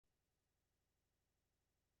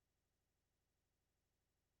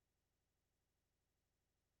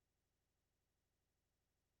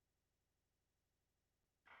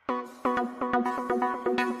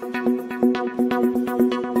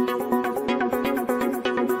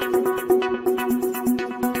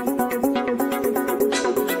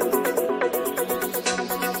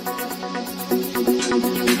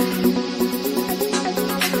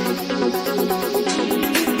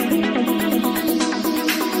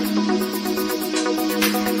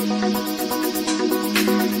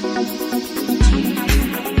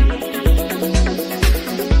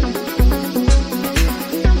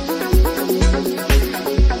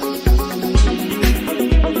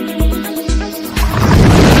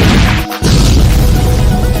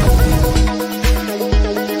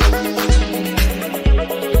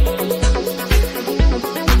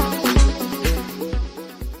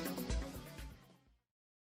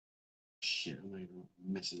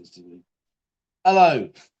Hello.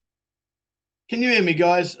 Can you hear me,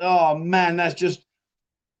 guys? Oh, man, that's just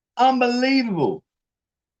unbelievable.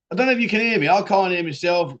 I don't know if you can hear me. I can't hear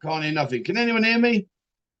myself. I can't hear nothing. Can anyone hear me?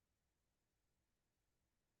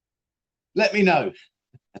 Let me know.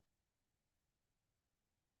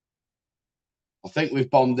 I think we've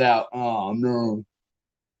bombed out. Oh, no.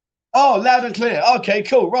 Oh, loud and clear. Okay,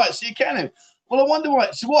 cool. Right, so you can hear. Well, I wonder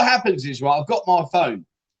why. So what happens is, right, I've got my phone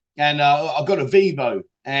and I've got a Vivo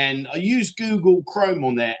and I use Google Chrome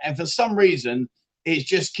on there. And for some reason, it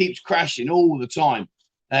just keeps crashing all the time.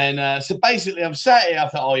 And so basically, I'm sat here. I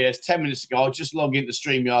thought, oh, yeah, it's 10 minutes ago. I'll just log into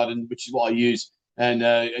StreamYard, and which is what I use, and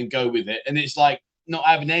go with it. And it's like not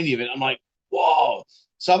having any of it. I'm like, whoa.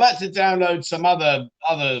 So I've had to download some other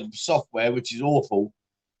software, which is awful.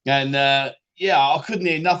 And yeah, I couldn't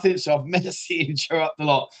hear nothing. So I've messed the intro up a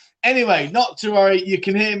lot. Anyway, not to worry. You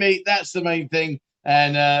can hear me. That's the main thing.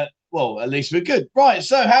 And well, at least we're good. Right.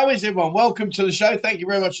 So how is everyone? Welcome to the show. Thank you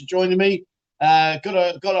very much for joining me. Got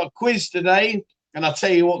a quiz today. And I'll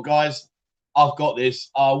tell you what, guys, I've got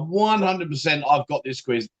this. 100% I've got this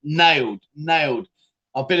quiz. Nailed.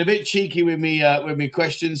 I've been a bit cheeky with me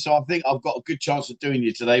questions, so I think I've got a good chance of doing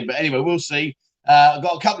you today. But anyway, we'll see. I've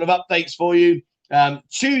got a couple of updates for you.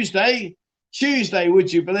 Tuesday,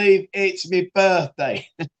 would you believe, it's my birthday.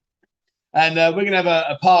 And we're going to have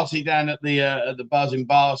a party down at the Buzzing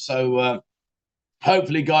Bar. So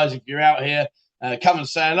hopefully, guys, if you're out here, come and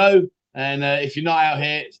say hello. And if you're not out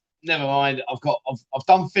here, never mind. I've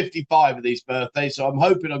done 55 of these birthdays, so I'm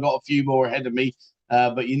hoping I've got a few more ahead of me.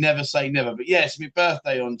 But you never say never. But yes, my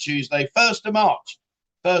birthday on Tuesday, 1st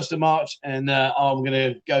of March, and I'm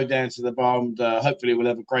going to go down to the bar and hopefully we'll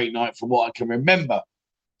have a great night from what I can remember.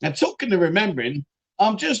 Now, talking of remembering,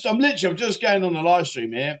 I'm just going on the live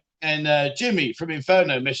stream here, and Jimmy from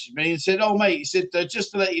Inferno messaged me and said, "Oh, mate," he said,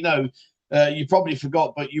 "just to let you know, you probably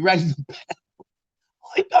forgot, but you rang the bell."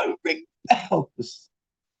 I don't ring bells.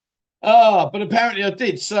 But apparently I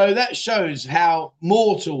did. So that shows how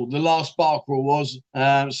mortal the last bar crawl was.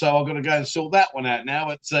 So I've got to go and sort that one out now.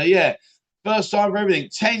 But yeah, first time for everything.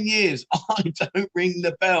 10 years, I don't ring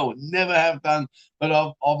the bell. Never have done.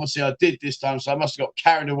 But obviously I did this time. So I must have got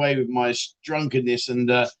carried away with my drunkenness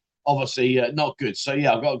and obviously not good. So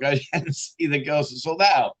yeah, I've got to go and see the girls and sort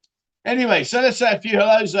that out. Anyway, so let's say a few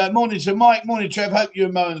hellos. Morning to Mike. Morning, Trev. Hope you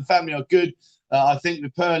and Mo and the family are good. I think the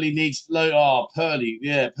Pearly needs low. Oh, Pearly,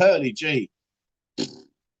 yeah, Pearly. Gee,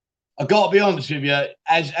 I got to be honest with you.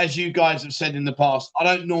 As you guys have said in the past, I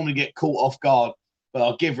don't normally get caught off guard, but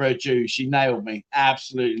I'll give her a due. She nailed me,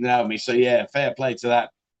 absolutely nailed me. So yeah, fair play to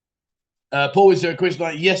that. Paul, is there a quiz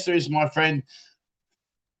night? Yes, there is, my friend.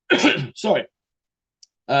 Sorry.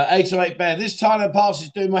 808 Bear. This Thailand pass is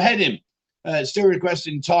doing my head in. Still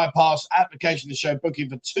requesting Thai pass application to show booking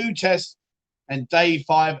for 2 tests and day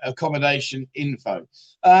 5 accommodation info.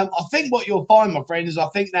 I think what you'll find, my friend, is I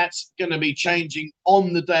think that's going to be changing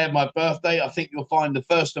on the day of my birthday. I think you'll find the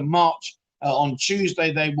 1st of March on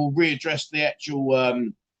Tuesday, they will readdress the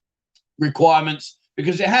actual requirements,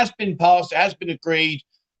 because it has been passed, it has been agreed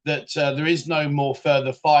that there is no more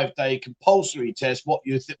further 5-day compulsory test. What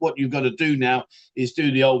you've got to do now is do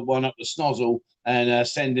the old one up the snozzle and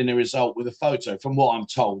send in a result with a photo, from what I'm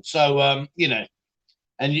told. So, you know,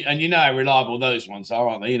 and you know how reliable those ones are,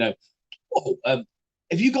 aren't they? You know,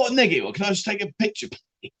 if you got a negative, can I just take a picture,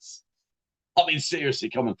 please? I mean, seriously,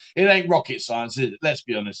 come on. It ain't rocket science, is it? Let's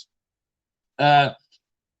be honest.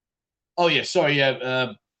 Oh, yeah, sorry.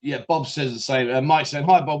 Yeah, Bob says the same. Mike saying,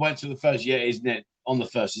 hi, Bob, went to the first. Yeah, isn't it? On the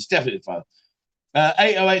first. It's definitely the first.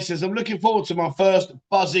 808 says, I'm looking forward to my first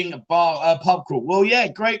buzzing bar pub crawl. Well, yeah,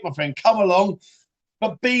 great, my friend. Come along,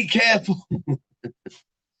 but be careful.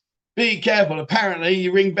 Be careful. Apparently,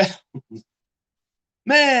 you ring bells.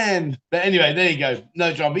 Man. But anyway, there you go.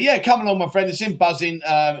 No drama. But yeah, come along, my friend. It's in Buzzing.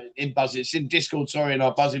 It's in Discord, sorry, in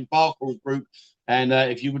our Buzzing bar crawl group. And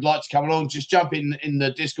if you would like to come along, just jump in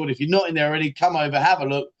the Discord. If you're not in there already, come over, have a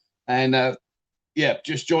look, and yeah,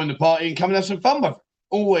 just join the party and come and have some fun. But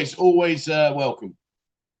always welcome.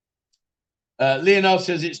 Leonard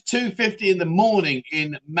says it's 2:50 in the morning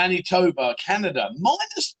in Manitoba, Canada.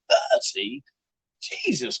 -30.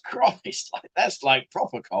 Jesus Christ, like that's like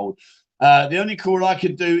proper cold. The only call I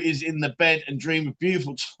can do is in the bed and dream of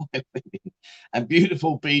beautiful time and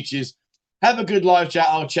beautiful beaches. Have a good live chat.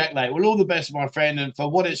 I'll check later. Well, all the best, my friend. And for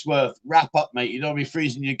what it's worth, wrap up, mate. You don't be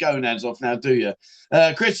freezing your gonads off now, do you?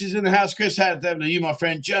 Chris is in the house. Chris, how the devil are you, my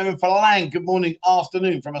friend? German for Lang. Good morning,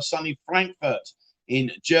 afternoon from a sunny Frankfurt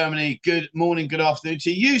in Germany. Good morning, good afternoon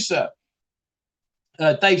to you, sir.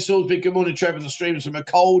 Dave Salisbury, good morning, Trevor. The streamers from a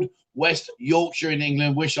cold West Yorkshire in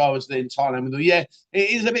England. Wish I was there in Thailand with them. Yeah, it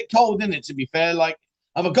is a bit cold, isn't it? To be fair, like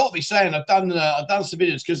I've got to be saying, I've done some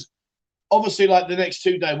videos because obviously, like the next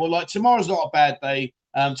 2 days, well, like tomorrow's not a bad day.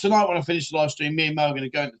 Tonight when I finish the live stream, me and Mo are going to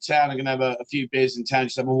go into town. I'm going to have a few beers in town,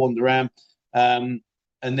 just have a wander around, and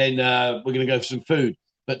then we're going to go for some food.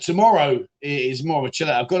 But tomorrow is more of a chill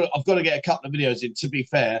out. I've got to get a couple of videos in. To be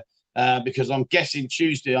fair. Because I'm guessing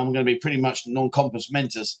Tuesday I'm going to be pretty much non-compos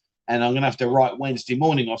mentis, and I'm going to have to write Wednesday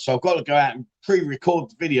morning off. So I've got to go out and pre-record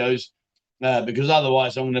the videos because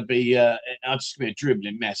otherwise I'm going to be I'm just going to be a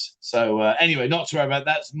dribbling mess. So anyway, not to worry about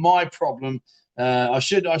that. That's my problem. I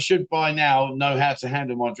should by now know how to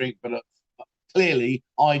handle my drink, but clearly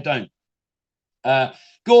I don't.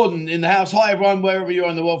 Gordon in the house. Hi everyone, wherever you are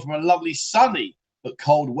in the world, from a lovely sunny but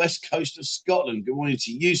cold west coast of Scotland. Good morning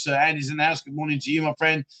to you, sir. Andy's in the house. Good morning to you, my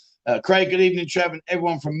friend. Craig, good evening, Trev, and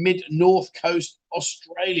everyone from mid-north coast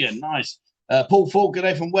Australia. Nice. Paul Ford, good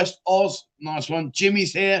day from West Oz. Nice one.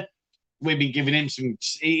 Jimmy's here. We've been giving him some.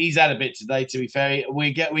 He's had a bit today, to be fair.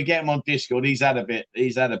 We get him on Discord. He's had a bit.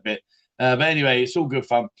 But anyway, it's all good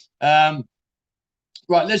fun. Right,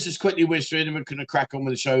 let's just quickly whiz through it and we're going to crack on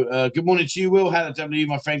with the show. Good morning to you, Will. How the devil are you,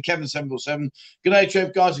 my friend? Kevin747. Good day,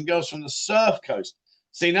 Trev, guys and girls from the Surf Coast.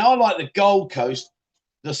 See, now I like the Gold Coast.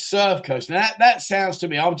 The Surf Coast. Now, that sounds to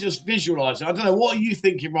me, I'm just visualizing. I don't know, what are you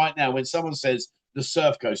thinking right now when someone says the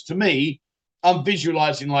Surf Coast? To me, I'm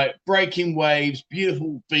visualizing like breaking waves,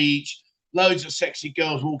 beautiful beach, loads of sexy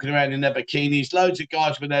girls walking around in their bikinis, loads of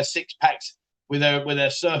guys with their six packs, with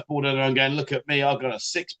their surfboard, and I'm going, look at me, I've got a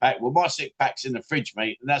six pack. Well, my six pack's in the fridge,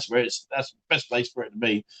 mate, and that's the best place for it to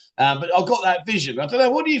be. But I've got that vision. I don't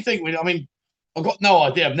know, what do you think? I mean, I've got no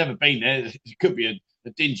idea. I've never been there. It could be a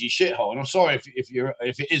dingy shithole, and I'm sorry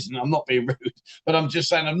if it isn't. I'm not being rude, but I'm just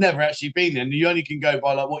saying I've never actually been there. And you only can go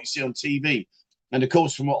by like what you see on TV, and of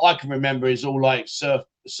course, from what I can remember, is all like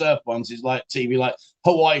surf ones. Is like TV, like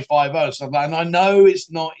Hawaii 5-0 stuff like. And I know it's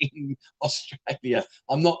not in Australia.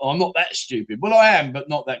 I'm not that stupid. Well, I am, but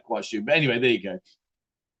not that quite stupid. But anyway, there you go.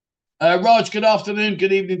 Raj, good afternoon,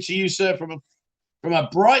 good evening to you, sir, from a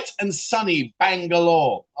bright and sunny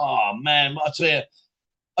Bangalore. Oh man, I tell you.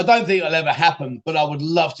 I don't think it'll ever happen, but I would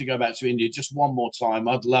love to go back to India just one more time.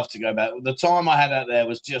 I'd love to go back. The time I had out there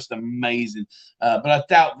was just amazing, but I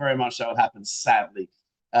doubt very much that will happen, sadly.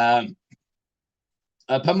 Pamela,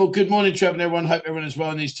 good morning, Trevor, and everyone. Hope everyone is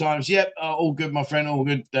well in these times. Yep, all good, my friend, all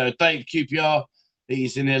good. Dave, QPR,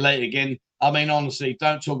 he's in here late again. I mean, honestly,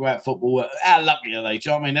 don't talk about football. How lucky are they? Do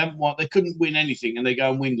you know what I mean? They couldn't win anything, and they go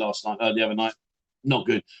and win the other night. Not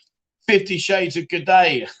good. 50 Shades of Good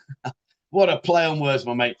Day. What a play on words,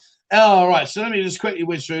 my mate. All right, so let me just quickly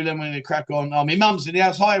whiz through, then we're going to crack on. My mum's in the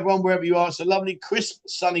house. Hi, everyone, wherever you are. It's a lovely, crisp,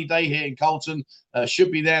 sunny day here in Colton.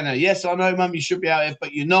 Should be there now. Yes, I know, mum, you should be out here,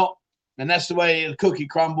 but you're not. And that's the way the cookie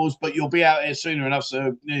crumbles, but you'll be out here sooner enough.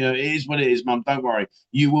 So, it is what it is, mum. Don't worry.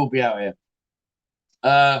 You will be out here.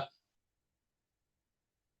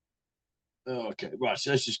 Okay, right,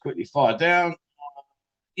 so let's just quickly fire down.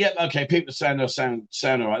 Yep, okay, people saying they'll sound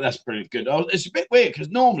all right. That's pretty good. It's a bit weird because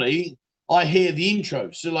normally I hear the intro.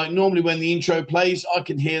 So, like, normally when the intro plays, I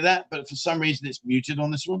can hear that, but for some reason it's muted on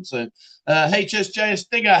this one. So, HSJS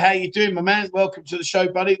Digger, how you doing, my man? Welcome to the show,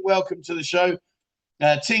 buddy. Welcome to the show.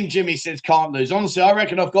 Team Jimmy says can't lose. Honestly, I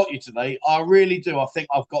reckon I've got you today. I really do. I think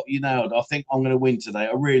I've got you nailed. I think I'm going to win today.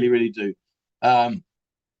 I really, really do.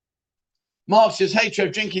 Mark says, hey,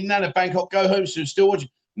 Trev, drinking Nana Bangkok, go home soon, still watching.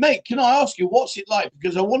 Mate, can I ask you, what's it like?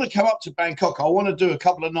 Because I want to come up to Bangkok. I want to do a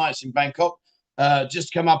couple of nights in Bangkok.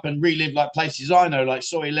 Just come up and relive like places I know, like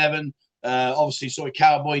Soy 11, obviously Soy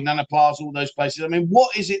Cowboy, Nana Plaza, all those places. I mean,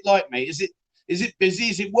 what is it like, mate? Is it busy?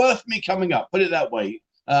 Is it worth me coming up? Put it that way.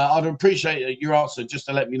 I'd appreciate your answer just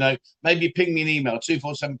to let me know. Maybe ping me an email,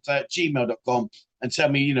 247@gmail.com, and tell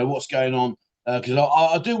me, what's going on. Because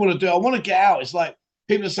I do want to do. I want to get out. It's like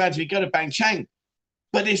people are saying to me, go to Bang Chang,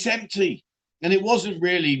 but it's empty. And it wasn't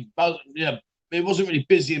really, really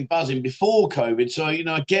busy and buzzing before COVID. So, you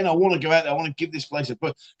know, again, I want to go out there. I want to give this place a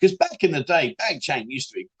push because back in the day, Bag Chain used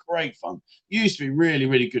to be great fun. Used to be really,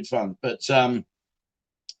 really good fun. But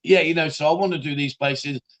yeah, you know, so I want to do these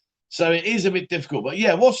places. So it is a bit difficult. But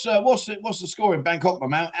yeah, what's the score in Bangkok, my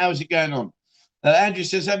man? How's it going on? Andrew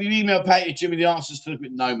says, have you emailed Patty Jimmy the answers to the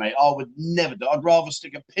no, mate? I would never do. I'd rather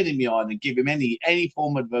stick a pin in my eye than give him any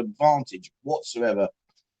form of advantage whatsoever.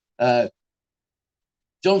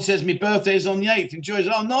 John says, my birthday is on the 8th. Enjoy it.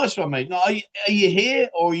 Oh, nice one, mate. No, are you here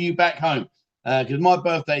or are you back home? Because my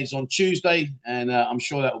birthday is on Tuesday, and I'm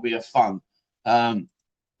sure that will be a fun.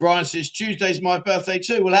 Brian says, Tuesday's my birthday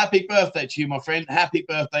too. Well, happy birthday to you, my friend. Happy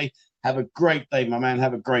birthday. Have a great day, my man.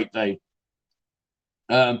 Have a great day.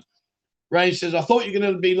 Ray says, I thought you were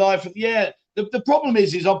going to be live. Yeah, the problem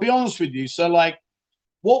is I'll be honest with you. So, like,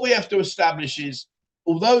 what we have to establish is,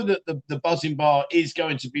 although the Buzzing Bar is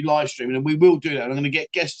going to be live streaming, and we will do that, I'm going to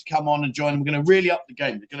get guests to come on and join. We're going to really up the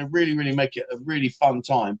game. We're going to really, really make it a really fun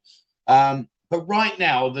time. But right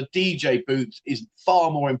now, the DJ booth is far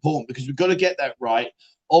more important because we've got to get that right.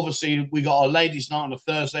 Obviously, we got our ladies' night on a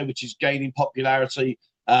Thursday, which is gaining popularity.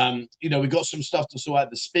 You know, we've got some stuff to sort out.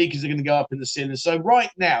 The speakers are going to go up in the ceiling. So right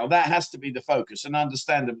now, that has to be the focus, and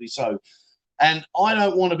understandably so. And I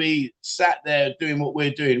don't want to be sat there doing what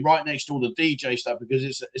we're doing right next to all the DJ stuff because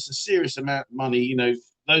it's a serious amount of money. You know,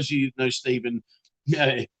 those of you who know Stephen,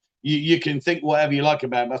 you can think whatever you like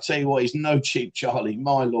about him. I'll tell you what, he's no cheap Charlie,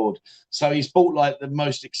 my lord. So he's bought like the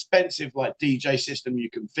most expensive like DJ system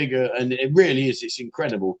you can figure, and it really is. It's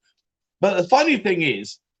incredible. But the funny thing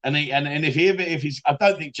is, and if he's, I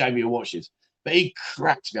don't think Jamie will watch this, but he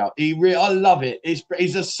cracks me up. I love it.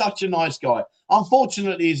 He's such a nice guy.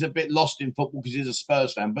 Unfortunately, he's a bit lost in football because he's a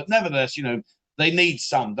Spurs fan. But nevertheless, you know, they need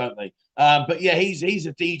some, don't they? But yeah, he's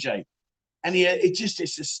a DJ, and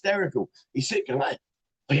it's hysterical. He's sitting like,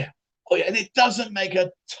 oh yeah, and it doesn't make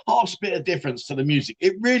a toss bit of difference to the music.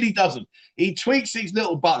 It really doesn't. He tweaks these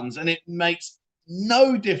little buttons, and it makes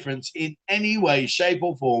no difference in any way, shape,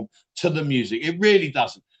 or form to the music. It really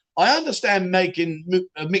doesn't. I understand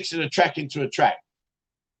mixing a track into a track.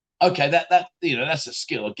 Okay, that you know, that's a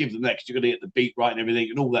skill. I'll give them that because you're going to get the beat right and everything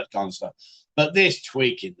and all that kind of stuff. But this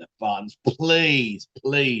tweaking the buttons, please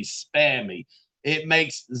spare me. It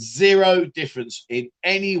makes zero difference in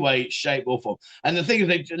any way, shape, or form. And the thing is,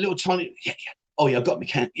 they a little tiny. Yeah. Oh yeah, I've got my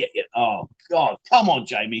can. Yeah. Oh God, come on,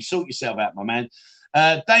 Jamie, sort yourself out, my man.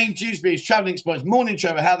 Dane Dewsbury is traveling exploits. Morning,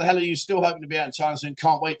 Trevor. How the hell are you still hoping to be out in China soon?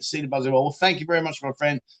 Can't wait to see the Buzzing Bar. Well, thank you very much, my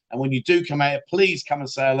friend. And when you do come out, please come and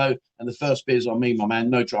say hello. And the first beer's on me, my man.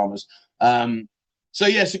 No dramas. So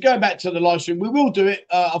going back to the live stream, we will do it.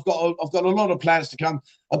 I've got a lot of plans to come.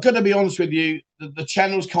 I'm going to be honest with you. The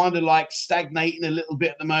channel's kind of like stagnating a little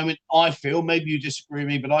bit at the moment. I feel, maybe you disagree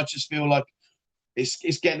with me, but I just feel like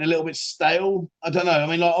it's getting a little bit stale. I don't know. I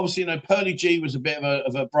mean, like obviously, you know, Pearly G was a bit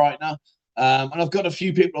of a brightener. And I've got a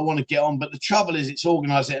few people I want to get on, but the trouble is it's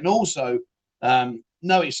organised, and also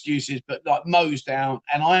no excuses, but like Mo's down,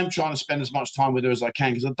 and I am trying to spend as much time with her as I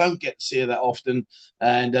can because I don't get to see her that often,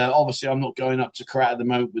 and obviously I'm not going up to Korat at the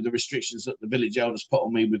moment with the restrictions that the village elders put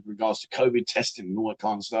on me with regards to COVID testing and all that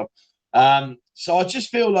kind of stuff. So I just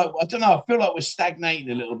feel like, I don't know, I feel like we're stagnating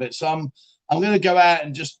a little bit. So I'm going to go out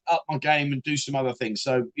and just up my game and do some other things.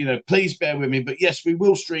 So, you know, please bear with me. But yes, we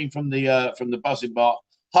will stream from the Buzzing Bar,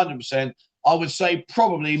 100%. I would say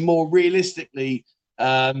probably more realistically,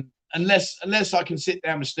 unless I can sit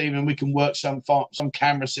down with Stephen and we can work some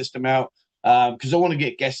camera system out, because I want to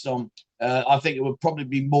get guests on. I think it would probably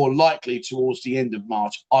be more likely towards the end of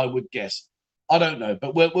March, I would guess. I don't know,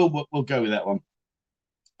 but we'll go with that one.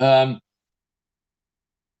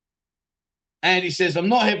 Andy says, I'm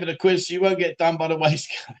not here for the quiz, so you won't get done by the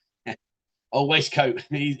waistcoat. Waistcoat.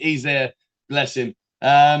 He's there. Bless him.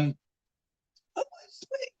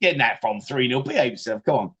 Getting that from 3-0. Behave yourself.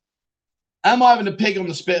 Come on. Am I having a pig on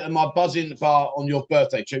the spit at my Buzzing Bar on your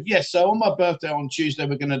birthday trip? Yes. So on my birthday on Tuesday,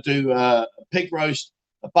 we're going to do a pig roast,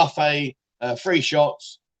 a buffet, free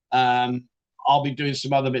shots. I'll be doing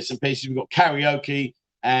some other bits and pieces. We've got karaoke,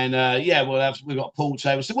 and we've got a pool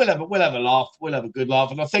table. So we'll have a laugh. We'll have a good laugh.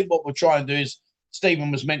 And I think what we'll try and do is,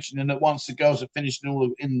 Stephen was mentioning that once the girls have finished in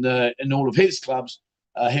all of his clubs,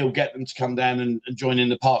 he'll get them to come down and join in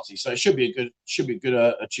the party. So it should be a good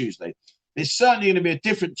Tuesday. It's certainly going to be a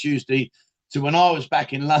different Tuesday to when I was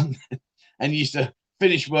back in London and used to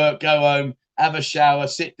finish work, go home, have a shower,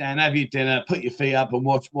 sit down, have your dinner, put your feet up and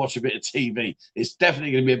watch a bit of TV. It's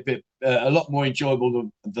definitely going to be a lot more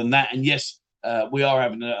enjoyable than that. And yes, we are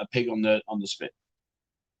having a pig on the spit.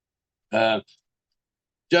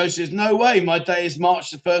 Joe says, no way, my day is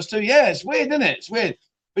March the 1st too. Yeah, it's weird, isn't it? It's weird.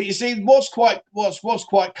 But you see, what's quite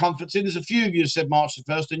comforting. There's a few of you who said March the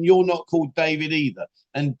 1st, and you're not called David either.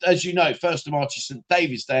 And as you know, 1st of March is St.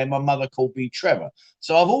 David's Day, and my mother called me Trevor.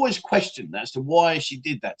 So I've always questioned as to why she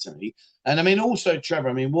did that to me. And I mean, also Trevor.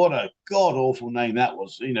 I mean, what a god awful name that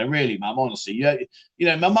was. You know, really, mum. Honestly,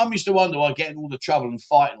 my mum used to wonder why I get in all the trouble and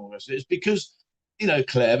fight and all this. It's because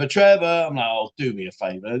clever Trevor. I'm like, oh, do me a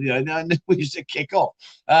favour. And we used to kick off.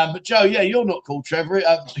 But Joe, yeah, you're not called Trevor.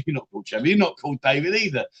 You're not called Trevor. You're not called David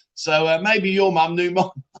either. So maybe your mum knew my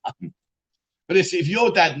mum. But if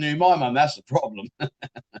your dad knew my mum, that's the problem.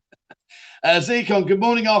 Zekon, good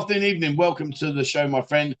morning, afternoon, evening. Welcome to the show, my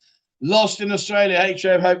friend. Lost in Australia. Hey,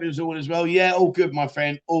 Trev, hope it was all as well. Yeah, all good, my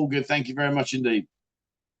friend. All good. Thank you very much indeed.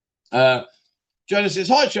 Jonah says,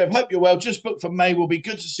 hi, Trev. Hope you're well. Just booked for May. Will be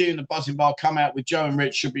good to see you in the Buzzing Bar. Come out with Joe and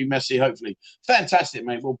Rich. Should be messy, hopefully. Fantastic,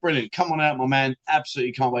 mate. Well, brilliant. Come on out, my man.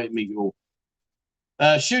 Absolutely can't wait to meet you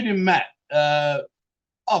all. Shooting Matt.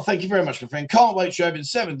 Thank you very much, my friend. Can't wait, Trev. In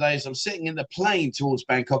 7 days, I'm sitting in the plane towards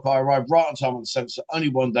Bangkok. I arrived right on time on the 7th, so only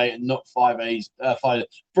 1 day and not 5 days. 5 days.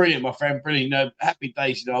 Brilliant, my friend. Brilliant. Happy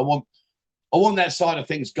days. I want that side of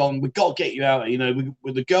things gone. We've got to get you out.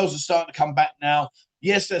 The girls are starting to come back now.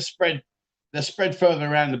 Yes, they're spread further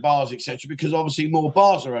around the bars, etc., because obviously more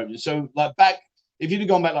bars are open. So, if you'd have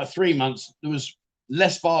gone back like 3 months, there was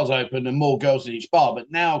less bars open and more girls in each bar.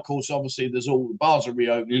 But now, of course, obviously, the bars are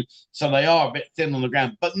reopening, so they are a bit thin on the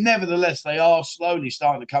ground. But nevertheless, they are slowly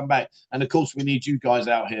starting to come back. And of course, we need you guys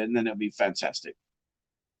out here, and then it'll be fantastic.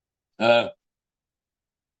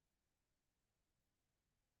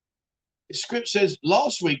 Script says,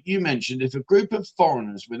 last week you mentioned if a group of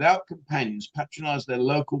foreigners without companions patronise their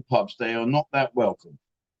local pubs, they are not that welcome.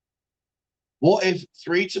 What if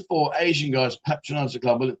 3 to 4 Asian guys patronise the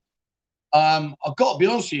club? I've got to be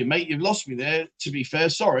honest with you, mate. You've lost me there. To be fair,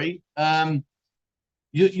 sorry.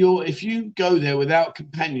 If you go there without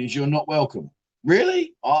companions, you're not welcome.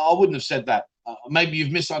 Really? I wouldn't have said that. Maybe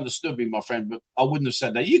you've misunderstood me, my friend, but I wouldn't have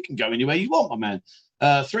said that. You can go anywhere you want, my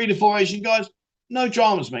man. 3 to 4 Asian guys, no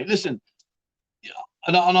dramas, mate. Listen.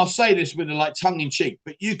 And I'll say this with a tongue in cheek,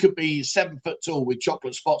 but you could be 7 foot tall with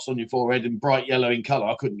chocolate spots on your forehead and bright yellow in colour.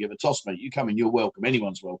 I couldn't give a toss, mate. You come in, you're welcome.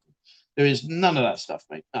 Anyone's welcome. There is none of that stuff,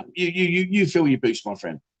 mate. No, you feel your boots, my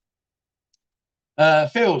friend.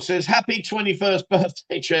 Phil says, happy 21st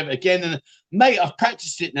birthday, Trev. Again, and mate, I've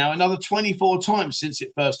practiced it now another 24 times since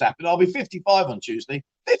it first happened. I'll be 55 on Tuesday.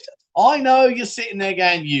 I know you're sitting there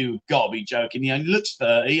going, you got to be joking. He only looks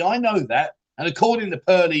 30. I know that. And according to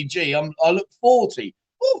Pearly G, I look 40.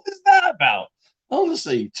 What was that about?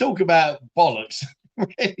 Honestly, talk about bollocks.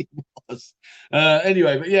 It really was.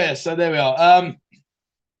 Anyway, but yeah, so there we are.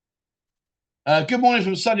 Good morning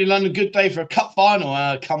from sunny London. Good day for a cup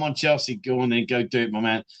final. Come on, Chelsea. Go on then. Go do it, my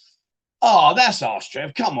man. Oh, that's arse,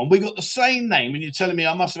 Trev. Come on. We got the same name, and you're telling me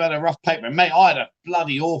I must have had a rough paper round. Mate, I had a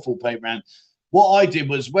bloody awful paper round. What I did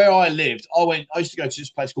was where I lived, I used to go to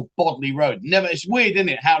this place called Bodley Road. It's weird, isn't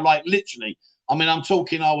it? How, literally, I mean, I'm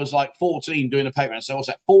talking, I was 14 doing a paper round. So I was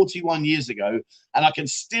 41 years ago. And I can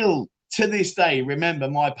still, to this day, remember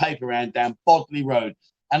my paper round down Bodley Road.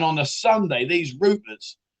 And on a Sunday, these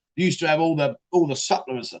rooters used to have all the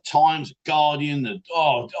supplements, the Times, Guardian,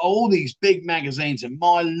 all these big magazines. And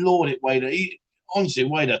my Lord, it weighed a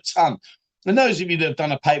ton. And those of you that have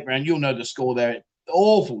done a paper round, you'll know the score there.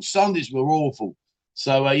 Awful. Sundays were awful.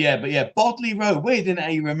 So, Bodley Road. Weird, isn't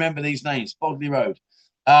it? You remember these names, Bodley Road.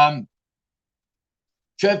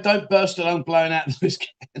 Trev, don't burst along blowing out those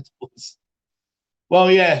candles.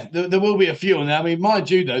 Well, yeah, there will be a few on there. I mean,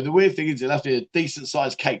 mind you, though, the weird thing is it'll have to be a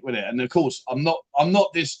decent-sized cake with it. And, of course, I'm not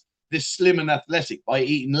this slim and athletic by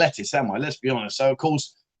eating lettuce, am I? Let's be honest. So, of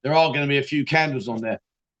course, there are going to be a few candles on there.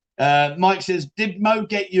 Mike says, did Mo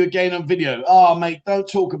get you again on video? Oh, mate, don't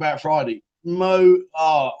talk about Friday. Mo,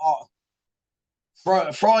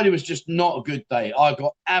 Friday was just not a good day. I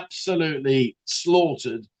got absolutely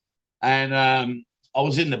slaughtered. And I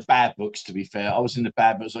was in the bad books, to be fair. I was in the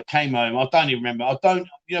bad books. I came home. I don't even remember.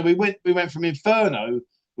 We went from Inferno.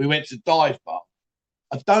 We went to Dive Bar.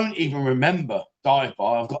 I don't even remember Dive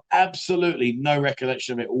Bar. I've got absolutely no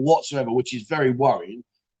recollection of it whatsoever, which is very worrying.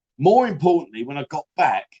 More importantly, when I got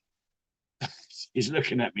back, he's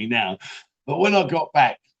looking at me now. But when I got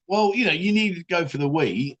back, well, you needed to go for the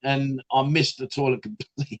wee, and I missed the toilet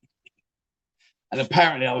completely. And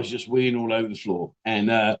apparently I was just weeing all over the floor.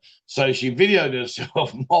 And so she videoed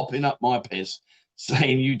herself mopping up my piss,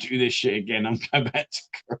 saying, you do this shit again, I'm going back to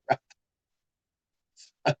Korea.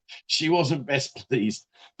 She wasn't best pleased.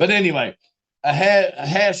 But anyway, a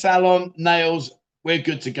hair salon, nails, we're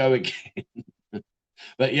good to go again.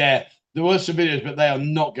 But yeah, There were some videos, but they are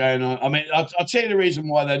not going on. I mean, I'll tell you the reason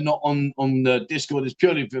why they're not on the Discord is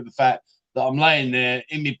purely for the fact that I'm laying there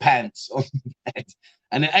in my pants on the bed,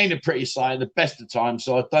 and it ain't a pretty sight at the best of times.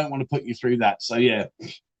 So I don't want to put you through that. So yeah,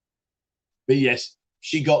 but yes,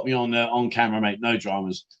 she got me on camera, mate. No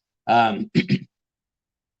dramas.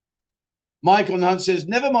 Michael Hunt says,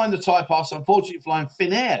 never mind the Thai pass. Unfortunately, flying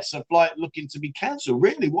Finnair, so flight looking to be cancelled.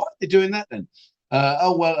 Really? Why are they doing that then?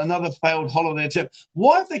 Oh, well, another failed holiday attempt.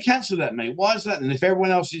 Why have they cancelled that, mate? Why is that? And if everyone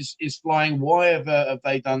else is flying, why have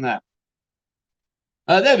they done that?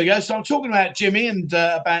 There we go. So I'm talking about Jimmy and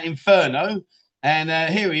about Inferno.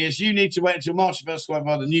 And here he is. You need to wait until March 1st to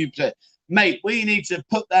buy the new play. Mate, we need to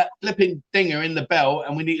put that flipping dinger in the belt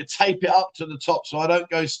and we need to tape it up to the top so I don't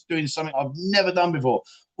go doing something I've never done before.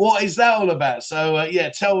 What is that all about? So, yeah,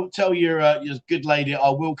 tell your good lady I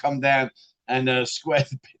will come down and square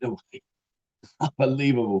the bit away.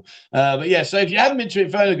 Unbelievable. But, yeah, so if you haven't been to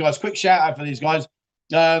Inferno, guys, quick shout out for these guys.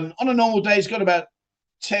 On a normal day, it's got about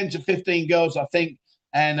 10 to 15 girls, I think.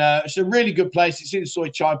 And it's a really good place. It's in Soy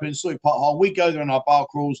Chai Pun, Soy Pothole. We go there on our bar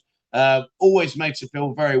crawls. Always makes us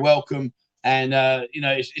feel very welcome. And,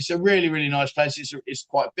 it's a really, really nice place. It's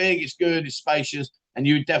quite big. It's good. It's spacious. And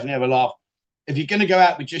you would definitely have a laugh. If you're going to go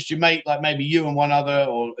out with just your mate, like maybe you and one other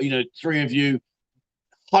or, three of you,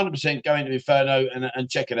 100% go into Inferno and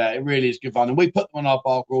check it out. It really is good fun. And we put them on our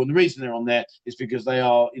bar crawl. And the reason they're on there is because they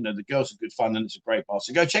are, the girls are good fun and it's a great bar.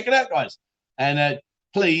 So go check it out, guys. And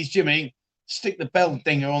please, Jimmy, stick the bell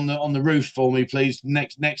dinger on the roof for me, please.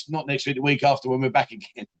 Not next week, the week after when we're back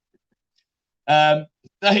again.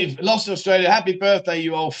 Dave, Lost Australia, happy birthday,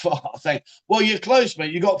 you old fart. Well, you're close,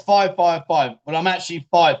 mate. You got 555, but I'm actually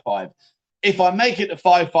 55. If I make it to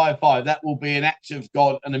 555, that will be an act of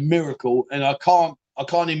God and a miracle. And I can't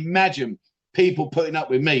imagine people putting up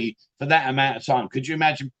with me for that amount of time. Could you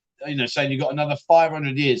imagine, saying you got another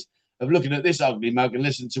 500 years of looking at this ugly mug and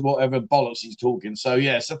listen to whatever bollocks he's talking? So,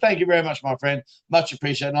 yeah. So thank you very much, my friend. Much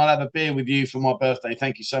appreciated. And I'll have a beer with you for my birthday.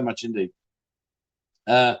 Thank you so much indeed.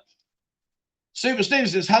 Super Steve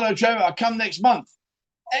says, hello, Trevor. I'll come next month.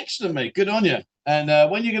 Excellent, mate. Good on you. And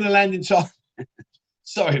when you're going to land in time?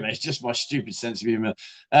 Sorry, mate. It's just my stupid sense of humor.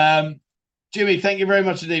 Jimmy, thank you very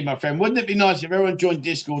much indeed, my friend. Wouldn't it be nice if everyone joined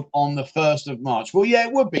Discord on the 1st of March? Well, yeah,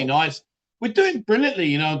 it would be nice. We're doing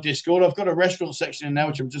brilliantly, on Discord. I've got a restaurant section in now,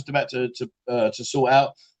 which I'm just about to sort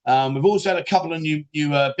out. We've also had a couple of new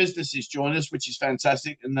businesses join us, which is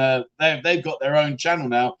fantastic. And they've got their own channel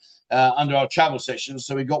now under our travel section.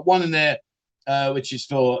 So we've got one in there, which is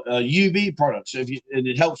for UV products. So and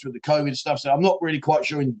it helps with the COVID stuff. So I'm not really quite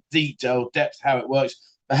sure in depth how it works.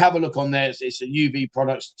 But have a look on there. It's a UV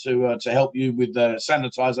products to help you with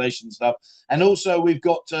sanitization stuff. And also we've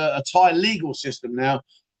got a Thai legal system now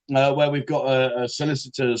where we've got a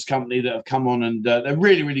solicitors company that have come on and they're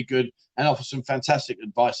really, really good and offer some fantastic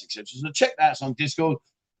advice, etc. So check that out on Discord.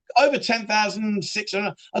 Over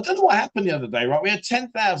 10,600. I don't know what happened the other day, right? We had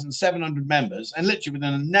 10,700 members, and literally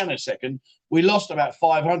within a nanosecond, we lost about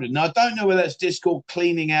 500. Now, I don't know whether that's Discord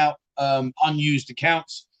cleaning out unused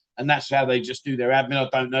accounts, and that's how they just do their admin. I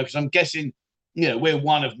don't know, because I'm guessing, we're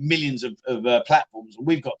one of millions of platforms, and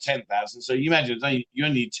we've got 10,000. So you imagine you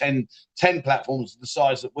only need 10 platforms the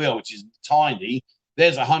size that we are, which is tiny.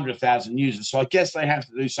 There's 100,000 users. So I guess they have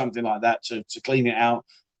to do something like that to clean it out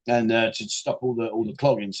and to stop all the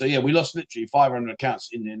clogging. So, yeah, we lost literally 500 accounts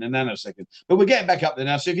in a nanosecond. But we're getting back up there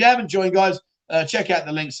now. So if you haven't joined, guys, check out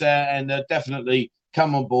the links there and definitely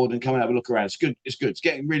come on board and come and have a look around. It's good. It's good. It's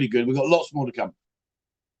getting really good. We've got lots more to come.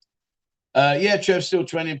 Yeah, Trev's still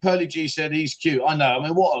 20. And Pearly G said he's cute. I know.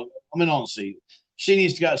 Honestly, she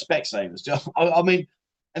needs to go to Specsavers. I mean,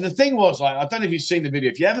 and the thing was, I don't know if you've seen the video.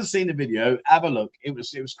 If you haven't seen the video, have a look. It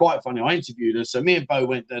was quite funny. I interviewed her. So me and Bo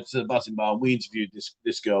went to the buzzing bar. And we interviewed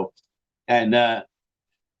this girl, and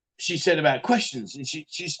she said about questions, and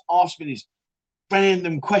she's asked me these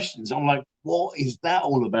random questions. I'm like, what is that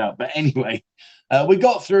all about? But anyway, we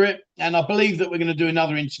got through it, and I believe that we're going to do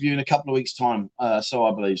another interview in a couple of weeks' time. So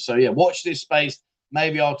I believe. So yeah, watch this space.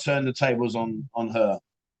 Maybe I'll turn the tables on her.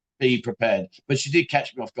 Be prepared. But she did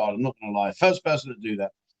catch me off guard. I'm not going to lie. First person to do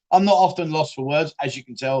that. I'm not often lost for words, as you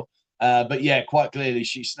can tell. But yeah, quite clearly,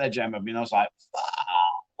 she sledgehammered me, and I was like,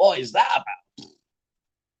 what is that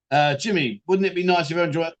about? Jimmy, wouldn't it be nice if everyone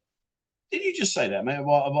enjoyed? Did you just say that, mate? Have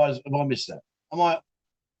I missed that? I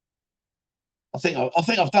think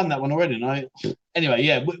I've done that one already. No? Anyway,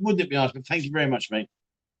 yeah, wouldn't it be nice? But thank you very much, mate.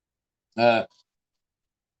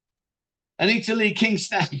 Anita Lee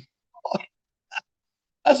Kingston.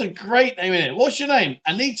 That's a great name, isn't it? What's your name?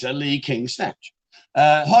 Anita Lee King Snatch.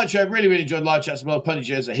 Hi, Trev. Really, really enjoyed live chats. Well, Pony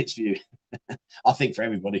Jazz, a hits for you. I think for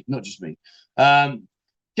everybody, not just me.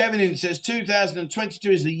 Kevin in says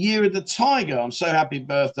 2022 is the year of the tiger. I'm so happy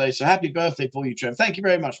birthday. So happy birthday for you, Trev. Thank you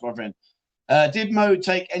very much, my friend. Did Mo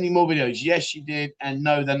take any more videos? Yes, she did. And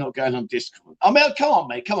no, they're not going on Discord. I mean, come on,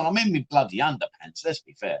 mate. Come on. I'm in my bloody underpants. Let's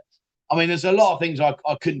be fair. I mean, there's a lot of things I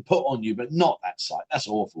couldn't put on you, but not that site. That's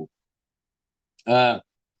awful.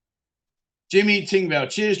 Jimmy Tingvale.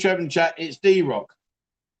 Cheers, Trevor and chat. It's D-Rock.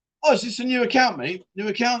 Oh, is this a new account, mate? New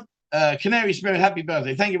account? Canary Spirit, happy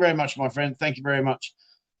birthday. Thank you very much, my friend. Thank you very much.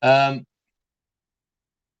 Hi,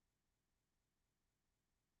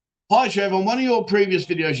 Trevor. On one of your previous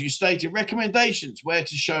videos, you stated recommendations where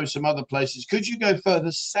to show some other places. Could you go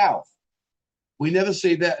further south? We never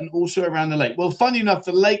see that, and also around the lake. Well, funny enough,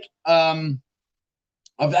 the lake. Do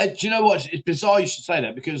you know what? It's bizarre you should say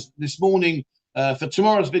that, because this morning, for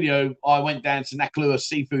tomorrow's video, I went down to Naklua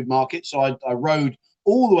Seafood Market. So I rode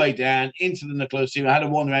all the way down into the Naklua Seafood. I had a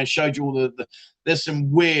wander around, showed you all the there's some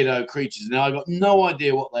weirdo creatures now. I got no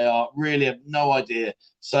idea what they are. Really have no idea.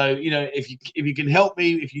 So, you know, if you can help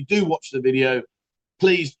me, if you do watch the video,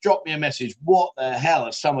 please drop me a message. What the hell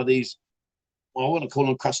are some of these? Well, I want to call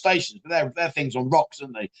them crustaceans, but they're things on rocks,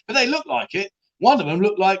 aren't they? But they look like it. One of them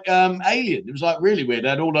looked like alien. It was like really weird. They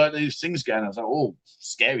had all these things going. I was like, oh,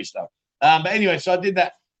 scary stuff. But anyway, so I did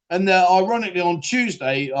that. And ironically, on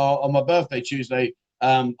Tuesday, on my birthday Tuesday,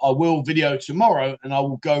 I will video tomorrow, and I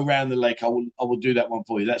will go around the lake. I will do that one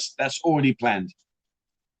for you. That's already planned.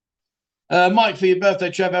 Mike, for your birthday,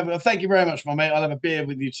 Trevor. Thank you very much, my mate. I'll have a beer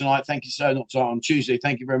with you tonight. Thank you so much on Tuesday.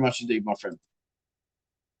 Thank you very much indeed, my friend.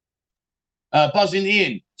 Buzzing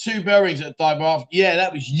Ian, 2 bell rings at Dive. Yeah,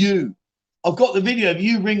 that was you. I've got the video of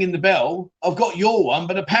you ringing the bell. I've got your one,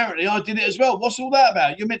 but apparently I did it as well. What's all that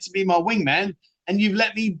about? You're meant to be my wingman, and you've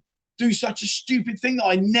let me do such a stupid thing that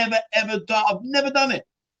I never, ever done. I've never done it.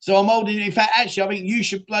 So I'm holding it. In fact, actually, I think you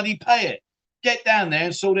should bloody pay it. Get down there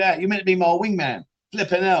and sort it out. You're meant to be my wingman.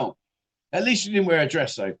 Flipping hell. At least you didn't wear a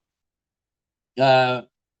dress, though. Right,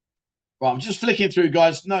 I'm just flicking through,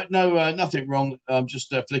 guys. No, nothing wrong. I'm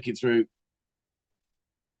just flicking through.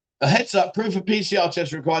 A heads up, proof of PCR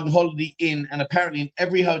test required in Holiday Inn, and apparently in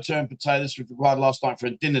every hotel in Pattaya, this was required last night for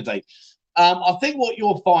a dinner date. I think what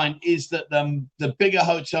you'll find is that the bigger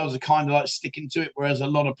hotels are kind of like sticking to it, whereas a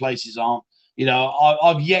lot of places aren't. You know,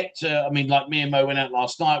 I've yet to, I mean, like me and Mo went out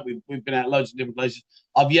last night. We've been out loads of different places.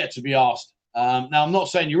 I've yet to be asked. Now, I'm not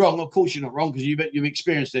saying you're wrong. Of course you're not wrong, because you've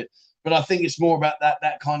experienced it. But I think it's more about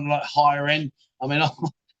that kind of like higher end. I mean,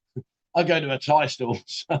 I go to a Thai store,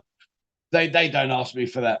 so they don't ask me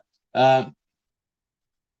for that.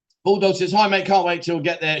 Bulldog says, hi, mate. Can't wait till we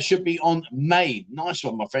get there. It should be on May. Nice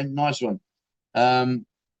one, my friend. Nice one.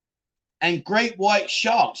 And great white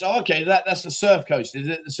sharks. Oh, okay. That's the surf coast, is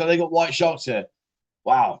it? So they got white sharks there.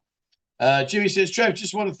 Wow. Jimmy says, Trev,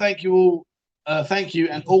 just want to thank you all. Thank you,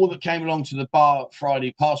 and all that came along to the bar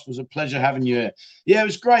Friday past. Was a pleasure having you here. Yeah, it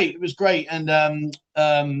was great. It was great. And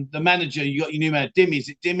the manager, you got your new man, Dimmy. Is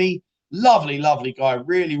it Dimmy? Lovely guy.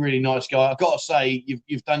 Really, really nice guy. I've got to say,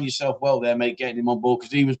 you've done yourself well there, mate, getting him on board,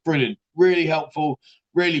 because he was brilliant. Really helpful.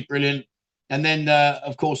 Really brilliant. And then,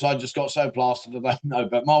 of course, I just got so plastered. I don't know,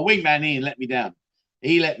 but my wingman Ian let me down.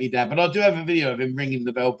 He let me down. But I do have a video of him ringing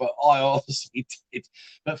the bell, but I obviously did.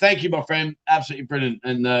 But thank you, my friend. Absolutely brilliant.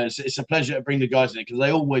 And it's a pleasure to bring the guys in, because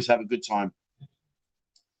they always have a good time.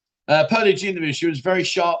 Pearlage interview, she was very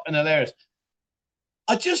sharp and hilarious.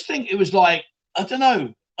 I just think it was like, I don't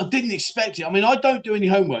know. I didn't expect it. I mean, I don't do any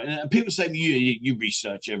homework. And people say, you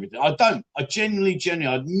research everything. I don't. I genuinely,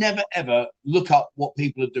 I'd never, ever look up what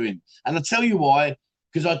people are doing. And I'll tell you why.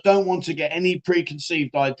 Because I don't want to get any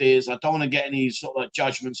preconceived ideas. I don't want to get any sort of like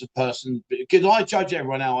judgments of persons, because I judge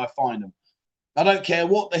everyone how I find them. I don't care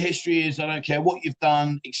what the history is. I don't care what you've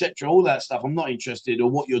done, etc. All that stuff. I'm not interested, or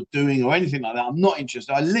what you're doing, or anything like that. I'm not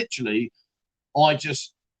interested. I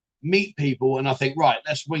just meet people and I think, right,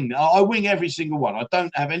 let's wing that. I wing every single one. I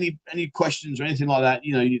don't have any questions or anything like that.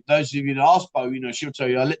 You know, those of you that ask Bo, you know, she'll tell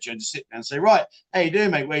you, I literally just sit down and say, right, how you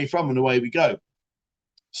doing, mate? Where you from? And away we go.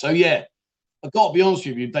 So yeah. I've got to be honest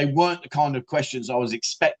with you, they weren't the kind of questions I was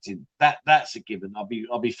expecting. That's a given.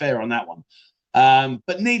 I'll be fair on that one.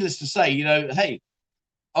 But needless to say, you know, hey,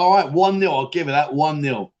 all right, 1-0. I'll give it that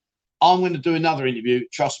 1-0. I'm going to do another interview.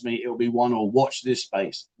 Trust me, it'll be 1-1. Watch this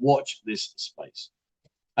space. Watch this space.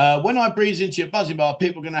 When I breeze into your buzzing bar,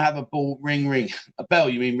 people are going to have a ball ring. A bell,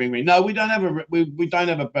 you mean ring? No, we don't have we don't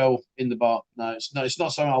have a bell in the bar. No, it's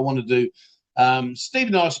not something I want to do. Steve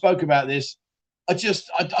and I spoke about this.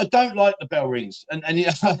 I don't like the bell rings, and you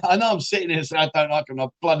know, I know I'm sitting here saying I don't like them. I've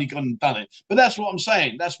bloody gone and done it, but that's what I'm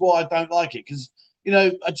saying. That's why I don't like it, because you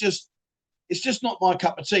know, it's just not my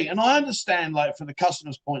cup of tea. And I understand, like, from the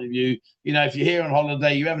customer's point of view, you know, if you're here on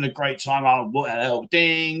holiday, you're having a great time, oh, what the hell,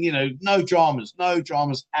 ding, you know, no dramas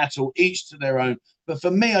at all, each to their own. But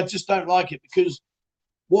for me, I just don't like it, because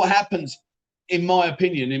what happens, in my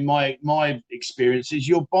opinion, in my experience, is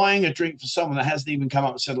you're buying a drink for someone that hasn't even come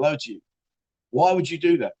up and said hello to you. Why would you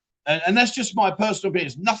do that? And that's just my personal opinion.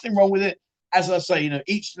 There's nothing wrong with it. As I say, you know,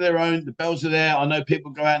 each to their own. The bells are there. I know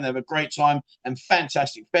people go out and they have a great time, and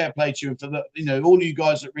fantastic, fair play to you. And for the, you know, all you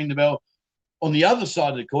guys that ring the bell. On the other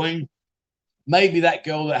side of the coin, maybe that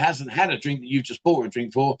girl that hasn't had a drink that you've just bought her a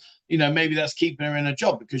drink for, you know, maybe that's keeping her in a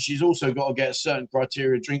job, because she's also got to get a certain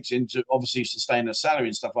criteria of drinks in to obviously sustain her salary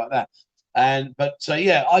and stuff like that. And but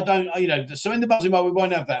yeah, I don't, you know, so in the buzzing bar we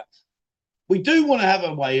won't have that. We do want to have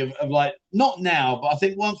a way of like, not now, but I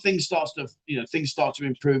think once things starts to, you know, things start to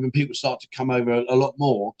improve and people start to come over a lot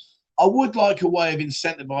more, I would like a way of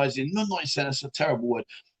incentivizing, not incentive, that's a terrible word,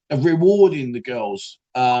 of rewarding the girls,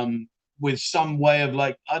 with some way of,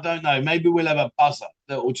 like, I don't know, maybe we'll have a buzzer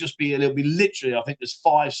that will just be, it'll be literally, I think there's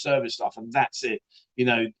 5 service stuff and that's it. You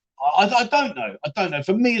know, I don't know. I don't know.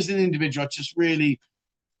 For me as an individual,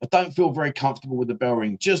 I don't feel very comfortable with the bell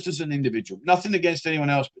ring, just as an individual. Nothing against anyone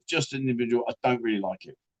else, but just an individual, I don't really like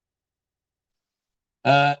it.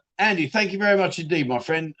 Andy, thank you very much indeed, my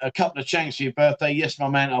friend. A couple of chanks for your birthday. Yes, my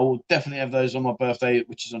man, I will definitely have those on my birthday,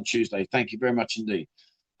 which is on Tuesday. Thank you very much indeed.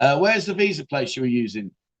 Where's the Visa place you were using?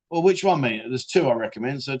 Well, which one, mate? There's 2 I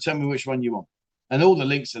recommend, so tell me which one you want. And all the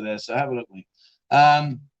links are there, so have a look, mate.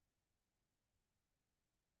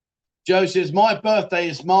 Joe says, my birthday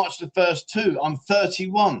is March the 1st too. I'm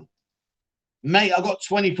 31. Mate, I got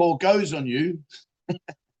 24 goes on you.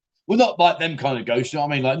 Well, not like them kind of goes, you know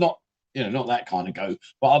what I mean? Like, not, you know, not that kind of go,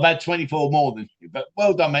 but I've had 24 more than you. But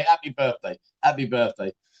well done, mate. Happy birthday. Happy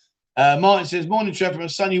birthday. Martin says, morning, Trevor, from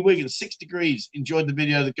sunny Wigan, 6 degrees. Enjoyed the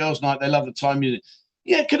video, the girls' night. They love the time music.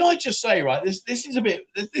 Yeah, can I just say, right, this is a bit,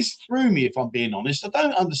 this threw me, if I'm being honest. I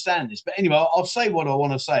don't understand this. But anyway, I'll say what I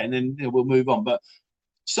want to say, and then, you know, we'll move on. But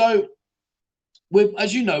so,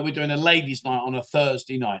 as you know, we're doing a ladies' night on a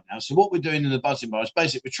Thursday night now. So what we're doing in the buzzing bar is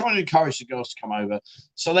basically we're trying to encourage the girls to come over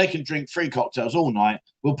so they can drink free cocktails all night.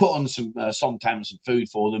 We'll put on some sometimes some food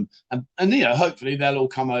for them, and you know, hopefully they'll all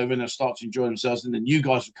come over and they'll start to enjoy themselves. And then you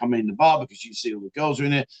guys will come in the bar because you see all the girls are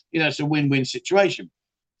in it. You know, it's a win-win situation.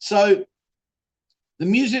 So the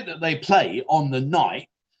music that they play on the night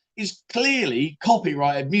is clearly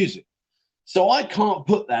copyrighted music. So I can't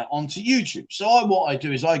put that onto YouTube. So what I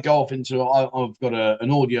do is I go off into, I've got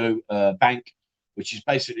an audio bank, which is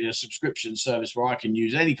basically a subscription service where I can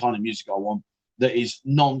use any kind of music I want that is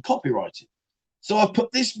non-copyrighted. So I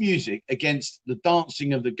put this music against the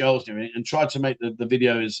dancing of the girls doing it and try to make the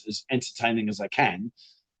video as entertaining as I can.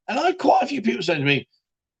 And I had quite a few people saying to me,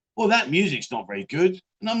 well, that music's not very good.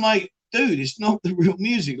 And I'm like, dude, it's not the real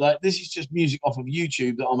music. Like, this is just music off of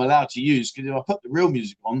YouTube that I'm allowed to use, because if I put the real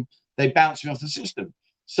music on, they bounce me off the system.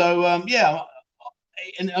 So yeah,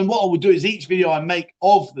 and what I would do is each video I make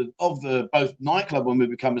of the both nightclub when we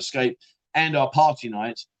become Escape and our party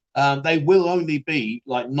nights, they will only be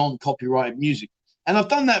like non-copyrighted music. And I've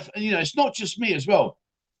done that, you know, it's not just me as well.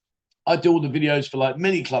 I do all the videos for like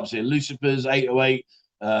many clubs here, Lucifer's, 808,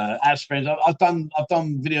 As Friends. I've done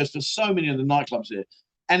videos for so many of the nightclubs here,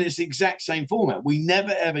 and it's the exact same format. We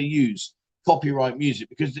never ever use copyright music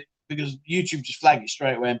because YouTube just flag it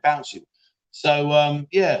straight away and bounce it. So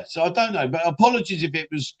yeah, so I don't know, but apologies if it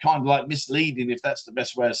was kind of like misleading, if that's the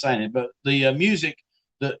best way of saying it. But the music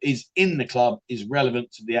that is in the club is relevant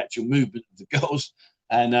to the actual movement of the girls,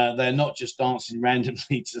 and they're not just dancing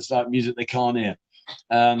randomly to like music they can't hear.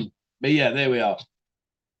 But yeah, there we are.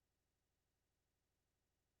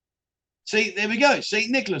 See, there we go. See,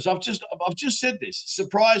 Nicholas, I've just said this.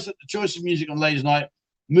 Surprised at the choice of music on Ladies' Night.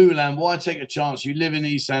 Mulan, why take a chance? You live in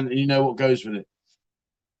East End and you know what goes with it.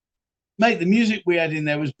 Mate, the music we had in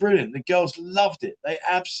there was brilliant. The girls loved it. They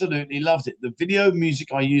absolutely loved it. The video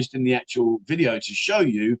music I used in the actual video to show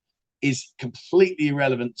you is completely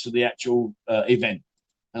irrelevant to the actual event.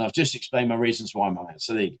 And I've just explained my reasons why, my man.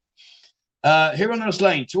 So there you go. Here on this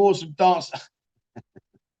lane, towards some dance.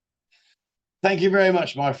 Thank you very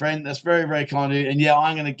much, my friend. That's very, very kind of you. And yeah,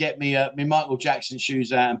 I'm going to get me Michael Jackson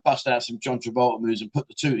shoes out and bust out some John Travolta moves and put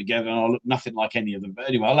the 2 together, and I'll look nothing like any of them. But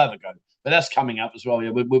anyway, I'll have a go. But that's coming up as well.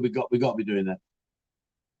 Yeah, we got to be doing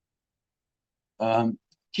that.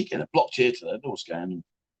 Keep getting blocked here today. What's going on?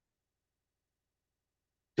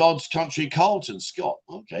 God's Country, Carlton, Scott.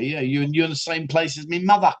 Okay, yeah, you're in the same place as me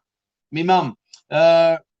mum.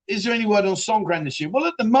 Is there any word on Songkran this year? Well,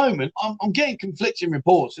 at the moment, I'm getting conflicting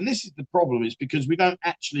reports, and this is the problem, is because we don't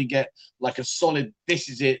actually get like a solid, this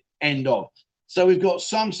is it, end of. So we've got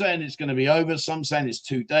some saying it's going to be over, some saying it's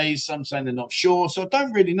 2 days, some saying they're not sure. So I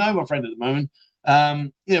don't really know, my friend, at the moment.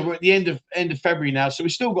 We're at the end of February now, so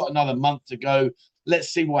we've still got another month to go. Let's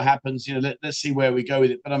see what happens. Let's see where we go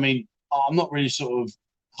with it. But I mean, I'm not really sort of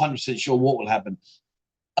 100% sure what will happen.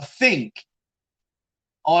 I think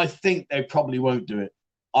they probably won't do it.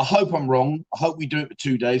 I hope I'm wrong. I hope we do it for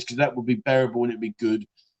 2 days because that would be bearable and it'd be good.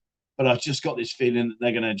 But I've just got this feeling that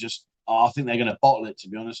they're going to I think they're going to bottle it, to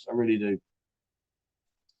be honest. I really do.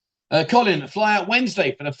 Colin, fly out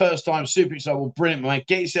Wednesday for the first time. Super excited. Well, brilliant, mate.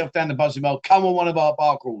 Get yourself down to Buzzing Bell. Come on one of our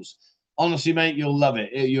bar crawls. Honestly, mate, you'll love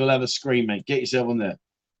it. You'll have a scream, mate. Get yourself on there.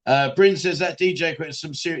 Bryn says that DJ quit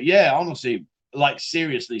some serious. Yeah, honestly, like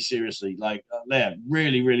seriously, like they're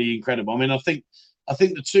really, really incredible. I mean, I think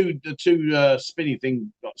the two spinning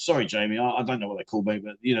thing. Sorry, Jamie, I don't know what they're called, mate,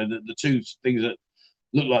 but the two things that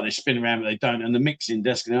look like they spin around but they don't, and the mixing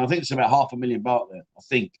desk. And I think it's about $500,000 there. I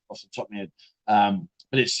think off the top of my head.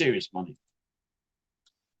 But it's serious money.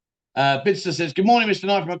 Bidster says, "Good morning, Mr.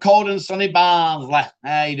 Knight from a cold and sunny Barnsley.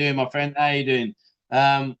 How you doing, my friend? How you doing?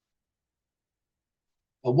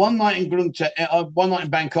 One night in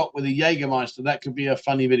Bangkok with a Jägermeister. That could be a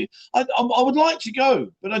funny video. I would like to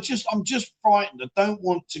go, but I'm just frightened. I don't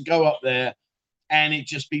want to go up there and it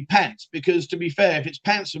just be pants. Because to be fair, if it's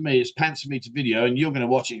pants for me, it's pants for me to video, and you're going to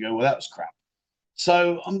watch it and go, well, that was crap.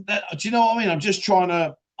 So do you know what I mean? I'm just trying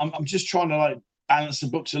to like balance the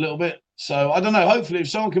books a little bit. So I don't know. Hopefully, if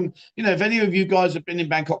someone can, if any of you guys have been in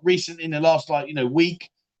Bangkok recently in the last week,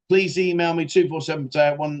 please email me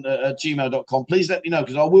 247pattaya@gmail.com. Please let me know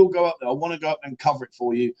because I will go up there. I want to go up there and cover it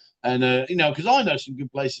for you. And because I know some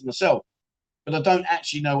good places myself, but I don't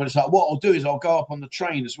actually know what it's like. What I'll do is I'll go up on the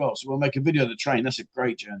train as well. So we'll make a video of the train. That's a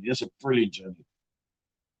great journey. That's a brilliant journey.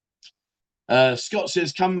 Scott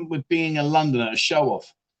says, "Come with being a Londoner, a show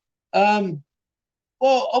off."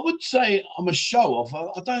 Well, I would say I'm a show off.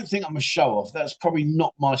 I don't think I'm a show off. That's probably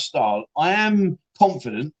not my style. I am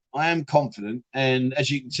confident. And as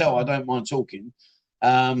you can tell, I don't mind talking.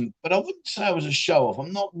 But I wouldn't say I was a show off.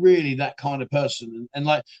 I'm not really that kind of person. And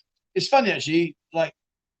like, it's funny actually. Like,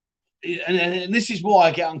 and this is why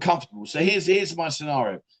I get uncomfortable. So here's my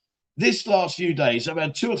scenario. This last few days, I've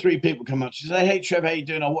had 2 or 3 people come up to say, "Hey, Trev, how you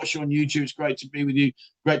doing? I watch you on YouTube. It's great to be with you.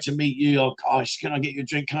 Great to meet you. Oh, gosh, can I get you a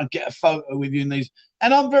drink? Can I get a photo with you?"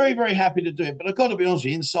 And I'm very, very happy to do it. But I've got to be honest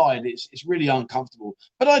with you, inside, it's really uncomfortable.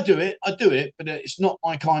 But I do it. But it's not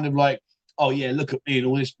my kind of like, oh, yeah, look at me and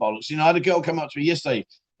all this bollocks. I had a girl come up to me yesterday.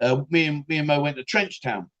 Me and Mo went to Trench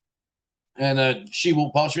Town. And she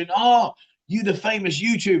walked past me and, "You the famous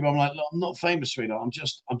YouTuber." I'm like, "Look, I'm not famous, sweetheart. I'm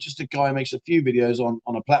just a guy who makes a few videos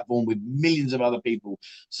on a platform with millions of other people.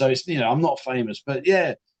 So it's I'm not famous, but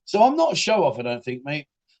yeah. So I'm not a show off, I don't think, mate.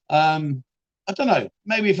 I don't know.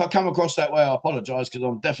 Maybe if I come across that way, I apologise because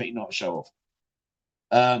I'm definitely not a show off.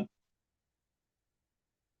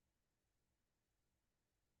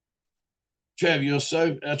 Trev, you're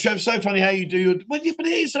so funny how you do your. But it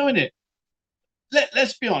is so, isn't it?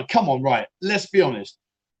 Let's be honest. Come on, right? Let's be honest.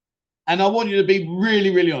 And I want you to be really,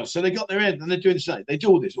 really honest. So they got their head and they're doing something. They do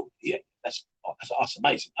all this. Oh, yeah, that's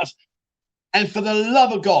amazing. And for the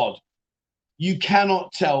love of God, you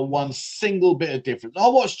cannot tell one single bit of difference. I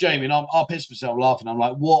watched Jamie and I'll piss myself laughing. I'm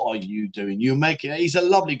like, what are you doing? You're making. He's a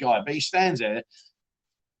lovely guy, but he stands there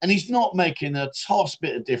and he's not making a toss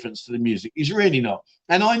bit of difference to the music. He's really not.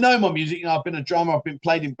 And I know my music. I've been a drummer. I've been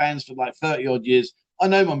played in bands for like 30 odd years. I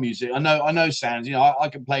know my music. I know sounds. I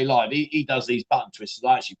can play live. He does these button twisters.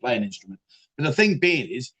 I actually play an instrument. But the thing being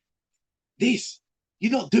is,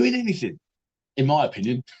 you're not doing anything, in my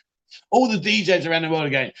opinion. All the DJs around the world are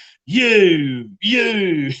going, you.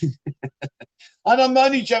 And I'm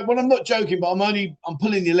only joking. Well, I'm not joking, but I'm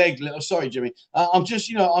pulling your leg a little. Sorry, Jimmy. I'm just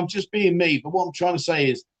being me. But what I'm trying to say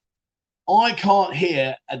is, I can't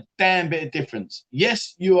hear a damn bit of difference.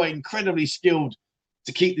 Yes, you are incredibly skilled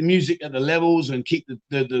to keep the music at the levels and keep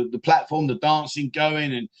the platform, the dancing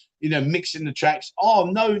going, and mixing the tracks. Oh,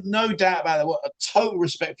 no doubt about that. What a total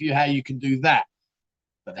respect for you how you can do that.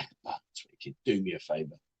 But do me a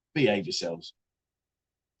favor, behave yourselves.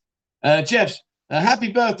 Jeff,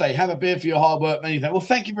 happy birthday. Have a beer for your hard work. Many thanks. Well,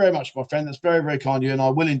 thank you very much, my friend. That's very, very kind of you, and I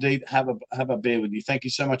will indeed have a beer with you. Thank you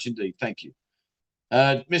so much indeed. Thank you.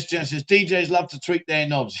 Mr. Jen says DJs love to tweak their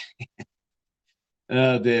knobs.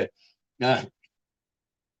 Oh dear.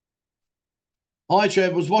 Hi,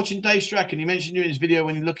 Trev. Was watching Dave Strachan. He mentioned you in his video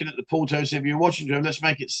when you're looking at the pool table. Said, if you're watching, Trev, let's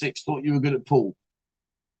make it 6. Thought you were good at pool.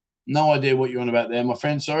 No idea what you're on about there, my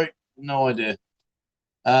friend. Sorry. No idea.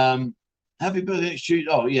 Happy birthday, Stu.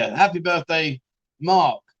 Oh, yeah. Happy birthday,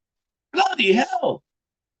 Mark. Bloody hell.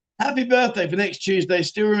 Happy birthday for next Tuesday.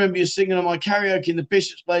 Still remember you singing on my karaoke in the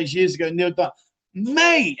Bishop's Place years ago. Neil Dunn.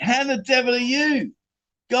 Mate, how the devil are you?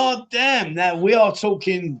 God damn. Now we are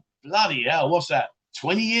talking bloody hell. What's that?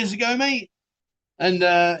 20 years ago, mate? And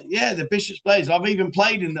yeah, the Bishop's Place. I've even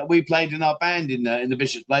played in that. We played in our band in the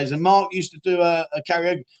Bishop's Place. And Mark used to do a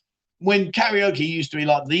karaoke. When karaoke used to be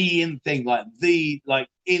like the in thing, like the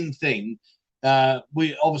in thing.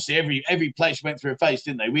 We obviously every place went through a phase,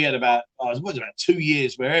 didn't they? We had about it was about 2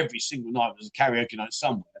 years where every single night was a karaoke night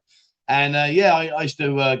somewhere. And yeah, I used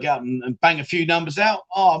to get up and bang a few numbers out.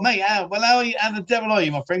 Oh, mate, how are you? How the devil are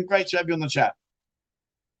you, my friend? Great to have you on the chat.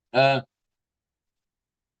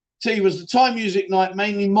 T, was the Thai music night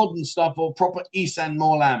mainly modern stuff or proper Isan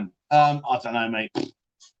Morlam? I don't know, mate.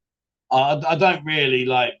 I don't really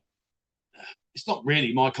like. It's not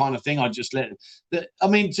really my kind of thing. I just let it. I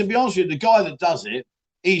mean, to be honest with you, the guy that does it,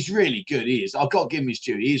 he's really good. He is. I've got to give him his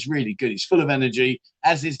due. He is really good. He's full of energy,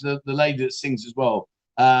 as is the lady that sings as well.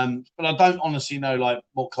 But I don't honestly know like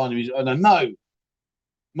what kind of music. I don't know.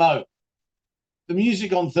 Mo, the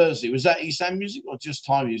music on Thursday, was that Isan music or just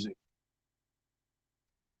Thai music?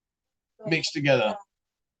 Mixed together.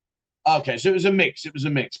 Okay, so it was a mix. It was a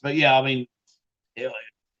mix. But yeah, I mean, it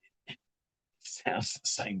sounds the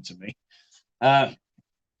same to me.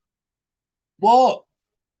 What?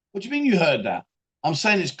 What do you mean you heard that? I'm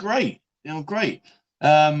saying it's great. You know, great.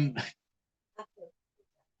 The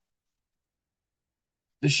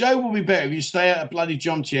show will be better if you stay out of bloody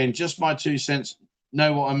John Tien. Just my 2 cents.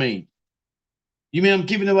 Know what I mean? You mean I'm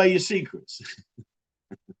giving away your secrets?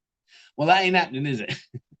 Well, that ain't happening, is it?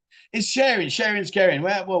 It's sharing. Sharing's caring.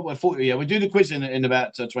 Well, we're 40. Yeah, we'll do the quiz in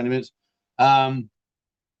about 20 minutes.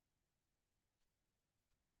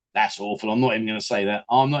 That's awful. I'm not even going to say that.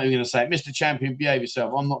 I'm not even going to say it. Mr. Champion, behave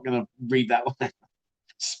yourself. I'm not going to read that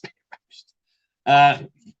one.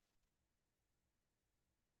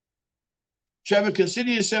 Trevor, consider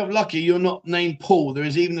yourself lucky you're not named Paul. There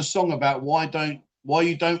is even a song about why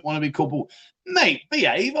you don't want to be called Paul. Mate,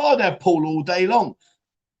 behave. I'd have Paul all day long.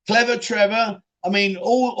 Clever Trevor. I mean,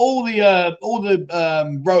 all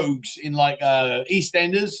the rogues in like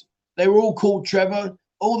EastEnders, they were all called Trevor.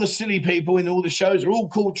 All the silly people in all the shows are all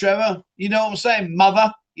called Trevor. You know what I'm saying?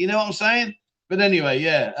 Mother. You know what I'm saying? But anyway,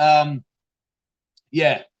 yeah.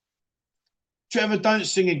 Yeah. Trevor, don't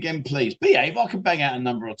sing again, please. Behave. I can bang out a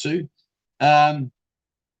number or two.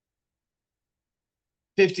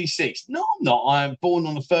 56. No, I'm not. I am born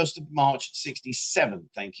on the 1st of March, 67.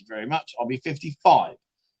 Thank you very much. I'll be 55.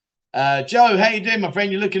 Joe, how you doing, my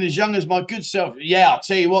friend? You're looking as young as my good self. Yeah, I'll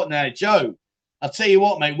tell you what now, Joe. I'll tell you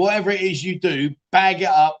what, mate. Whatever it is you do, bag it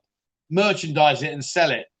up, merchandise it, and sell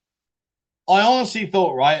it. I honestly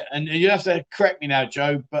thought, right, and you have to correct me now,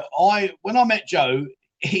 Joe, but when I met Joe,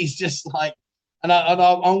 he's just like, and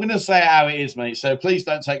I'm going to say how it is, mate, so please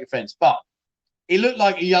don't take offense, but he looked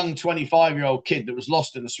like a young 25-year-old kid that was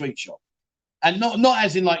lost in a sweet shop. And not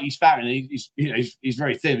as in like he's fat and he's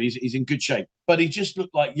very thin, he's in good shape, but he just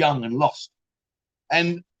looked like young and lost.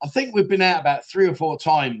 And I think we've been out about 3 or 4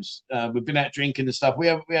 times. We've been out drinking and stuff. We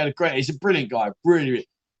had a great. He's a brilliant guy, really.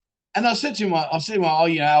 And I said to him, "Oh,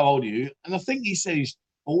 you know, how old are you?" And I think he said he's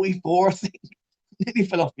 44. I think. Nearly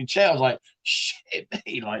fell off my chair. I was like, "Shit,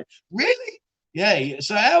 me!" Like, really? Yeah.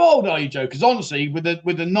 So how old are you, Joe? Because honestly, with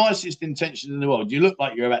the nicest intentions in the world, you look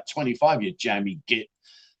like you're about 25. You jammy git.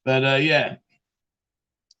 But yeah.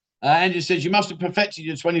 Andrew says you must have perfected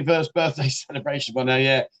your 21st birthday celebration by now.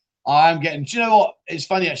 Yeah. I'm getting. Do you know what? It's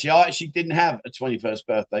funny actually. I actually didn't have a 21st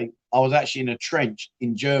birthday. I was actually in a trench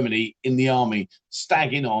in Germany in the army,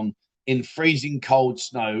 stagging on in freezing cold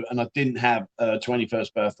snow, and I didn't have a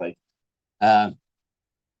 21st birthday.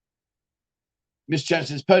 Miss Chan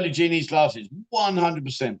says Pearly Genie's glasses.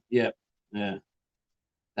 100%. Yeah, yeah.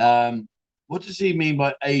 What does he mean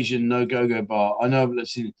by Asian no go-go bar? I know, but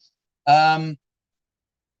let's see.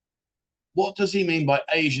 What does he mean by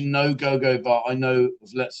Asian no go-go bar? I know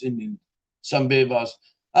of Let's Indian, some beer bars.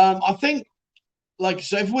 I think, like,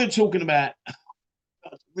 so if we're talking about, I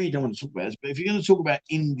really don't want to talk about this, but if you're going to talk about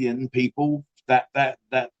Indian people, that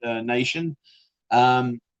nation,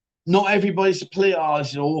 not everybody's a play. Oh,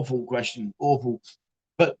 this is an awful question, awful.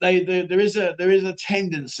 But there is a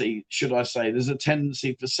tendency, should I say, there's a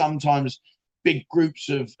tendency for sometimes big groups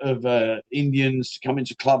of Indians to come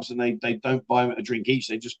into clubs and they don't buy a drink each,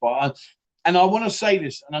 they just buy. And I want to say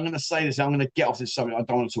this, and I'm going to say this, I'm going to get off this subject. I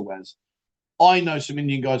don't want to talk about this. I know some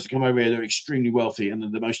Indian guys that come over here, they're extremely wealthy and they're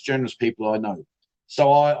the most generous people I know.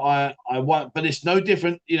 So I want, but it's no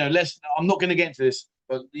different, you know, I'm not going to get into this,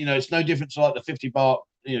 but, you know, it's no different to like the 50 baht,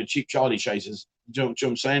 you know, cheap Charlie chasers. Do you know what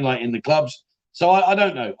I'm saying? Like in the clubs. So I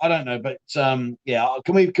don't know. But yeah,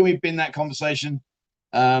 can we bin that conversation?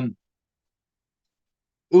 All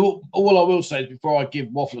I will say before I give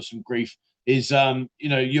Waffler some grief is,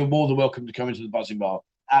 you're more than welcome to come into the Buzzing Bar.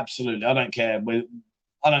 Absolutely, I don't care.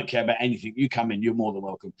 I don't care about anything. You come in, you're more than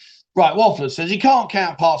welcome. Right, Waffler says he can't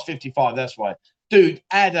count past 55. That's why, dude.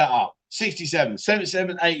 Add that up: 67,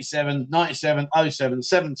 77, 87, 97, 07,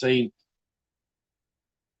 17.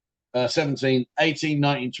 17, 18,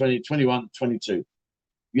 19, 20, 21, 22.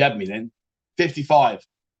 You had me then. 55.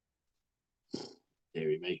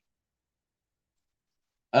 Deary me.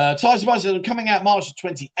 Tyson Bison coming out March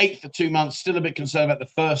 28th for 2 months. Still a bit concerned about the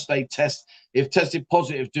first day test. If tested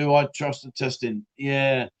positive, do I trust the testing?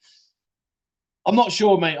 Yeah. I'm not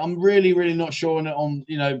sure, mate. I'm really, really not sure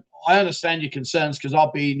I understand your concerns because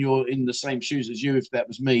I'll be in the same shoes as you if that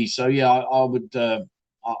was me. So yeah, I would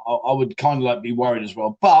kind of like be worried as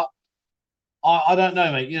well. But I don't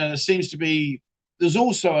know, mate. There's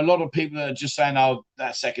also a lot of people that are just saying, oh,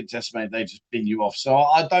 that second test, mate, they just bin you off. So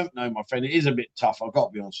I don't know, my friend. It is a bit tough. I've got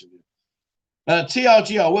to be honest with you.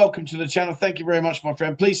 TRGR, welcome to the channel. Thank you very much, my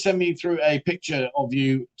friend. Please send me through a picture of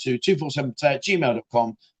you to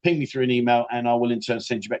 247@gmail.com. Ping me through an email, and I will in turn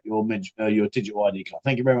send you back your digital ID card.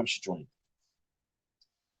 Thank you very much for joining.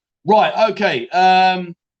 Right, okay.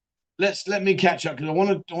 Let me catch up because I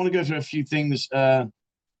want to go through a few things.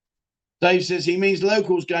 Dave says he means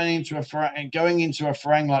locals going into a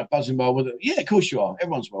farang like Buzzing Bar with it. Yeah, of course you are.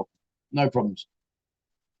 Everyone's welcome. No problems.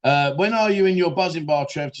 When are you in your Buzzing Bar,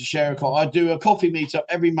 Trev, to share a coffee? I do a coffee meetup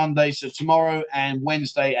every Monday, so tomorrow and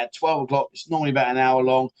Wednesday at 12 o'clock. It's normally about an hour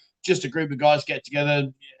long. Just a group of guys get together.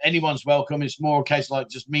 Anyone's welcome. It's more a case like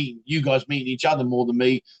just meeting each other more than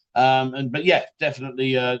me. But yeah,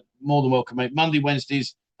 definitely more than welcome, mate. Monday,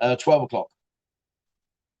 Wednesdays, 12 o'clock.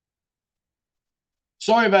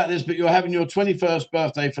 Sorry about this, but you're having your 21st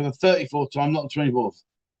birthday for the 34th time, not the 24th.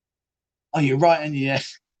 Oh, you're right, and yeah.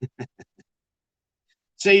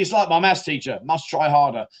 See, it's like my maths teacher. Must try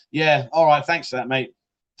harder. Yeah. All right. Thanks for that, mate.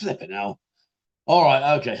 Flip it now. All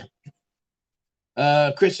right. Okay.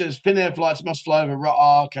 Chris says Finnair flights must fly over.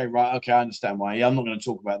 Oh, okay. Right. Okay. I understand why. Yeah. I'm not going to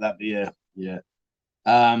talk about that, but yeah. Yeah.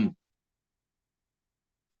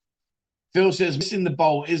 Phil says missing the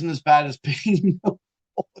bowl isn't as bad as being.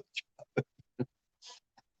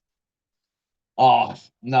 Oh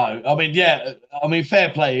no! I mean, yeah. I mean, fair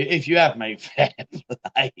play. If you have, mate, fair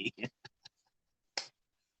play.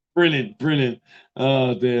 Brilliant, brilliant.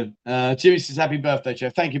 Oh dear. Jimmy says happy birthday,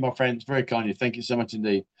 Jeff. Thank you, my friends. Very kind of you. Thank you so much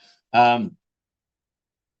indeed.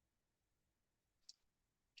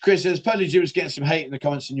 Chris says probably Jim was getting some hate in the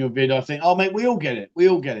comments in your video. I think, oh mate, we all get it. We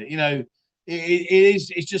all get it.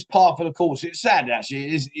 It's just part of the course. It's sad actually.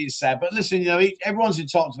 It's sad. But listen, everyone's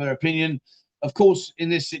entitled to their opinion. Of course, in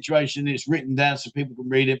this situation, it's written down so people can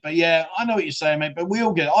read it. But yeah, I know what you're saying, mate. But we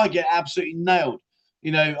all get it. I get absolutely nailed.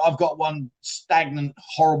 I've got one stagnant,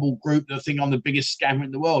 horrible group that think I'm the biggest scammer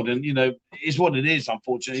in the world. And, it's what it is,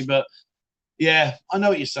 unfortunately. But yeah, I know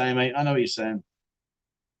what you're saying, mate. I know what you're saying.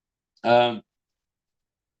 Can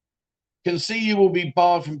see you will be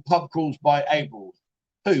barred from pub calls by April.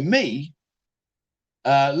 Who, me?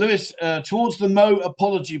 Lewis, towards the Mo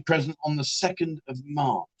apology present on the 2nd of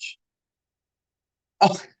March.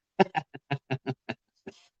 Oh.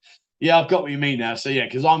 Yeah, I've got what you mean now. So yeah,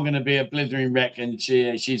 because I'm going to be a blithering wreck, and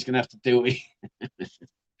she's going to have to deal with it.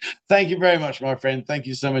 Thank you very much, my friend. Thank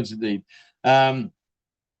you so much indeed. Hi,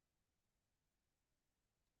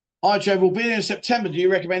 Trevor. We'll be there in September. Do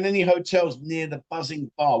you recommend any hotels near the Buzzing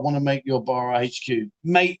Bar? Want to make your bar our HQ,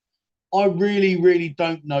 mate? I really, really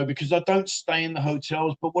don't know because I don't stay in the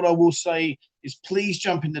hotels. But what I will say is, please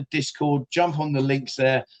jump in the Discord, jump on the links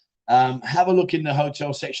there. Have a look in the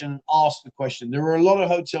hotel section and ask the question. There are a lot of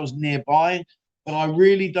hotels nearby, but I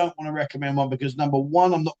really don't want to recommend one because, number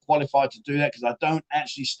one, I'm not qualified to do that because I don't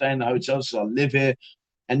actually stay in the hotels, so I live here.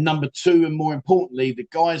 And number two, and more importantly, the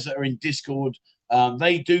guys that are in Discord,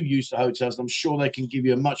 they do use the hotels. I'm sure they can give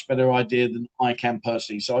you a much better idea than I can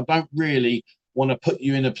personally. So I don't really want to put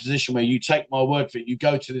you in a position where you take my word for it. You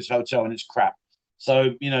go to this hotel and it's crap.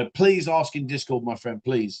 So, please ask in Discord, my friend,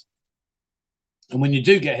 please. And when you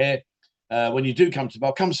do get here, when you do come to the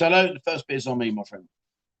bar, come say hello. The first bit is on me, my friend.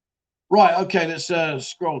 Right, okay, let's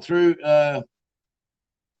scroll through. I'll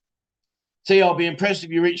be impressed if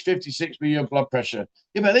you reach 56 with your blood pressure.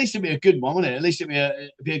 Yeah, but at least it'll be a good one, won't it? At least it'll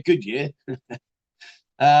be a good year.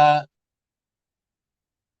 Alan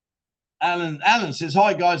says,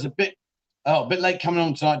 hi, guys, a bit late coming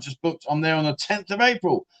on tonight. Just booked. I'm there on the 10th of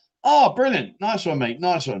April. Oh, brilliant. Nice one, mate.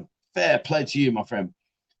 Nice one. Fair play to you, my friend.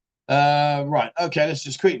 Right, okay, let's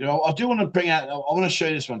just quickly. I do want to bring out. I want to show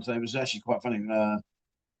you this one today. It was actually quite funny.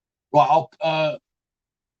 Right,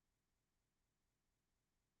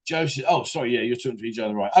 Joseph. Oh, sorry. Yeah, you're talking to each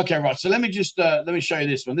other, right? Okay, right. So let me just let me show you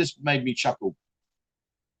this one. This made me chuckle.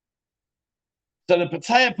 So the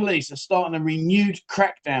Pattaya police are starting a renewed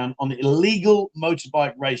crackdown on illegal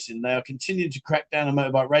motorbike racing. They are continuing to crack down on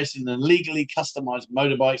motorbike racing and legally customized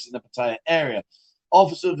motorbikes in the Pattaya area.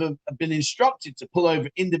 Officers have been instructed to pull over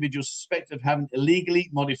individuals suspected of having illegally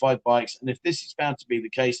modified bikes, and if this is found to be the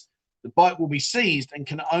case, the bike will be seized and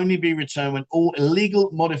can only be returned when all illegal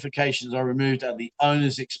modifications are removed at the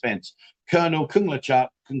owner's expense. Colonel Kunglachak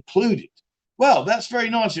concluded. Well, that's very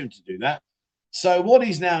nice of him to do that. So what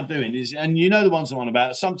he's now doing is, and you know the ones I'm on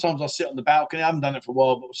about, sometimes I sit on the balcony. I haven't done it for a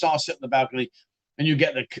while, but so I sit on the balcony and you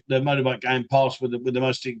get the motorbike going past with the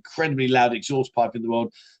most incredibly loud exhaust pipe in the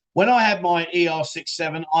world. When I had my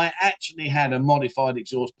ER67, I actually had a modified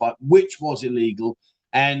exhaust pipe, which was illegal.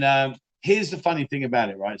 And here's the funny thing about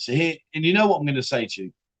it, right? So here, and you know what I'm going to say to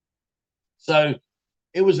you. So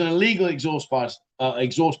it was an illegal exhaust pipe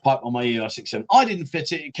on my ER67. I didn't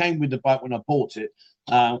fit it. It came with the bike when I bought it.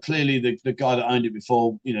 Clearly, the guy that owned it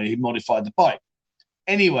before, he modified the bike.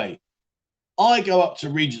 Anyway, I go up to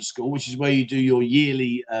Regent School, which is where you do your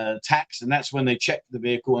yearly tax, and that's when they check the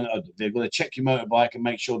vehicle and they check your motorbike and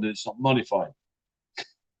make sure that it's not modified.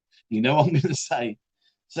 You know what I'm going to say?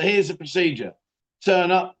 So here's the procedure: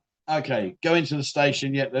 turn up, okay, go into the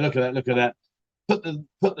station. Yep, look at that, look at that.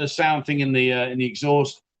 Put the sound thing in the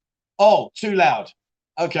exhaust. Oh, too loud.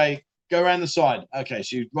 Okay, go around the side. Okay,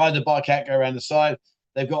 so you ride the bike out, go around the side.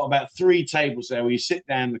 They've got about 3 tables there where you sit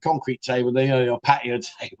down, the concrete table, they are your patio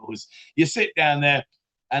tables. You sit down there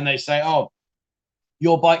and they say, oh,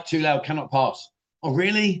 your bike too loud, cannot pass. Oh,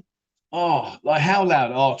 really? Oh, like how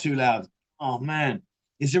loud? Oh, too loud. Oh, man.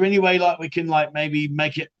 Is there any way like we can like maybe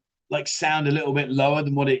make it like sound a little bit lower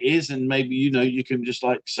than what it is? And maybe, you can just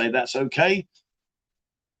like say that's okay.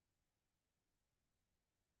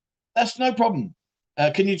 That's no problem.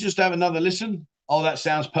 Can you just have another listen? Oh, that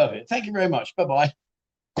sounds perfect. Thank you very much. Bye-bye.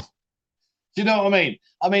 Do you know what I mean?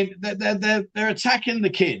 I mean, they're attacking the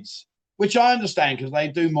kids, which I understand because they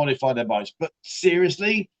do modify their bikes. But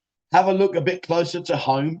seriously, have a look a bit closer to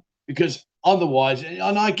home because otherwise,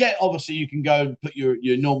 and I get obviously you can go and put your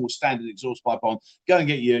normal standard exhaust pipe on, go and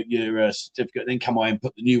get your certificate, then come away and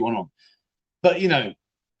put the new one on. But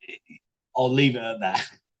I'll leave it at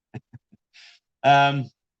that.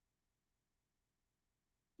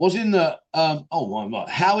 Was in the oh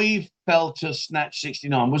my Howie fell to snatch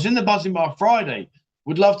 69 was in the buzzing bar Friday.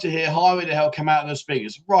 Would love to hear Highway to Hell come out of those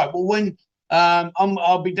speakers. Right. Well, when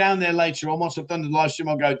I'll be down there later on. Once I've done the live stream,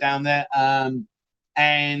 I'll go down there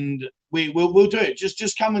and we'll do it.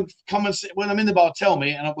 Just come and sit. When I'm in the bar, tell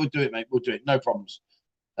me and we'll do it, mate. We'll do it. No problems.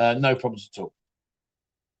 No problems at all.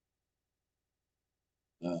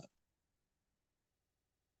 Let's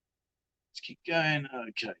keep going.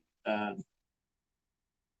 Okay.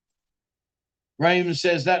 Raymond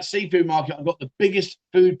says that seafood market, I got the biggest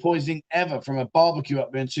food poisoning ever from a barbecue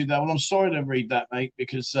up there in 2000. Well, I'm sorry to read that, mate,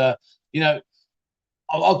 because I've got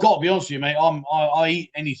to be honest with you, mate. I eat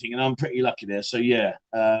anything, and I'm pretty lucky there. So yeah,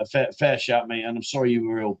 fair shout, mate. And I'm sorry you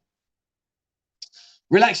were ill.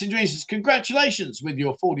 Relaxing Dreams says congratulations with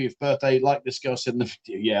your 40th birthday. Like this girl said in the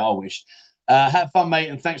video. Yeah, I wish. Have fun, mate,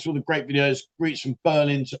 and thanks for all the great videos. Greets from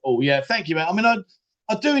Berlin to all. Yeah, thank you, mate. I mean,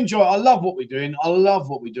 I do enjoy it. I love what we're doing. I love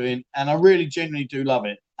what we're doing, and I really genuinely do love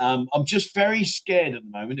it. I'm just very scared at the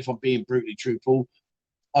moment, if I'm being brutally truthful.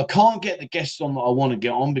 I can't get the guests on that I want to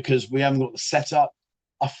get on because we haven't got the setup.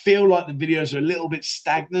 I feel like the videos are a little bit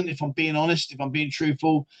stagnant, if I'm being honest, if I'm being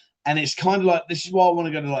truthful. And it's kind of like, this is why I want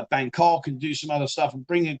to go to like Bangkok and do some other stuff and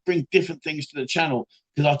bring different things to the channel,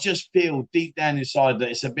 because I just feel deep down inside that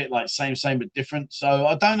it's a bit like same but different. So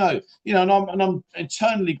I don't know, and I'm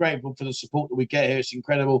eternally grateful for the support that we get here. It's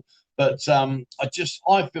incredible. But I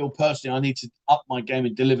feel personally I need to up my game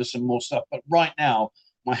and deliver some more stuff. But right now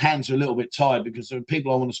my hands are a little bit tired because there are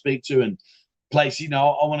people I want to speak to and place. I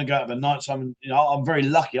want to go out at night time. And, I'm very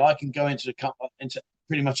lucky. I can go into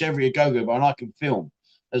pretty much every go-go bar and I can film.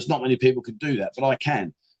 There's not many people can do that, but I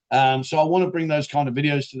can. So I want to bring those kind of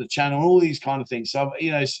videos to the channel, all these kind of things. So,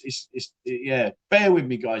 yeah, bear with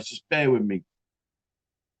me, guys. Just bear with me.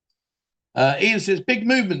 Ian says, big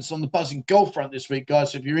movements on the buzzing golf front this week,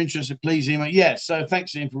 guys. So if you're interested, please email. Yeah, so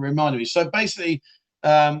thanks, Ian, for reminding me. So basically,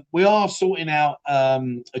 we are sorting out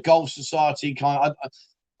a golf society kind of,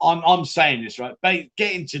 I'm saying this, right?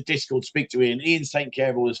 Get into Discord, speak to Ian. Ian's taking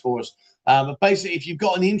care of all this for us. But basically, if you've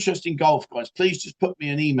got an interest in golf, guys, please just put me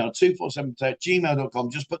an email, 247@gmail.com.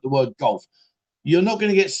 Just put the word golf. You're not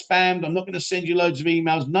going to get spammed. I'm not going to send you loads of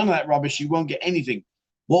emails. None of that rubbish. You won't get anything.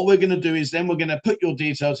 What we're going to do is then we're going to put your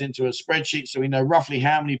details into a spreadsheet so we know roughly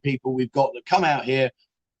how many people we've got that come out here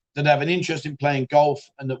that have an interest in playing golf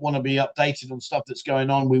and that want to be updated on stuff that's going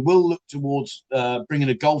on, we will look towards bringing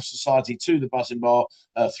a golf society to the Buzzing Bar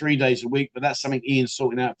 3 days a week. But that's something Ian's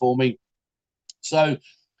sorting out for me. So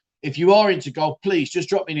if you are into golf, please just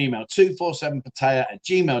drop me an email,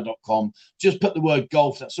 247pattaya@gmail.com. Just put the word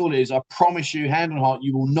golf. That's all it is. I promise you, hand on heart,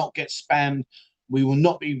 you will not get spammed. We will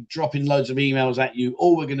not be dropping loads of emails at you.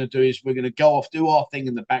 All we're going to do is we're going to go off, do our thing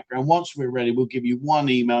in the background. Once we're ready, we'll give you one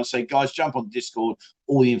email and say, guys, jump on Discord.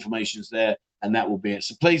 All the information's there, and that will be it.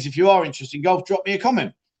 So please, if you are interested in golf, drop me a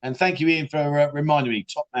comment. And thank you, Ian, for reminding me.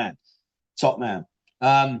 Top man. Top man.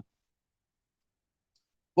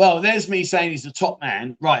 Well, there's me saying he's the top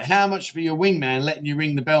man. Right, how much for your wingman letting you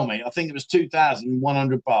ring the bell, mate? I think it was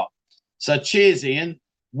 2,100 baht. So cheers, Ian.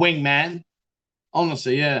 Wingman.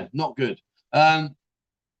 Honestly, yeah, not good.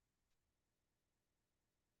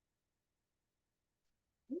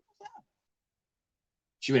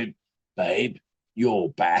 She went, babe, you're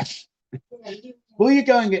back. Well, you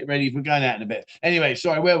go and get ready. We're going out in a bit. Anyway,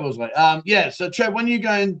 sorry, where was I? Yeah, so Trev, when are you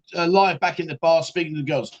going live back in the bar speaking to the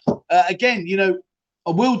girls? Again, you know,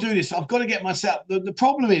 I will do this. I've got to get myself. The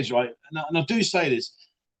problem is, right, and I do say this,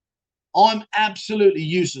 I'm absolutely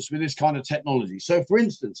useless with this kind of technology. So, for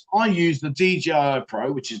instance, I use the DJI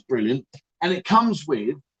Pro, which is brilliant, and it comes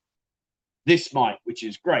with this mic, which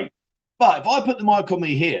is great. But if I put the mic on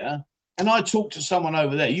me here and I talk to someone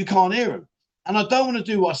over there, you can't hear them. And I don't want to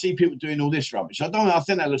do what I see people doing all this rubbish. I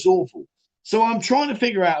think that looks awful. So I'm trying to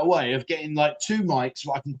figure out a way of getting like two mics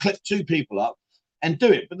so I can clip two people up and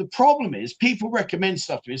do it. But the problem is people recommend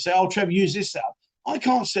stuff to me and say, oh, Trevor, use this setup. I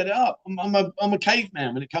can't set it up. I'm a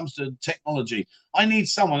caveman when it comes to technology. I need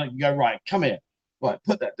someone that can go, right, come here. Right,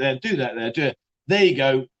 put that there, do that there, do it. There you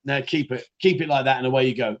go. Now keep it like that, and away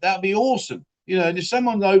you go. That'd be awesome. You know, if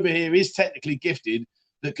someone over here is technically gifted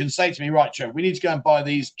that can say to me, right, Trevor, we need to go and buy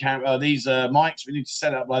these mics. We need to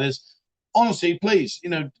set it up like this. Honestly, please, you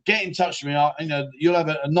know, get in touch with me. You know, you'll have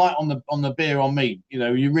a night on the beer on me. You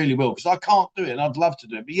know, you really will, because I can't do it, and I'd love to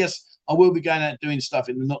do it. But yes, I will be going out doing stuff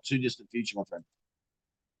in the not too distant future, my friend.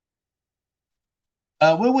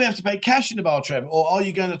 Will we have to pay cash in the bar, Trevor, or are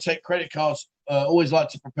you going to take credit cards? Always like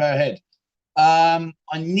to prepare ahead. I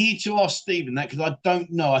need to ask Stephen that because I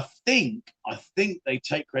don't know. I think they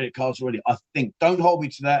take credit cards already. I think. Don't hold me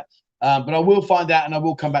to that, but I will find out and I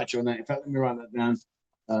will come back to you on that. In fact, let me write that down.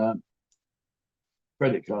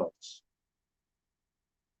 Credit cards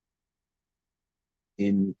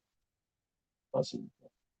in. All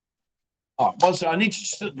right, one second. I need to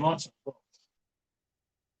just put the lights on.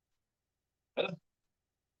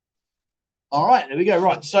 All right, there we go.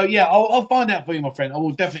 Right, so yeah, I'll find out for you, my friend. I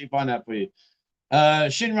will definitely find out for you.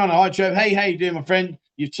 Shin Runner, hi Trev. Hey, how you doing, my friend?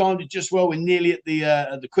 You've timed it just well. We're nearly at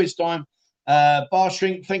the quiz time. Bar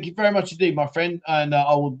Shrink, thank you very much indeed, my friend. And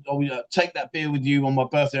I will take that beer with you on my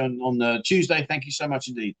birthday on Tuesday. Thank you so much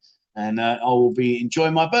indeed. And I will be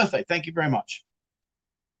enjoying my birthday. Thank you very much.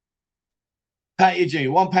 Patty G,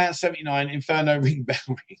 £1.79 Inferno ring bell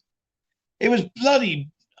ring. It was bloody.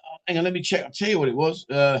 Hang on, let me check. I'll tell you what it was.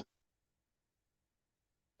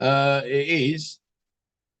 It is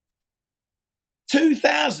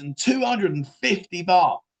 2,250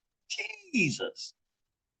 baht. Jesus.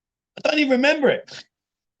 I don't even remember it.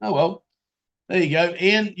 Oh, well. There you go.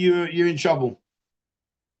 Ian, you're in trouble.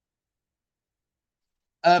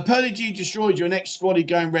 Pearly G destroyed your next squaddy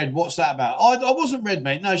going red. What's that about? I wasn't red,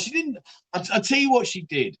 mate. No, she didn't. I'll tell you what she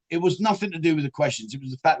did. It was nothing to do with the questions. It was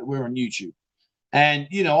the fact that we're on YouTube. And,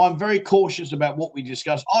 you know, I'm very cautious about what we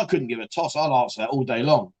discuss. I couldn't give a toss. I'll answer that all day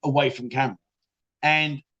long away from camera.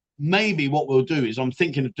 And maybe what we'll do is, I'm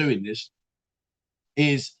thinking of doing this,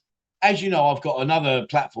 is, as you know, I've got another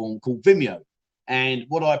platform called Vimeo. And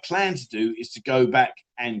what I plan to do is to go back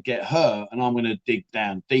and get her, and I'm going to dig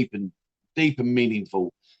down deep and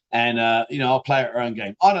meaningful. And, you know, I'll play at her own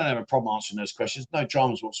game. I don't have a problem answering those questions, no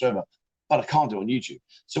dramas whatsoever, but I can't do it on YouTube.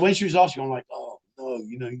 So when she was asking, I'm like, oh, no,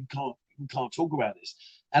 you know, you can't talk about this.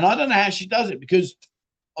 And I don't know how she does it, because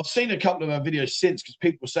I've seen a couple of her videos since, because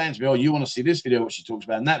people were saying to me, oh, you want to see this video, what she talks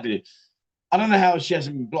about in that video. I don't know how she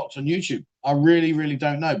hasn't been blocked on YouTube. I really, really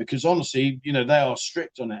don't know, because honestly, you know, they are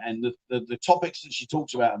strict on it. And the topics that she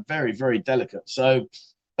talks about are very, very delicate. So,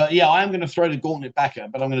 but yeah, I am going to throw the gauntlet back at her,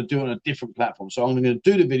 but I'm going to do it on a different platform. So I'm going to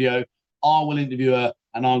do the video. I will interview her,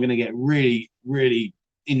 and I'm going to get really, really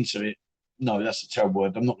into it. No, that's a terrible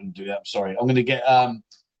word. I'm not going to do that. I'm sorry. I'm going to get, I'm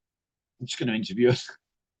just going to interview her.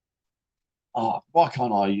 Why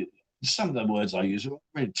can't I use some of the words I use?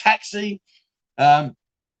 Really, taxi. Kev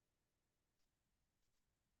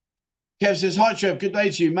says, hi, Trev. Good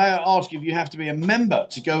day to you. May I ask if you have to be a member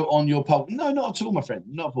to go on your pub? No, not at all, my friend.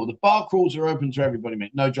 Not at all. The bar crawls are open to everybody,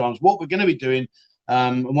 mate. No dramas. What we're going to be doing,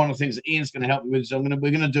 And one of the things that Ian's going to help me with is we're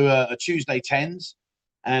going to do a Tuesday tens,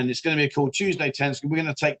 and it's going to be called Tuesday tens. We're going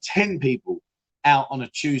to take 10 people out on a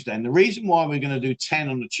Tuesday, and the reason why we're going to do 10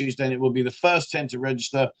 on a Tuesday, and it will be the first 10 to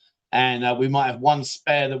register, and we might have one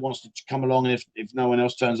spare that wants to come along, and if no one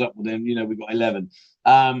else turns up, well then we've got 11.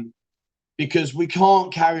 Because we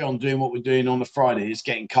can't carry on doing what we're doing on a Friday. It's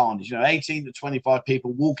getting carnage. 18 to 25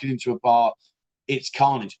 people walking into a bar, it's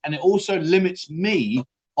carnage. And it also limits me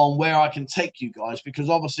on where I can take you guys, because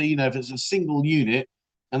obviously, if it's a single unit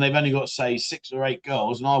and they've only got, say, 6 or 8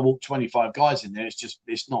 girls, and I walk 25 guys in there,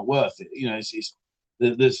 it's not worth it.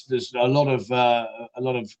 There's a lot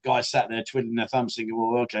of guys sat there twiddling their thumbs thinking,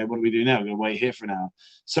 well, okay, what do we do now? We're going to wait here for an hour.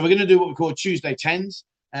 So we're going to do what we call Tuesday tens.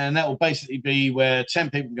 And that will basically be where 10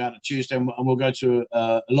 people go on a Tuesday, and we'll go to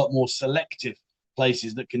a lot more selective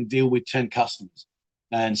places that can deal with 10 customers.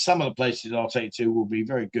 And some of the places I'll take you to will be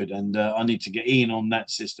very good. And I need to get Ian on that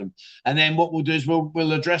system. And then what we'll do is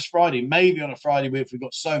we'll address Friday. Maybe on a Friday, if we've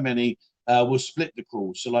got so many, we'll split the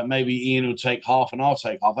crawls. So like maybe Ian will take half and I'll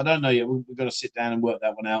take half. I don't know yet. We've got to sit down and work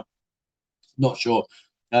that one out. Not sure.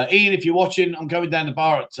 Ian, if you're watching, I'm going down the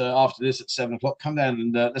bar after this at 7 o'clock. Come down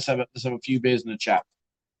and let's have a few beers and a chat.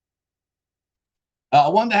 I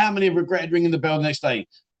wonder how many have regretted ringing the bell the next day.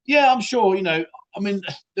 Yeah, I'm sure. Right,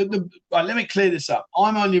 let me clear this up.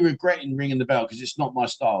 I'm only regretting ringing the bell because it's not my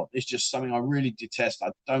style. It's just something I really detest.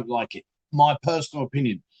 I don't like it. My personal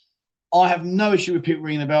opinion. I have no issue with people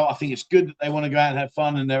ringing the bell. I think it's good that they want to go out and have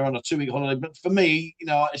fun and they're on a 2-week holiday. But for me,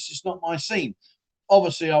 it's just not my scene.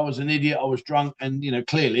 Obviously, I was an idiot. I was drunk, and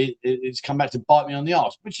clearly it's come back to bite me on the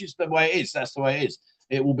arse, which is the way it is. That's the way it is.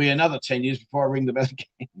 It will be another 10 years before I ring the bell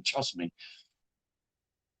again. Trust me.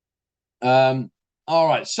 All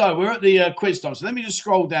right, so we're at the quiz time. So let me just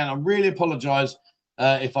scroll down. I really apologise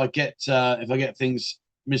if I get things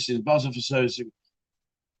missing. Buzzer for services.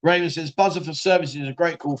 Raymond says buzzer for services is a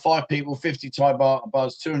great call. 5 people, 50 Thai bar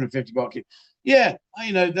buzz, 250 baht. Yeah,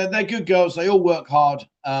 they're good girls. They all work hard.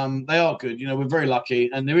 They are good. We're very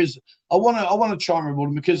lucky, and there is. I want to try and reward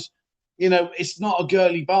them because it's not a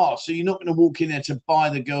girly bar, so you're not going to walk in there to buy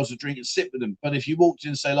the girls a drink and sit with them. But if you walked in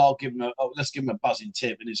and say, "I'll give them let's give them a buzzing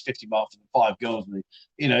tip," and it's 50 baht for the 5 girls, and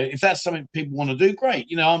if that's something people want to do, great.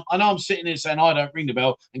 I know I'm sitting here saying I don't ring the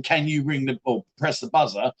bell, and can you ring the or press the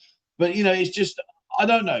buzzer? But it's just I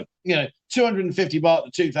don't know. 250 baht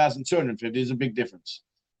to 2,250 is a big difference.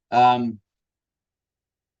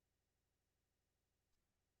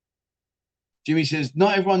 Jimmy says,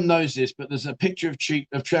 not everyone knows this, but there's a picture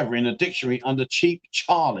of Trevor in a dictionary under Cheap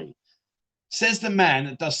Charlie. Says the man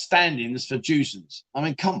that does stand-ins for juicers. I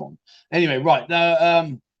mean, come on. Anyway, right.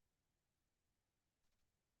 Now,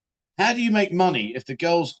 how do you make money if the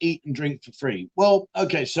girls eat and drink for free? Well,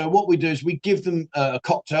 okay, so what we do is we give them a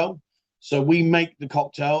cocktail. So we make the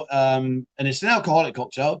cocktail, and it's an alcoholic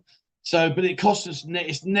cocktail. But it costs us,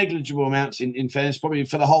 it's negligible amounts in fairness. Probably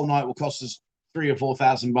for the whole night will cost us 3,000 or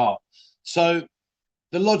 4,000 baht. So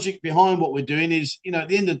the logic behind what we're doing is, at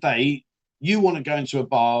the end of the day, you want to go into a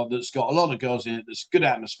bar that's got a lot of girls in it, that's good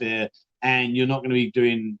atmosphere, and you're not going to be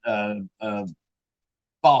doing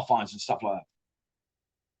bar fines and stuff like that.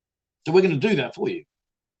 So we're going to do that for you.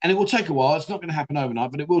 And it will take a while. It's not going to happen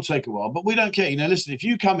overnight, but it will take a while. But we don't care. Listen, if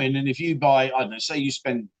you come in and if you buy, I don't know, say you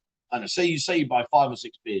buy 5 or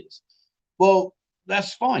 6 beers. Well,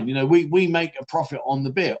 that's fine. We make a profit on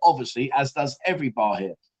the beer, obviously, as does every bar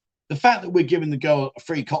here. The fact that we're giving the girl a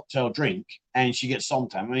free cocktail drink and she gets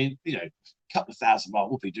somtam, I mean, a couple of thousand baht,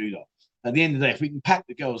 whoopie doo dah. At the end of the day, if we can pack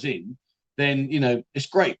the girls in, then it's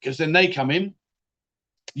great because then they come in,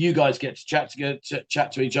 you guys get to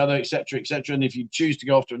chat to each other, etc., etc. And if you choose to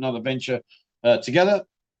go off to another venture together,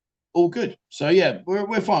 all good. So yeah,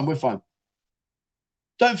 we're fine. We're fine.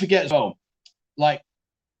 Don't forget as well,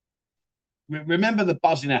 remember the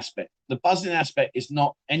buzzing aspect. The buzzing aspect is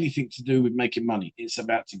not anything to do with making money. It's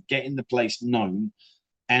about to getting the place known,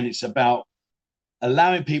 and it's about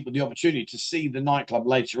allowing people the opportunity to see the nightclub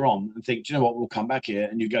later on and think, do you know what, we'll come back here,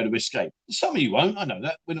 and you go to escape. Some of you won't. I know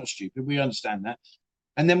that. We're not stupid. We understand that.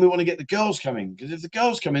 And then we want to get the girls coming, because if the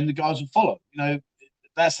girls come in, the guys will follow.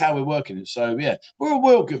 That's how we're working it. So yeah, we're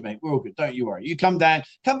all good, mate. We're all good. Don't you worry. You come down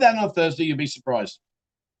on Thursday. You'll be surprised.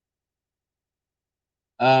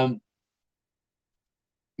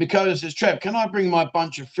 Mikola says, Trev, can I bring my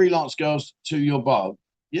bunch of freelance girls to your bar?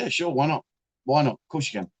 Yeah, sure. Why not? Why not? Of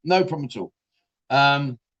course you can. No problem at all.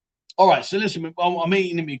 All right. So listen, I'm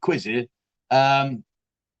eating in my quiz here.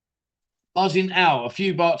 Buzzing out a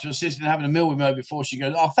few baht to assist in having a meal with her before she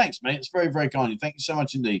goes. Oh, thanks, mate. It's very, very kind of you. Thank you so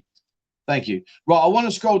much indeed. Thank you. Right. I want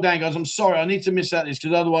to scroll down, guys. I'm sorry. I need to miss out this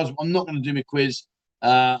because otherwise I'm not going to do my quiz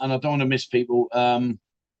and I don't want to miss people.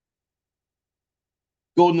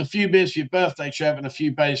 Gordon, a few beers for your birthday, Trev, and a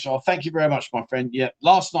few bays. So thank you very much, my friend. Yeah,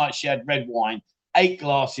 last night she had red wine, 8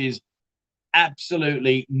 glasses,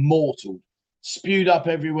 absolutely mortal. Spewed up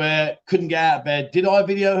everywhere, couldn't get out of bed. Did I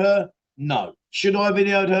video her? No. Should I have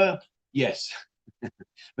videoed her? Yes.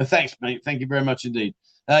 But thanks, mate. Thank you very much indeed.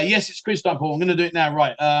 Yes, it's Chris time, Paul. I'm going to do it now.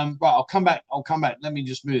 Right. Right. I'll come back. Let me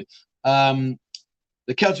just move.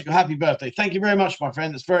 The Celtic, happy birthday. Thank you very much, my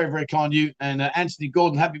friend. That's very, very kind of you. And Anthony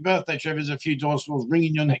Gordon, happy birthday, Trevor. There's a few doors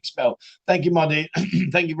ringing your next bell. Thank you, my dear.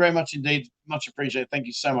 Thank you very much indeed. Much appreciated. Thank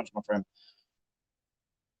you so much, my friend.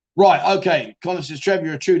 Right, okay. Connor says, Trevor,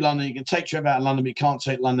 you're a true Londoner. You can take Trevor out of London, but you can't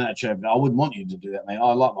take London out of Trevor. I wouldn't want you to do that, mate.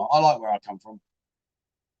 I like where I come from.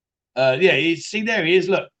 Yeah, see, there he is.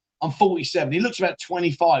 Look, I'm 47. He looks about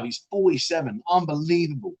 25. He's 47.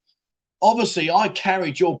 Unbelievable. Obviously, I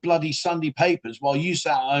carried your bloody Sunday papers while you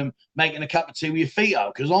sat at home making a cup of tea with your feet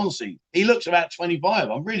up. Because honestly, he looks about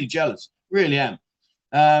 25. I'm really jealous. Really am.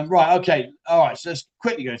 Right, okay. All right, so let's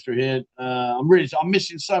quickly go through here. I'm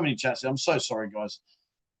missing so many chats. I'm so sorry, guys.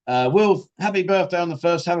 Will, happy birthday on the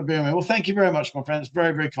 1st. Have a beer, man. Well, thank you very much, my friends.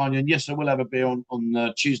 Very, very kind. And yes, I will have a beer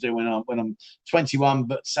on Tuesday when I'm 21,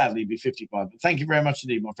 but sadly be 55. But thank you very much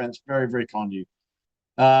indeed, my friends. Very, very kind of you.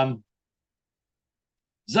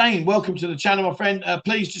 Zane, welcome to the channel, my friend.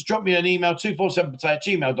 Please just drop me an email,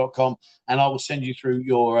 247pattaya@gmail.com, and I will send you through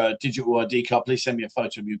your digital ID card. Please send me a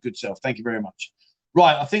photo of your good self. Thank you very much.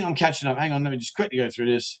 Right, I think I'm catching up. Hang on, let me just quickly go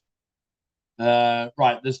through this.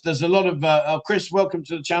 Right, there's a lot of Chris, welcome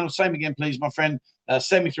to the channel. Same again, please, my friend.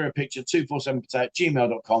 Send me through a picture,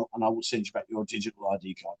 247pattaya@gmail.com, and I will send you back your digital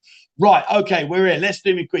ID card. Right, okay, we're here. Let's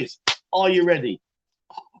do my quiz. Are you ready?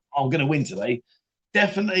 I'm going to win today.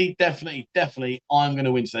 Definitely, I'm going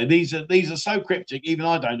to win today. These are so cryptic, even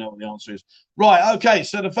I don't know what the answer is. Right, okay,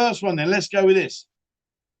 so the first one then, let's go with this.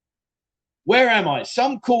 Where am I?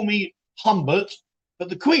 Some call me Humbert, but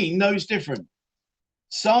the Queen knows different.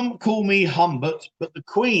 Some call me Humbert, but the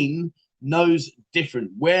Queen knows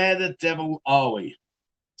different. Where the devil are we?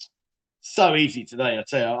 So easy today, I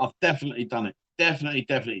tell you. I've definitely done it. Definitely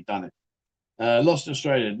done it. Lost in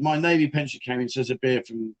Australia. My Navy pension came in, says a beer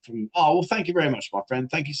from. Oh, well, thank you very much, my friend.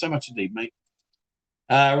 Thank you so much indeed, mate.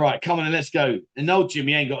 Right, come on and let's go. And no, Jim,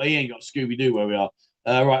 he ain't got Scooby Doo where we are.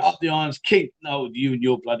 Right, up the irons, King. No, you and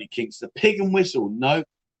your bloody Kinks. The Pig and Whistle. No.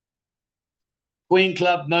 Queen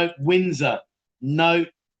Club. No. Windsor. No.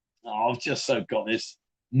 Oh, I've just so got this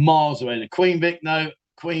miles away. The Queen Vic. No.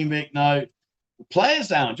 Queen Vic. No. The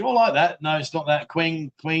Players Lounge. You all like that? No, it's not that.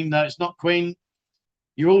 Queen. No, it's not Queen.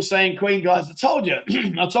 You're all saying Queen, guys. I told you.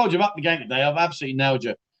 I told you I'm up the game today. I've absolutely nailed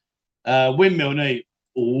you. Windmill, no.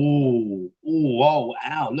 Oh,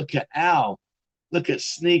 Al. Look at Al. Look at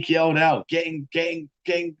sneaky old Al. Getting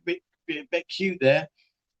a bit cute there.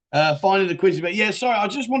 Finding the quiz. But yeah, sorry. I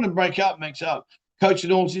just want to break up, mix up.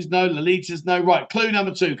 Coaching horses, no. Lolitas, no. Right. Clue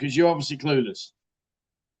number 2, because you're obviously clueless.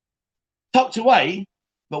 Tucked away,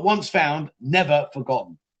 but once found, never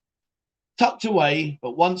forgotten. Tucked away,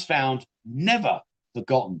 but once found, never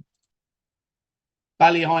forgotten.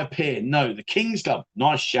 Ballyhigh Pier, no. The King's Club,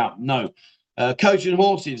 nice shout, no. Coach and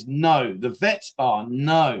Horses, no. The Vets Bar,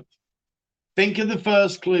 no. Think of the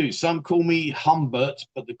first clue. Some call me Humbert,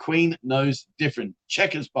 but the Queen knows different.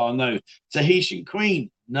 Checkers Bar, no. Tahitian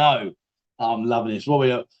Queen, no. I'm loving this. What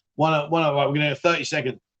we are? Right, we're going to have 30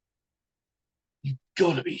 seconds. You've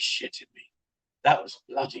got to be shitting me. That was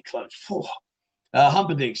bloody close.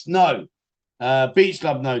 Humperdinks, no. Beach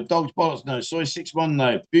Club, no. Dogs Bollocks, no. Soy 61,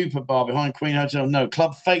 no. Bupa Bar behind Queen Hotel, no.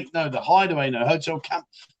 Club Fate, no. The Hideaway, no. Hotel Camp.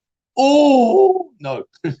 Oh, no.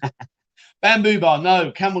 Bamboo Bar,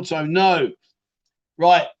 no. Camel Toe, no.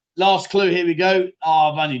 Right, last clue. Here we go.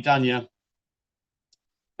 Oh, I've only done you.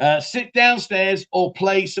 Sit downstairs or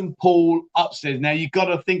play some pool upstairs. Now, you've got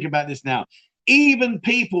to think about this now. Even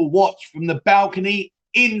people watch from the balcony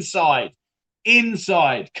inside.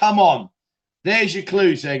 Inside. Come on. There's your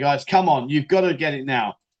clues there, guys. Come on. You've got to get it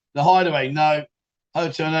now. The Hideaway, no.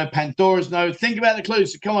 Hotel, no. Pandora's, no. Think about the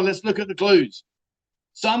clues. So come on, let's look at the clues.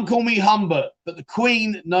 Some call me Humbert, but the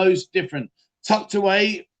Queen knows different. Tucked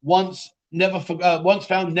away, once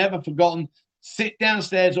found, never forgotten. Sit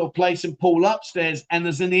downstairs or play some pool upstairs, and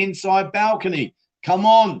there's an inside balcony. Come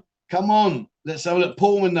on. Let's have a look.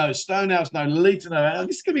 Pullman, no. Stonehouse, no. Lolita, no.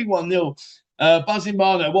 This is going to be 1-0. Buzzing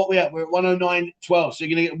Bar, no. What we at? We're at 109.12. So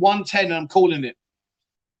you're going to get 110, and I'm calling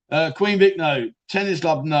it. Queen Vic, no. Tennis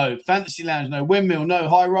Club, no. Fantasy Lounge, no. Windmill, no.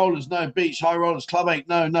 High Rollers, no. Beach, High Rollers. Club 8,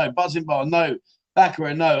 no. Buzzing Bar, no.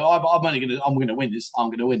 Baccarat, no. I'm going to win this. I'm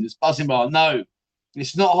going to win this. Buzzing Bar, no.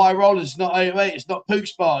 It's not High Rollers. It's not 808. It's not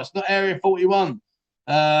Pook's Bar. It's not Area 41.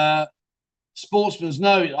 Sportsman's,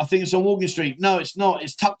 no. I think it's on Walking Street. No, it's not.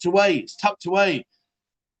 It's tucked away.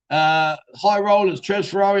 High rollers, Trev's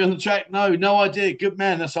Ferrari on the track. No idea. Good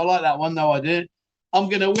man. I like that one. No idea. I'm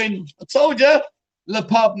gonna win. I told you. Le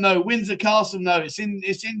Pub, no. Windsor Castle, no. It's in.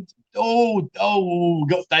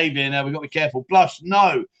 Got Dave here now. We've got to be careful. Blush,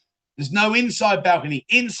 no. There's no inside balcony.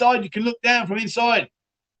 Inside, you can look down from inside.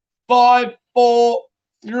 5, 4,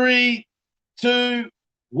 3, 2,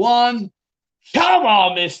 1. Come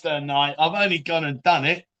on, Mr. Knight. I've only gone and done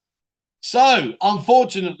it. So,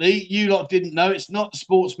 unfortunately, you lot didn't know. It's not the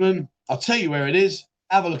Sportsman. I'll tell you where it is.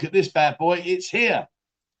 Have a look at this bad boy. It's here.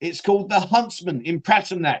 It's called the Huntsman in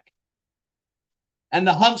Pattaya. And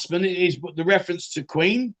the Huntsman is the reference to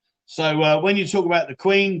Queen. So when you talk about the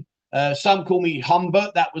Queen, some call me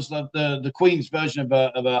Humbert. That was the Queen's version of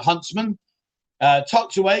a huntsman.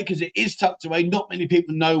 Tucked away, because it is tucked away. Not many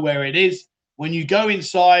people know where it is. When you go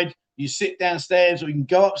inside, you sit downstairs, or you can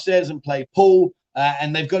go upstairs and play pool.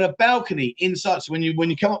 And they've got a balcony inside. So when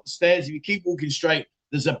you come up the stairs, if you keep walking straight,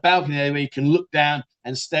 there's a balcony there where you can look down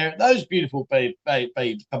and stare at those beautiful babes. There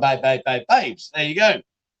you go.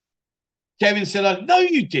 Kevin said, no,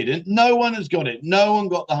 you didn't. No one has got it. No one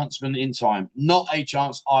got the Huntsman in time. Not a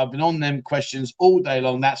chance. I've been on them questions all day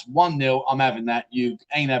long. That's 1-0. I'm having that. You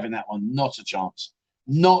ain't having that one. Not a chance.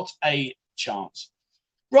 Not a chance.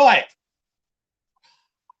 Right.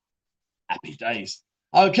 Happy days.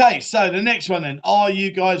 Okay, so the next one then. Are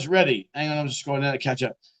you guys ready? Hang on, I'm just scrolling down to catch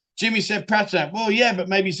up. Jimmy said Pratt. Well, yeah, but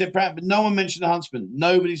maybe he said Pratt, but no one mentioned the Huntsman.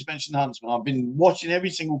 Nobody's mentioned the Huntsman. I've been watching every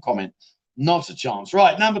single comment. Not a chance.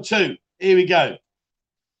 Right, number 2. Here we go.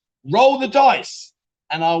 Roll the dice,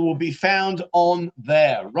 and I will be found on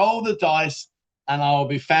there. Roll the dice, and I will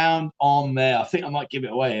be found on there. I think I might give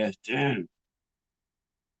it away here. Damn.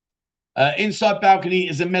 Inside balcony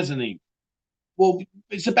is a mezzanine. Well,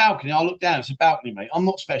 it's a balcony. I'll look down. It's a balcony, mate. I'm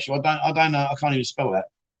not special. I don't know. I can't even spell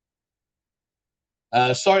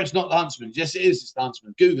that. Sorry, it's not the Huntsman. Yes, it is. It's the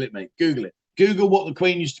Huntsman. Google it, mate. Google it. Google what the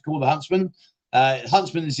Queen used to call the Huntsman.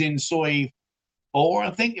 Huntsman is in Soy 4,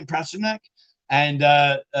 I think, in Prasenak. And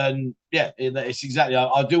yeah, it's exactly.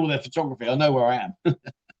 I do all their photography. I know where I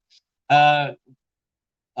am.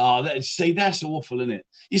 See, that's awful, isn't it?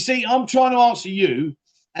 You see, I'm trying to answer you,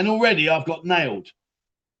 and already I've got nailed.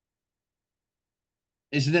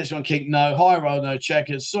 Is the next one kick? No. High roll, no.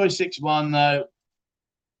 Checkers. Soy 6-1, no.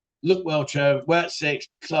 Look well, Trevor. We're at 6.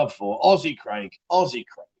 Club 4. Aussie Craig.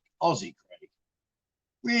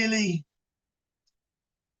 Really?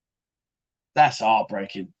 That's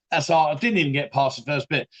heartbreaking. That's hard. I didn't even get past the first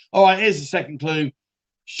bit. All right, here's the second clue.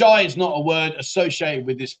 Shy is not a word associated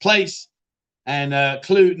with this place. And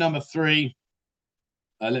clue number 3.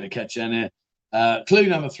 Let me catch you in here. Clue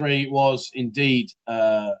number 3 was indeed,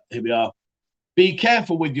 here we are. Be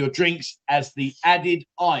careful with your drinks, as the added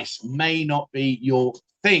ice may not be your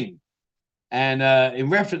thing. And in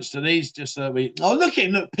reference to these, just so look at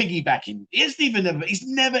him, look, piggybacking. He's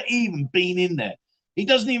never even been in there. He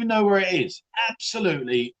doesn't even know where it is.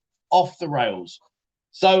 Absolutely off the rails.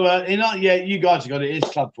 So, yeah, you guys have got it. It's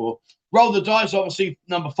Club 4. Roll the dice, obviously,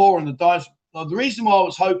 number 4 on the dice. Well, the reason why I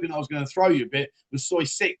was hoping I was going to throw you a bit was Soy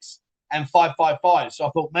 6 and 555. So I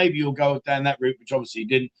thought maybe you'll go down that route, which obviously you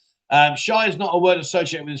didn't. Shy is not a word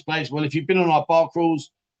associated with this place. Well, if you've been on our bar crawls,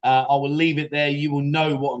 I will leave it there. You will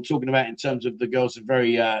know what I'm talking about in terms of the girls are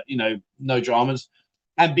very, no dramas.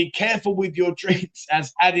 And be careful with your drinks,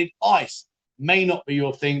 as added ice may not be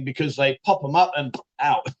your thing, because they pop them up and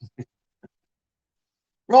out.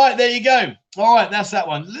 Right, there you go. All right, that's that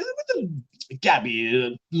one.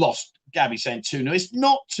 Gabby lost. Gabby saying 2-0. It's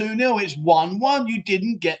not 2-0. It's 1-1. You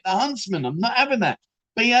didn't get the Huntsman. I'm not having that.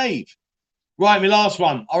 Behave. Right, my last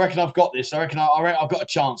one. I reckon I've got this. I reckon I've got a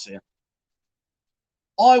chance here.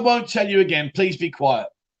 I won't tell you again. Please be quiet.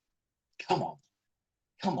 Come on.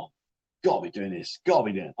 Gotta be doing this. Gotta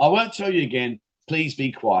be doing it. I won't tell you again. Please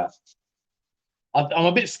be quiet. I'm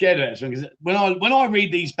a bit scared of this one, because when I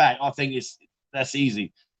read these back, I think that's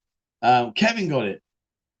easy. Kevin got it.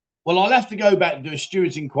 Well, I'll have to go back and do a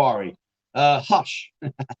steward's inquiry. Hush.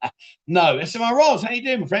 No, SMI Ross. How you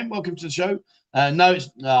doing, my friend? Welcome to the show. No, it's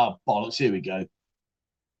bollocks. Here we go.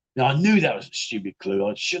 Now, I knew that was a stupid clue.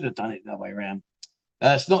 I should have done it that way around.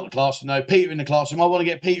 It's not the classroom. No, Peter in the classroom. I want to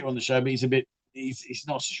get Peter on the show, but he's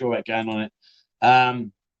not so sure about going on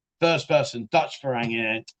it. First person, Dutch Farang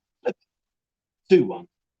here. 2-1.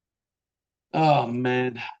 Oh,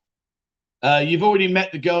 man. You've already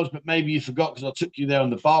met the girls, but maybe you forgot, because I took you there on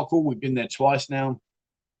the bar call. We've been there twice now.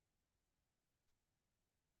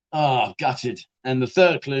 Gutted. And the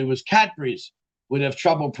third clue was Cadbury's would have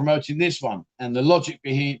trouble promoting this one. And the logic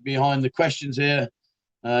behind the questions here.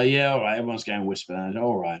 Yeah, all right. Everyone's going whisper.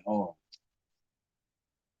 All right.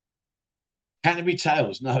 Canterbury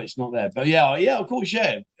Tales. No, it's not there. But yeah, of course,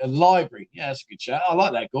 yeah. A library. Yeah, that's a good shout. I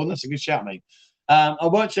like that, Gordon. That's a good shout, mate. I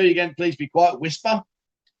won't tell you again. Please be quiet. Whisper.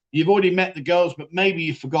 You've already met the girls, but maybe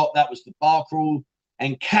you forgot that was the bar crawl.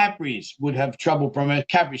 And Cadbury's would have trouble from a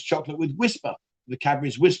Cadbury's chocolate with Whisper. The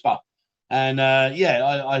Cadbury's Whisper. And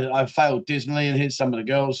I failed dismally, and here's some of the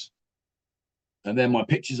girls. And then my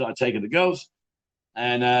pictures that I take of the girls.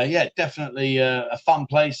 And yeah, definitely a fun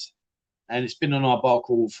place. And it's been on our bar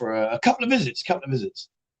crawl for a couple of visits.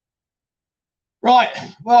 Right.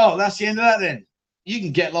 Well, that's the end of that then. You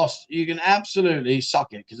can get lost. You can absolutely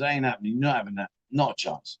suck it because it ain't happening. You're not having that. Not a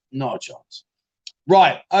chance. Not a chance.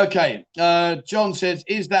 Right. Okay. John says,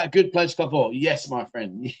 is that a good place Club 4? Yes, my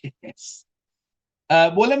friend. Yes.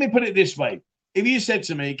 Well, let me put it this way. If you said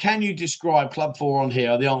to me, can you describe Club 4 on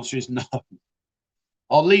here? The answer is no.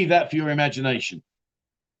 I'll leave that for your imagination.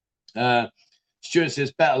 Stuart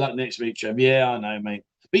says, better luck next week, Trev. Yeah, I know, mate.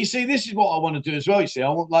 But you see, this is what I want to do as well. You see, I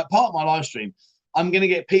want, like, part of my live stream, I'm going to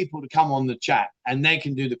get people to come on the chat and they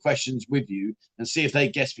can do the questions with you and see if they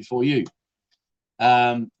guess before you.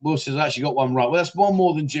 Will says, I actually got one right. Well, that's one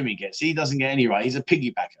more than Jimmy gets. He doesn't get any right. He's a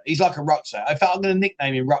piggybacker. He's like a rucksack. In fact, I'm going to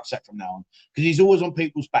nickname him Rucksack from now on because he's always on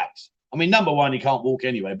people's backs. I mean, number one, he can't walk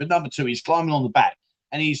anyway, but number two, he's climbing on the back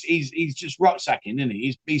and he's just rucksacking, isn't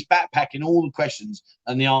he? He's backpacking all the questions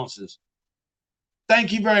and the answers.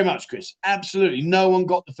 Thank you very much, Chris. Absolutely. No one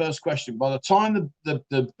got the first question. By the time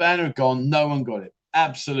the banner had gone, no one got it.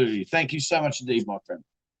 Absolutely. Thank you so much indeed, my friend.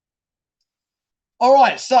 All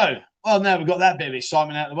right. So, well, now we've got that bit of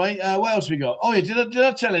excitement out of the way. What else we got? Oh, yeah. Did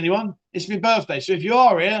I tell anyone? It's my birthday. So if you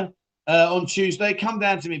are here on Tuesday, come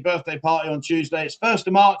down to my birthday party on Tuesday. It's 1st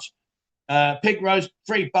of March. Pig roast,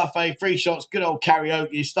 free buffet, free shots, good old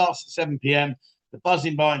karaoke. It starts at 7 p.m. The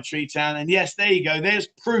Buzzing Bar in Treetown. And yes, there you go. There's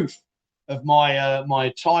proof of my my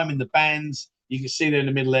time in the bands. You can see there in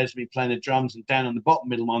the middle, there's me playing the drums, and down on the bottom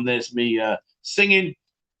middle one, there's me singing.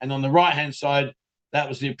 And on the right-hand side, that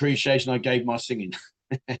was the appreciation I gave my singing.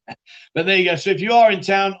 But there you go. So if you are in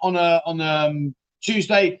town on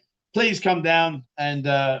Tuesday, please come down and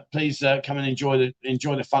please come and enjoy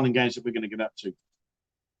the fun and games that we're going to get up to.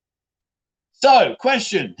 So,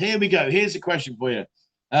 question. Here we go. Here's a question for you.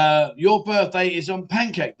 Your birthday is on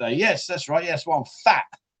Pancake Day. Yes, that's right. Yes, well, I'm fat.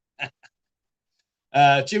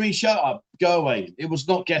 Jimmy, shut up. Go away. It was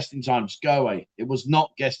not guesting time. Just go away. It was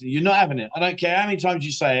not guesting. You're not having it. I don't care how many times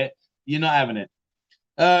you say it. You're not having it.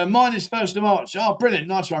 Mine is 1st of March. Oh, brilliant.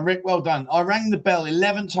 Nice one, Rick. Well done. I rang the bell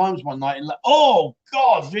 11 times one night. Oh,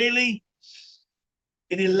 God, really?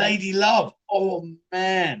 In Lady Love. Oh,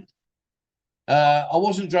 man. I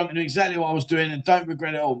wasn't drunk and knew exactly what I was doing and don't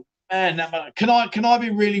regret it all. Man, can I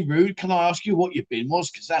be really rude? Can I ask you what your bin was?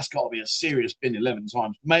 Because that's got to be a serious bin 11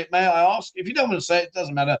 times. May I ask? If you don't want to say it, it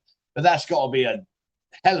doesn't matter. But that's got to be a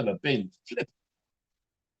hell of a bin. Flip.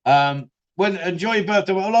 Well, enjoy your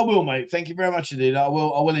birthday. Well, I will, mate. Thank you very much indeed. I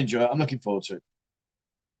will enjoy it. I'm looking forward to it.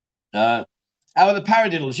 How are the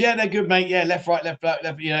paradiddles? Yeah, they're good, mate. Yeah, left, right, left,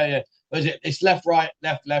 left. Yeah, yeah. What is it? It's left, right,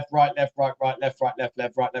 left, right, left, right, left, right,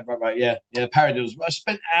 left, right, left, right. Yeah, yeah. Paradiddles. I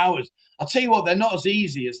spent hours. I'll tell you what, they're not as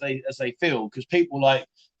easy as they feel because people like,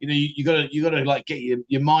 you know, you gotta like get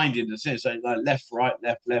your mind in the sense like left, right,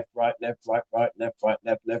 left, right, left, right, left,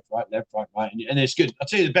 right, left, right, and it's good. I'll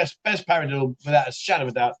tell you the best paradiddle without a shadow of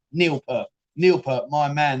a doubt. Neil Peart,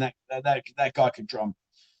 my man, that guy could drum.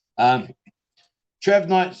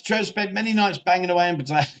 Trev spent many nights banging away in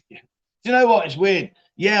Pattaya. Do you know what? It's weird.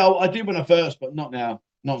 Yeah, I did when I first, but not now.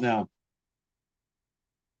 Not now.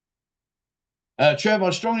 Trev, I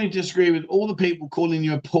strongly disagree with all the people calling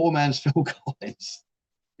you a poor man's Phil Collins.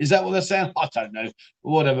 Is that what they're saying? I don't know.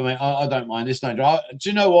 Whatever, mate. I don't mind. It's no drama. Do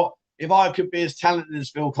you know what? If I could be as talented as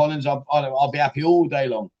Phil Collins, I'll be happy all day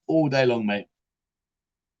long. All day long, mate.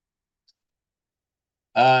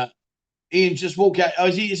 Ian just walked out. Oh,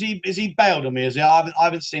 is he bailed on me? Is he? I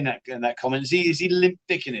haven't seen that comment. Is he limp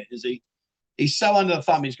dicking it? Is he? He's so under the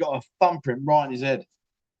thumb. He's got a thumbprint right in his head.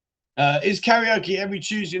 Is karaoke every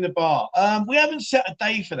Tuesday in the bar? We haven't set a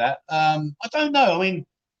day for that. I don't know. I mean,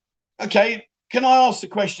 okay. Can I ask the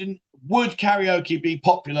question? Would karaoke be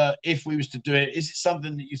popular if we was to do it? Is it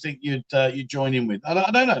something that you think you'd join in with? I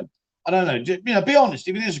don't know. I don't know. You know, be honest.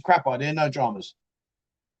 If it is a crap idea, no dramas.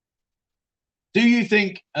 Do you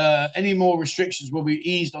think any more restrictions will be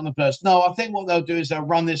eased on the first? No, I think what they'll do is they'll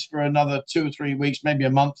run this for another 2 or 3 weeks, maybe a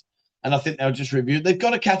month, and I think they'll just review it. They've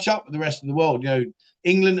got to catch up with the rest of the world. You know,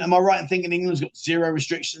 England. Am I right in thinking England's got 0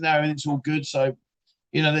 restrictions now and it's all good? So,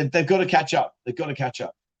 you know, they've got to catch up. They've got to catch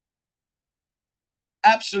up.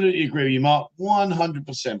 Absolutely agree with you, Mark.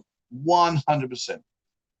 100%. 100%.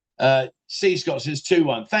 C. Scott says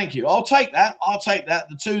 2-1. Thank you. I'll take that. I'll take that.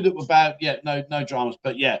 The two that were bad, yeah, no dramas.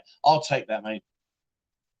 But yeah, I'll take that, mate.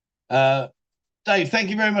 Dave, thank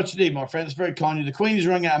you very much indeed, my friend. It's very kind of you. The Queen's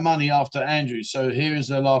rung out of money after Andrew, so here is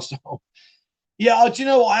their last. Yeah, do you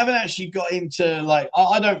know what? I haven't actually got into like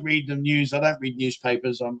I don't read the news. I don't read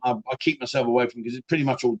newspapers. I keep myself away from because it's pretty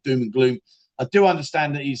much all doom and gloom. I do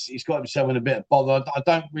understand that he's got himself in a bit of bother. I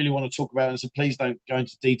don't really want to talk about it, so please don't go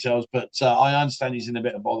into details. But I understand he's in a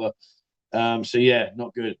bit of bother. So yeah,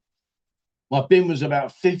 not good. My bin was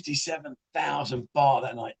about 57,000 baht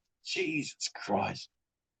that night. Jesus Christ!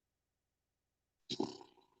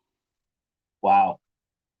 Wow,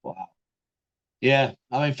 wow. Yeah,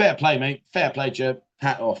 I mean, fair play, mate. Fair play, Jeb.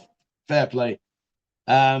 Hat off. Fair play.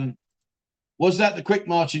 Was that the quick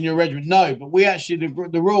march in your regiment? No, but we actually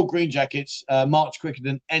the Royal Green Jackets marched quicker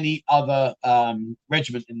than any other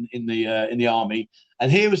regiment in the army.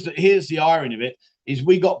 And here's the irony of it is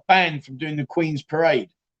we got banned from doing the Queen's Parade.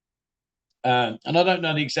 And I don't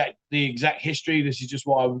know the exact history. This is just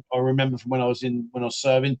what I remember from when I was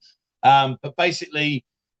serving. But basically,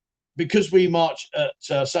 because we march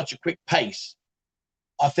at such a quick pace,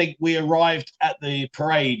 I think we arrived at the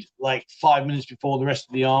parade like 5 minutes before the rest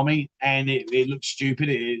of the army, and it looked stupid.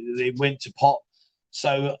 It went to pot.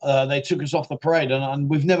 So they took us off the parade, and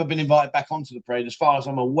we've never been invited back onto the parade. As far as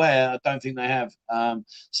I'm aware, I don't think they have.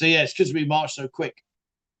 So, yeah, it's because we marched so quick.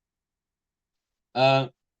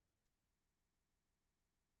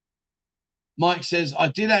 Mike says, I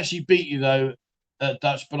did actually beat you, though,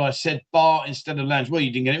 Dutch, but I said bar instead of lounge. Well,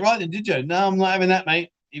 you didn't get it right then, did you? No, I'm not having that,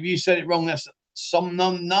 mate. If you said it wrong, that's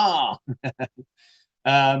somnum. Oh,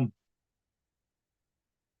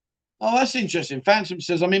 that's interesting. Phantom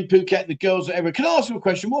says, I'm in Phuket. The girls are everywhere. Can I ask you a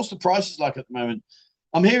question? What's the prices like at the moment?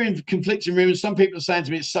 I'm hearing conflicting rumors. Some people are saying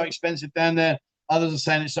to me it's so expensive down there. Others are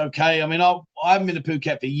saying it's okay. I mean, I haven't been to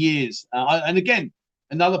Phuket for years. And again,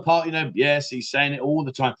 another part, yes, he's saying it all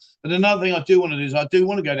the time. But another thing I do want to do is I do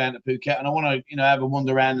want to go down to Phuket and I want to, have a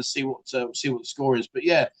wander around and see what the score is. But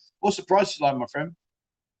yeah, what's the prices like, my friend?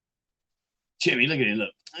 Jimmy, look at it.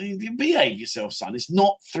 Look, I mean, behave yourself, son. It's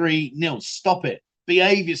not 3-0. Stop it.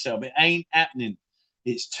 Behave yourself. It ain't happening.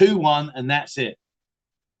 It's 2-1, and that's it.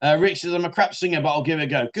 Rick says, I'm a crap singer, but I'll give it a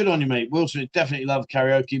go. Good on you, mate. Wilson definitely love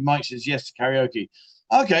karaoke. Mike says yes to karaoke.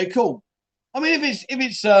 Okay, cool. I mean, if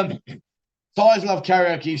it's Ty's love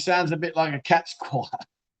karaoke, sounds a bit like a cat's choir.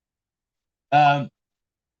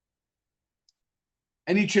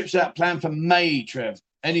 Any trips out planned for May, Trev?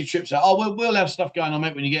 Any trips out? Oh, we'll have stuff going on,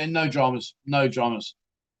 mate, when you get in. No dramas. No dramas.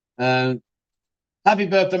 Happy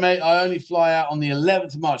birthday, mate. I only fly out on the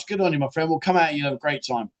 11th of March. Good on you, my friend. We'll come out. You'll have a great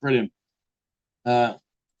time. Brilliant.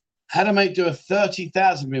 Had a mate do a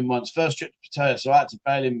 30,000 bin once. First trip to Pattaya, so I had to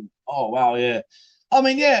bail him. Oh, wow, yeah. I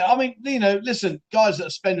mean, listen, guys that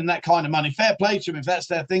are spending that kind of money, fair play to them if that's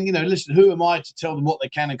their thing. Listen, who am I to tell them what they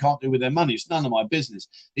can and can't do with their money? It's none of my business.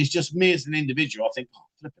 It's just me as an individual. I think,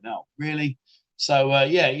 flipping out, really? So,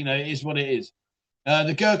 yeah, it is what it is.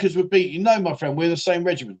 The Gurkhas would beat my friend. We're the same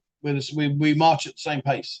regiment. We march at the same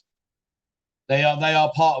pace. They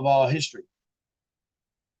are part of our history.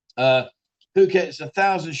 Phuket is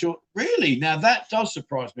 1,000 short. Really? Now, that does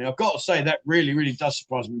surprise me. I've got to say that really, really does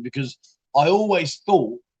surprise me because I always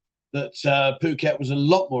thought that Phuket was a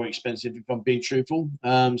lot more expensive, if I'm being truthful.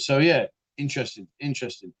 So, yeah, interesting.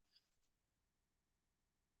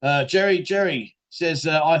 Jerry says,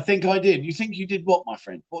 I think I did. You think you did what, my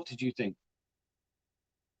friend? What did you think?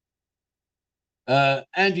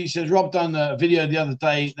 Andy says, Rob done a video the other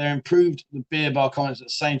day. They improved the beer bar comments at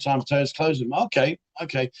the same time. Toes closed them. Okay.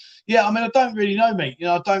 Yeah, I mean, I don't really know, mate.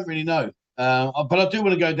 I don't really know. But I do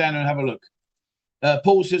want to go down and have a look.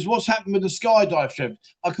 Paul says, what's happened with the skydive trip?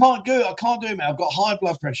 I can't do it, mate. I've got high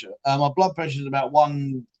blood pressure. My blood pressure is about I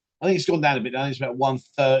think it's gone down a bit. I think it's about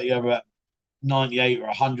 130 over about 98 or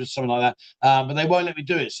 100, something like that. But they won't let me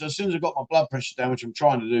do it. So as soon as I've got my blood pressure down, which I'm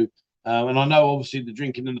trying to do, and I know obviously the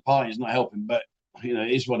drinking and the party is not helping, but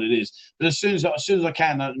it is what it is. But as soon as I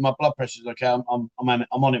can, my blood pressure is okay. I'm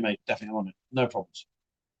on it, mate. Definitely on it. No problems.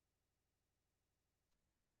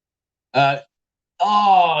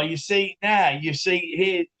 You see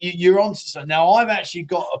here, you're on to something. Now I've actually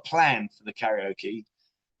got a plan for the karaoke,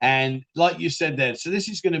 and like you said there, so this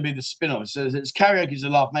is going to be the spin-off. So it's karaoke is a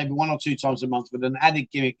laugh, maybe 1 or 2 times a month with an added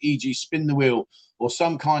gimmick, e.g., spin the wheel or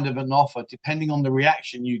some kind of an offer, depending on the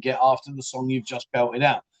reaction you get after the song you've just belted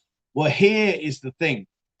out. Well, here is the thing.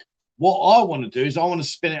 What I want to do is I want to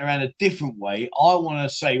spin it around a different way. I want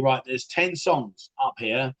to say, right, there's 10 songs up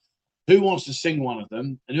here. Who wants to sing one of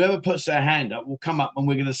them? And whoever puts their hand up will come up and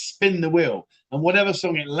we're going to spin the wheel. And whatever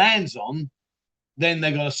song it lands on, then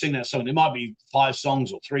they got to sing that song. It might be 5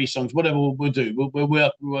 songs or 3 songs, whatever we'll do.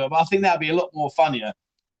 I think that'd be a lot more funnier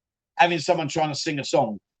having someone trying to sing a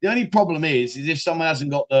song. The only problem is if someone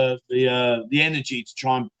hasn't got the energy to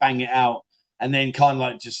try and bang it out, and then kind of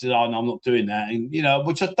like just said, "Oh no, I'm not doing that," and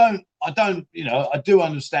which I don't, I do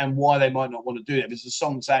understand why they might not want to do that. If it's a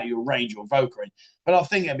song that's out of your range or vocal range, but I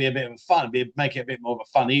think it'd be a bit of a fun, make it a bit more of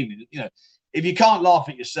a fun evening. If you can't laugh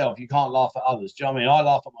at yourself, you can't laugh at others. Do you know what I mean? I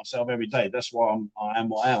laugh at myself every day. That's why I am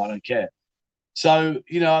what I am. I don't care. So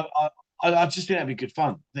I just think that'd be good fun.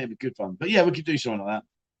 I think it'd be good fun. But yeah, we could do something like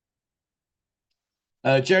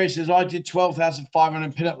that. Jerry says, I did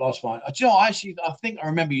 12,500 pin up last night. Do you know, I think I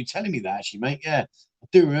remember you telling me that, actually, mate. Yeah, I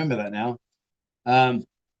do remember that now.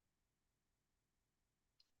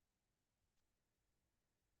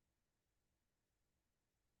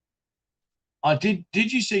 I did.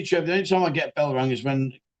 Did you see, Trevor? The only time I get bell rung is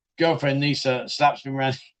when girlfriend Nisa slaps me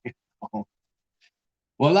around. Well,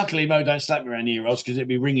 luckily, Mo don't slap me around the ear, Ross, because it'd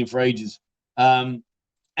be ringing for ages.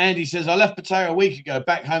 Andy says, I left Pattaya a week ago,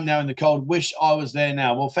 back home now in the cold. Wish I was there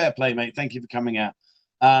now. Well, fair play, mate. Thank you for coming out.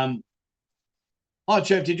 Hi,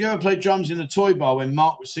 Trev. Did you ever play drums in the toy bar when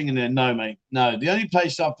Mark was singing there? No, mate. No. The only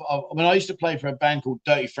place I used to play for a band called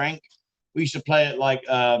Dirty Frank. We used to play it like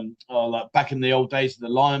back in the old days of the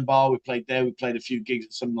Lion Bar. We played there. We played a few gigs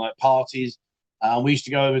at some like parties. We used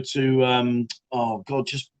to go over to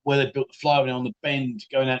just where they built the flyover on the bend,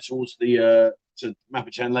 going out towards the to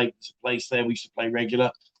Mapachan Lake. There's a place there we used to play regular.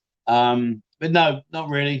 But no, not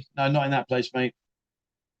really. No, not in that place, mate.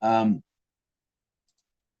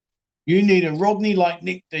 You need a Rodney like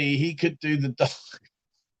Nick D. He could do the.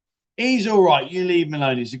 He's all right. You leave him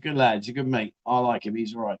alone. He's a good lad. He's a good mate. I like him.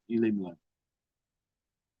 He's all right. You leave him alone.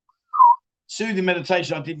 Soothing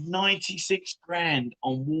meditation. I did 96 grand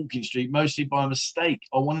on Walking Street, mostly by mistake.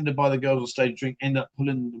 I wanted to buy the girls on stage a drink, end up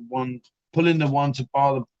pulling the one to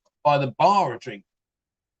buy the bar a drink.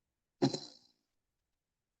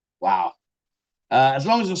 Wow. As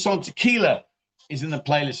long as the song Tequila is in the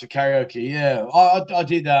playlist for karaoke. Yeah. I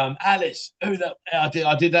did Alice. I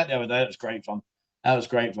did that the other day. That was great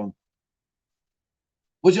fun.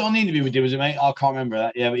 Was it on the interview we did? Was it, mate? I can't remember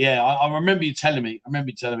that. Yeah, but yeah, I remember you telling me.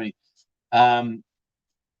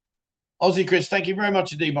 Aussie Chris, thank you very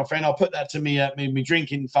much indeed, my friend. I'll put that to me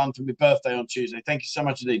drinking fun for my birthday on Tuesday. Thank you so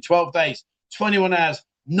much indeed. 12 days, 21 hours.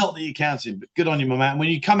 Not that you're counting, but good on you, my man. When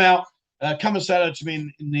you come out, come and say hello to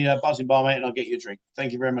me in the buzzing bar, mate, and I'll get you a drink.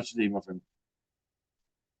 Thank you very much indeed, my friend.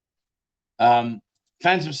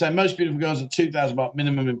 Phantom saying most beautiful girls are 2,000 baht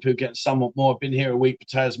minimum in Phuket and somewhat more. I've been here a week.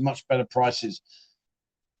 Pattaya's much better prices.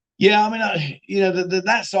 Yeah, I mean,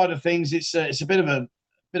 that side of things, it's a bit of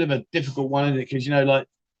a difficult one, isn't it? Because like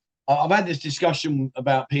I've had this discussion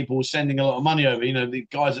about people sending a lot of money over. The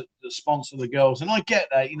guys that sponsor the girls, and I get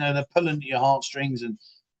that. They're pulling at your heartstrings, and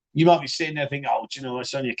you might be sitting there thinking, "Oh,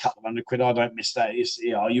 it's only a couple of £100. I don't miss that."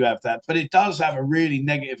 You have that, but it does have a really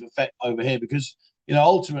negative effect over here because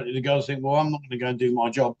ultimately the girls think, "Well, I'm not going to go and do my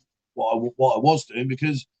job what I was doing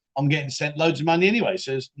because I'm getting sent loads of money anyway,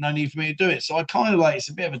 so there's no need for me to do it." So I kind of it's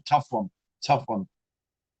a bit of a tough one.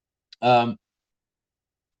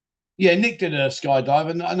 Yeah, Nick did a skydive,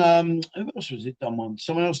 and who else was it done one?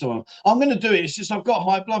 Someone else done one. I'm going to do it. It's just I've got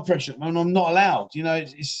high blood pressure, and I'm not allowed.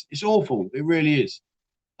 It's awful. It really is.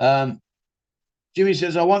 Jimmy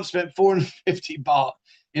says I once spent 450 baht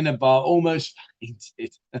in a bar, almost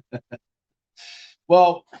fainted.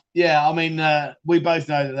 Well, yeah, I mean, we both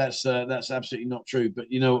know that's absolutely not true. But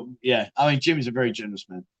yeah, I mean, Jimmy's a very generous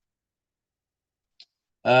man.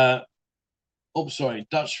 Sorry,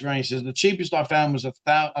 Dutch Rain says the cheapest I found was 100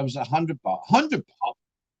 baht. 100 baht.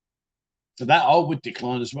 For that, I would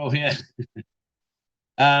decline as well. Yeah.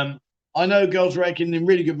 I know girls raking in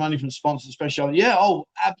really good money from sponsors, especially. Yeah. Oh,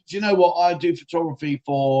 do you know what? I do photography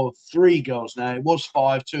for 3 girls now. It was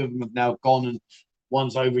 5. 2 of them have now gone, and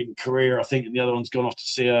one's over in Korea, I think, and the other one's gone off to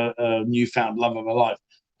see a newfound love of her life.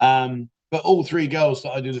 But all 3 girls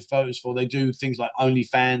that I do the photos for, they do things like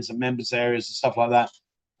OnlyFans and members areas and stuff like that.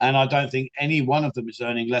 And I don't think any one of them is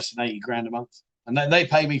earning less than 80 grand a month. And they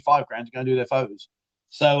pay me 5 grand to go and do their photos.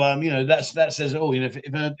 So, that says it all. If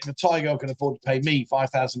a Thai girl can afford to pay me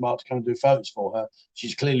 5,000 baht to come and do photos for her,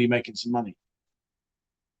 she's clearly making some money.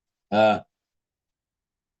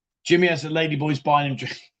 Jimmy has the lady boys buying him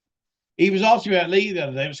drink. He was asking me about Lee the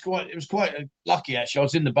other day. It was quite lucky, actually. I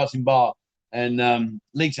was in the buzzing bar, and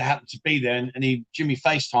Lita happened to be there, and Jimmy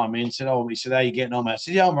FaceTimed me and said, "Oh," he said, "How are you getting on, mate?" I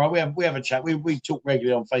said, "Yeah, I'm all right. We have a chat. We talk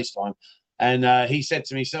regularly on FaceTime." And he said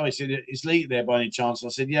to me, "So," he said, "Is Lita there by any chance?" I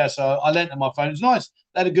said, "Yeah." So I lent her my phone. It was nice.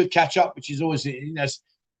 They had a good catch up, which is always,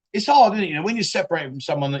 it's hard, isn't it? When you're separated from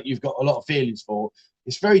someone that you've got a lot of feelings for,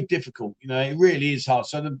 It's very difficult. It really is hard.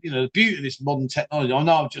 So the beauty of this modern technology. I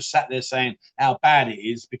know I've just sat there saying how bad it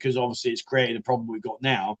is because obviously it's created a problem we've got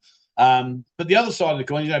now. But the other side of the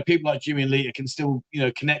coin, people like Jimmy and Lita can still,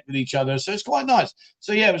 connect with each other. So it's quite nice.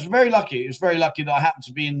 So yeah, it was very lucky. It was very lucky that I happened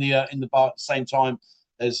to be in the bar at the same time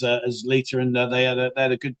as Lita, and they had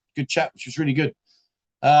a good chat, which was really good.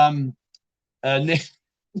 Nick,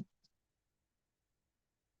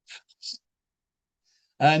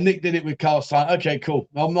 Nick did it with Carl Stein. Okay, cool.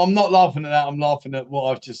 I'm not laughing at that. I'm laughing at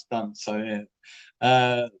what I've just done. So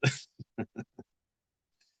yeah.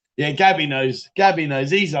 Yeah, Gabby knows. Gabby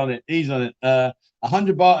knows. He's on it. He's on it.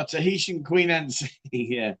 100 baht Tahitian Queen Annecy.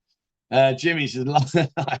 Yeah. Jimmy says,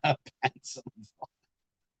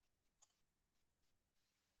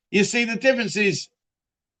 you see, the difference is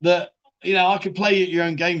that, I can play at your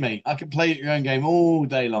own game, mate. I can play at your own game all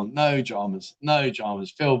day long. No dramas. No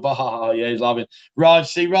dramas. Phil, yeah, he's loving.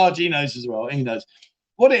 Raj, he knows as well. He knows.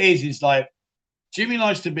 What it is like, Jimmy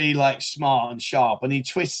likes to be like smart and sharp, and he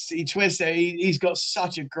twists. He's got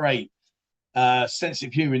such a great sense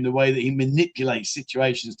of humor in the way that he manipulates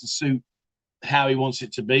situations to suit how he wants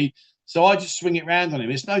it to be. So I just swing it around on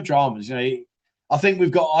him. It's no dramas. I think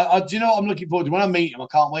we've got. Do you know what I'm looking forward to when I meet him? I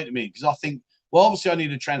can't wait to meet him because I think. Well, obviously I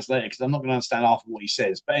need a translator because I'm not going to understand half of what he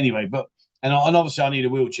says. But anyway, and obviously I need a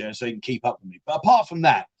wheelchair so he can keep up with me. But apart from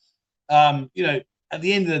that, at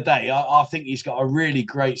the end of the day, I think he's got a really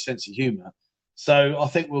great sense of humor. So I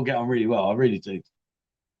think we'll get on really well. I really do.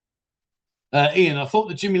 Ian, I thought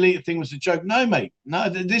the Jimmy Lita thing was a joke. No, mate. No,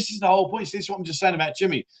 this is the whole point. This is what I'm just saying about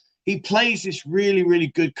Jimmy. He plays this really, really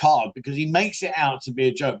good card because he makes it out to be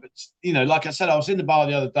a joke. But, like I said, I was in the bar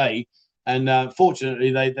the other day and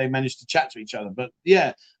fortunately they managed to chat to each other. But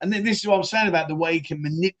yeah, and then this is what I'm saying about the way he can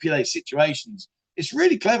manipulate situations. It's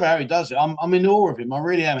really clever how he does it. I'm in awe of him. I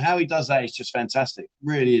really am. How he does that is just fantastic.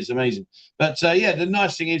 Really is amazing. But yeah, the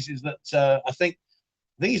nice thing is that I think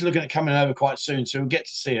he's looking at coming over quite soon, so we'll get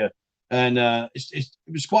to see her. And it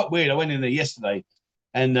was quite weird. I went in there yesterday,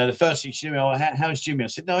 and the first thing she said, "Oh, how's Jimmy?" I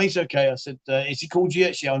said, "No, he's okay." I said, "Is he called you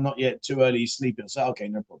yet?" She, "Oh, not yet. Too early. He's sleeping." I said, "Okay,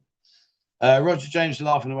 no problem." Roger James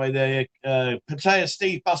laughing away there. Pattaya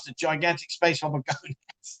Steve busted gigantic space hopper going.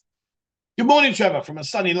 Good morning, Trevor, from a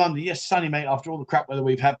sunny London. Yes, sunny, mate, after all the crap weather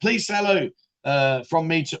we've had. Please say hello from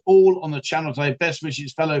me to all on the channel today. Best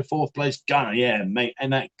wishes, fellow fourth place gunner. Yeah, mate,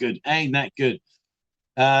 ain't that good? Ain't that good?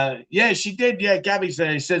 Yeah, she did. Yeah, Gabby's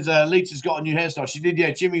there. He says Lita's got a new hairstyle. She did.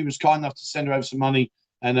 Yeah, Jimmy was kind enough to send her over some money,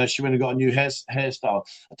 and she went and got a new hairstyle.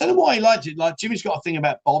 I don't know why he liked it. Like Jimmy's got a thing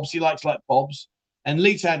about bobs. He likes like bobs, and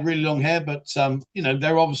Lita had really long hair, but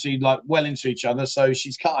they're obviously like well into each other. So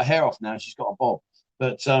she's cut her hair off now. She's got a bob,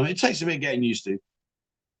 but it takes a bit getting used to.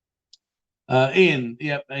 Ian,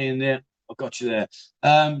 yep, Ian, yeah, I got you there.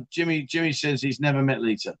 Jimmy says he's never met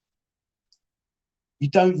Lita. You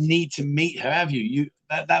don't need to meet her, have you?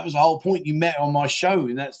 That was the whole point. You met her on my show,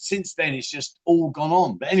 and that since then it's just all gone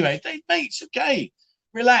on. But anyway, mate, it's okay.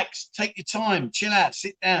 Relax, take your time, chill out,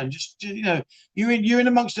 sit down. Just you're in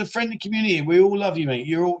amongst a friendly community. We all love you, mate.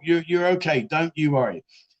 You're okay. Don't you worry.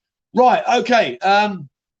 Right, okay.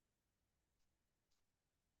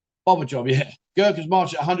 Bobber job, yeah. Gurkhas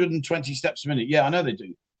march at 120 steps a minute. Yeah, I know they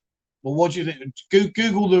do. Well, what do you think?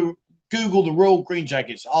 Google the Royal Green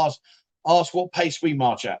Jackets. Ask what pace we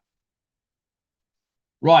march at.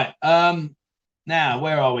 Right. Now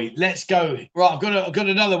where are we? Let's go. Right, I've got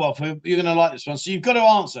another one for you. You're gonna like this one. So you've got to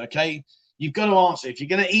answer, okay? You've got to answer. If you're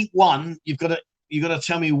gonna eat one, you've got to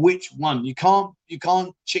tell me which one. You can't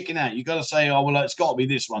chicken out. You've got to say, oh well, it's got to be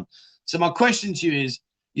this one. So my question to you is: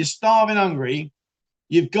 you're starving, hungry.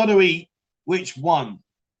 You've got to eat which one?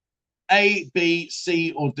 A, B,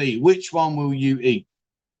 C, or D? Which one will you eat?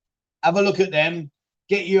 Have a look at them.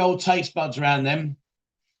 Get your old taste buds around them,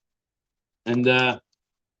 and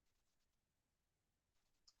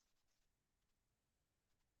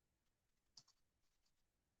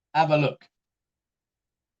have a look.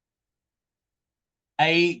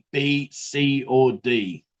 A, B, C, or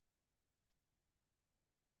D?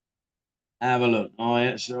 Have a look. Oh,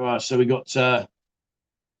 yeah, all right. So we got.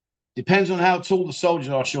 Depends on how tall the soldiers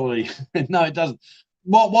are, surely. No, it doesn't.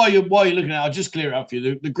 While you're looking at it, I'll just clear it up for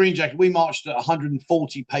you. The Green Jacket, we marched at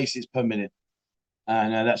 140 paces per minute.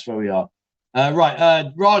 No, that's where we are.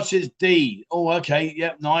 Right. Raj says D. Oh, okay.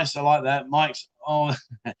 Yep, nice. I like that. Mike's. Oh,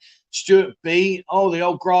 Stuart B. Oh, the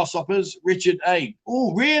old grasshoppers. Richard A.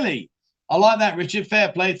 Oh, really? I like that, Richard.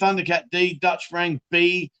 Fair play. Thundercat D. Dutch Frank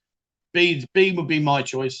B. B would be my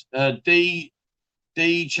choice. D.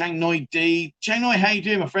 Chang Noi D. Chang Noi, how you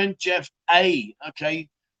doing, my friend? Jeff A. Okay.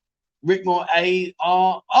 Rick Moore A.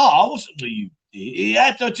 R. I wasn't you.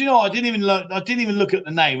 Yeah, do you know what? I didn't even look at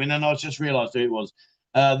the name, and then I just realised who it was.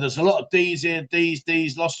 There's a lot of D's here.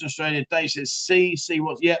 D's. Lost in Australia. Dave says C. C.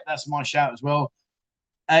 What's? Yeah, that's my shout as well.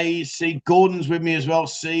 A. C. Gordon's with me as well.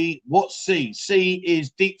 C. What's C? C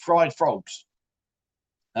is deep fried frogs.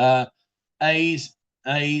 A's.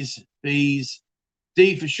 B's.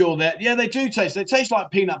 D for sure. There. Yeah, they do taste. They taste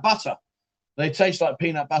like peanut butter. They taste like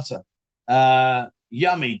peanut butter.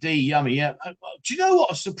 Yummy. D. Yummy. Yeah. Do you know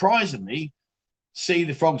what? Surprisingly, C.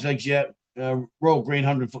 The frog's eggs. Yeah. Royal Green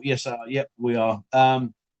 100 foot. Yes. Yep. We are.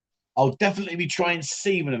 I'll definitely be trying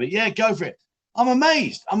C one of it. Yeah, go for it. I'm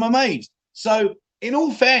amazed. I'm amazed. So, in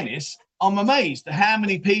all fairness, I'm amazed at how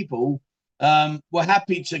many people were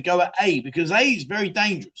happy to go at A, because A is very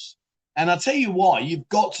dangerous. And I'll tell you why. You've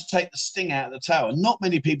got to take the sting out of the tail. And not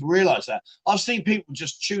many people realize that. I've seen people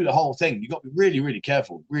just chew the whole thing. You've got to be really, really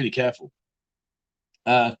careful. Really careful.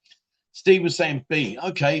 Steve was saying B.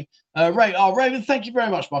 Okay. Raven, thank you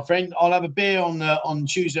very much, my friend. I'll have a beer on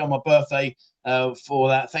Tuesday on my birthday for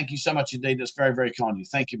that. Thank you so much indeed. That's very, very kind of you.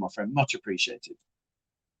 Thank you, my friend. Much appreciated.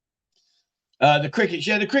 The crickets.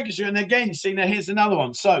 Yeah, the crickets. And again, see, now here's another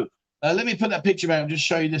one. So let me put that picture out and just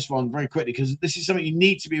show you this one very quickly, because this is something you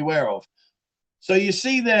need to be aware of. So you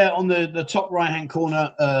see there on the top right-hand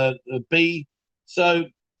corner, B. So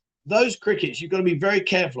those crickets, you've got to be very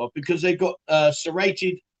careful of, because they've got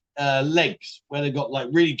serrated legs where they've got like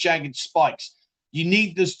really jagged spikes.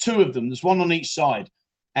 There's two of them. There's one on each side,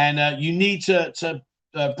 and you need to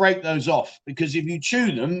break those off, because if you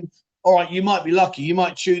chew them, all right, you might be lucky. You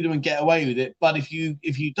might chew them and get away with it. But if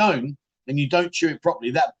you don't, and you don't chew it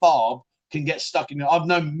properly, that barb can get stuck in there. I've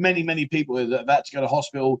known many people that have had to go to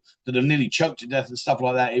hospital, that have nearly choked to death and stuff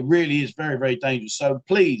like that. It really is very, very dangerous. So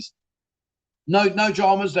please, no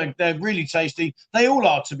dramas. They're really tasty. They all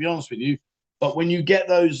are, to be honest with you. But when you get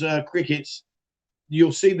those crickets,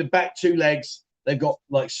 you'll see the back two legs. They've got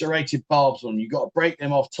like serrated barbs on. You've got to break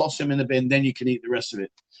them off, toss them in the bin, then you can eat the rest of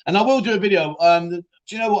it. And I will do a video. Do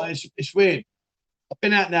you know what? It's weird. I've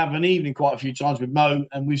been out now of an evening quite a few times with Mo,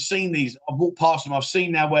 and we've seen these. I've walked past them. I've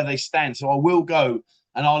seen now where they stand. So I will go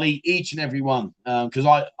and I'll eat each and every one, because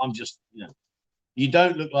I'm just, you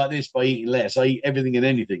don't look like this by eating less. I eat everything and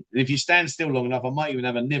anything. And if you stand still long enough, I might even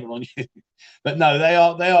have a nibble on you. But no, they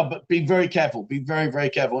are. But be very careful. Be very, very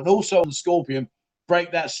careful. And also on the scorpion,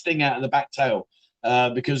 break that sting out of the back tail,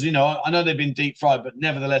 because I know they've been deep fried, but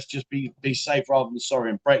nevertheless, just be safe rather than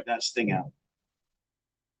sorry, and break that sting out.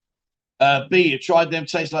 B, you tried them,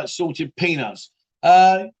 taste like salted peanuts.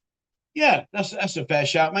 Yeah, that's a fair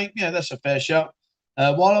shout, mate. Yeah, that's a fair shout.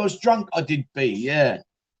 While I was drunk, I did B. Yeah,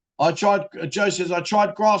 I tried. Joe says I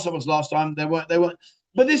tried grasshoppers last time. They weren't.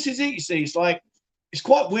 But this is it. You see, it's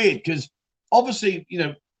quite weird, because obviously,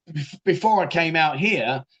 before I came out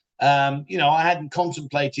here, I hadn't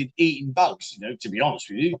contemplated eating bugs. To be honest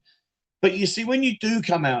with you. But you see, when you do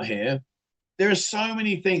come out here, there are so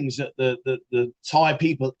many things that the Thai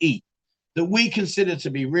people eat that we consider to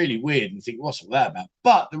be really weird and think, what's all that about?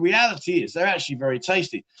 But the reality is they're actually very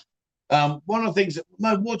tasty. One of the things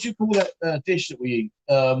what do you call that dish that we eat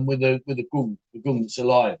with the gung? The gung that's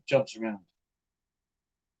alive, jumps around.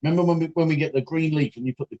 Remember when we get the green leaf and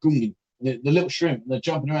you put the gung in, the little shrimp, and they're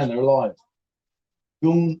jumping around, they're alive.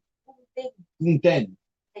 Gung den.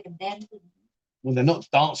 Well, they're not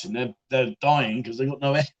dancing, they're dying because they've got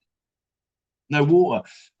no air, no water.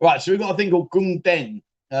 Right, so we've got a thing called gung den.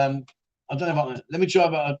 I don't know if let me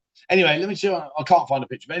try. Anyway, let me see. I can't find a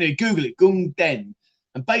picture. But anyway, Google it, gung den.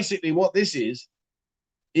 And basically what this is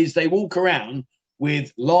they walk around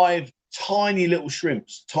with live, tiny little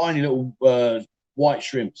shrimps, tiny little white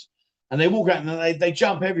shrimps. And they walk around and they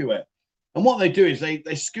jump everywhere. And what they do is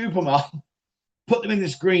they scoop them up, put them in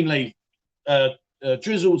this green leaf,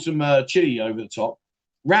 drizzle some chili over the top,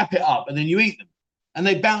 wrap it up, and then you eat them. And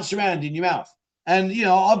they bounce around in your mouth. And,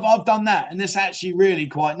 I've done that, and it's actually really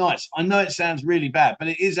quite nice. I know it sounds really bad, but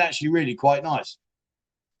it is actually really quite nice.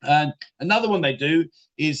 And another one they do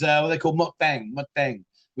is what they call mukbang,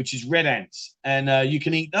 which is red ants. And you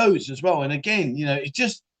can eat those as well. And again, it's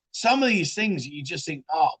just some of these things that you just think,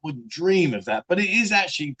 I wouldn't dream of that. But it is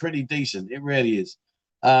actually pretty decent. It really is.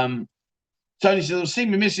 Tony says, I've seen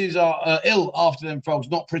my missus are ill after them frogs,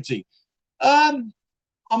 not pretty.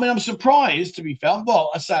 I'm surprised, to be fair. Well,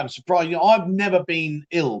 I say I'm surprised. I've never been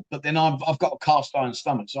ill, but then I've got a cast iron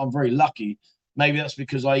stomach, so I'm very lucky. Maybe that's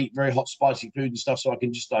because I eat very hot, spicy food and stuff, so I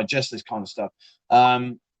can just digest this kind of stuff.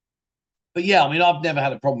 But yeah, I've never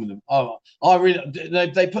had a problem with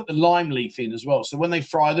them. They put the lime leaf in as well. So when they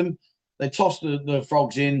fry them, they toss the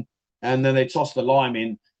frogs in, and then they toss the lime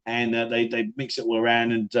in, and they mix it all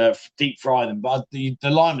around and deep fry them. But the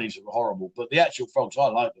lime leaves are horrible, but the actual frogs, I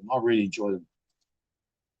like them. I really enjoy them.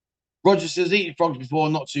 Roger says, eaten frogs before,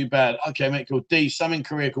 not too bad. Okay, mate, cool. D, some in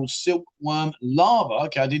Korea called silkworm larva.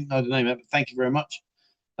 Okay, I didn't know the name of it, but thank you very much.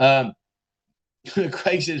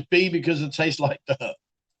 Craig says B because it tastes like dirt.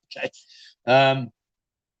 Okay.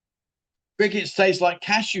 Crickets taste like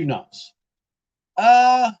cashew nuts.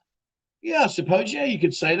 Yeah, I suppose. Yeah, you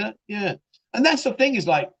could say that. Yeah. And that's the thing is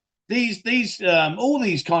like these all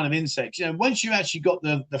these kind of insects, once you actually got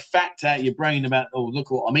the fact out of your brain about, oh, look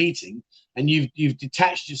what I'm eating, and you've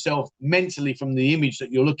detached yourself mentally from the image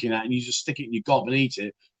that you're looking at, and you just stick it in your gob and eat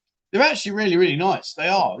it, they're actually really, really nice. They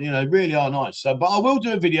are, really are nice. So, but I will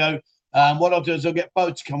do a video. What I'll do is I'll get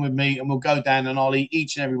Bo to come with me, and we'll go down and I'll eat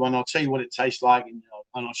each and every one. I'll tell you what it tastes like, and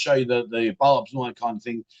I'll show you the barbs and all that kind of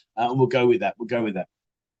thing, and we'll go with that. We'll go with that.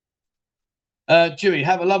 Dewey,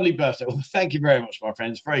 have a lovely birthday. Well, thank you very much, my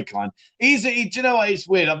friends. Very kind. Do you know what? It's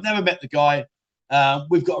weird. I've never met the guy.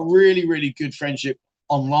 We've got a really, really good friendship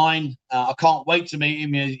online. I can't wait to meet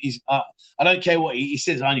him. I don't care what he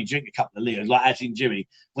says. I only drink a couple of liters, like as in Jimmy.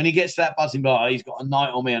 When he gets to that buzzing bar, he's got a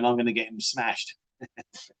night on me, and I'm going to get him smashed.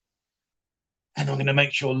 And I'm going to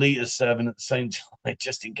make sure Lita's serving at the same time,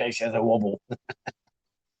 just in case he has a wobble.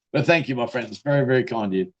 But thank you, my friends. Very, very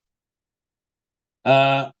kind of you.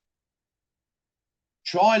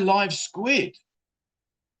 Try live squid.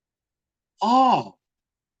 Oh,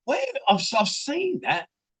 where I've seen that.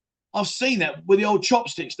 I've seen that with the old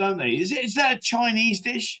chopsticks, don't they? Is that a Chinese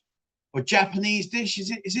dish or Japanese dish? Is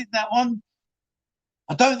it that one?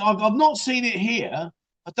 I've not seen it here.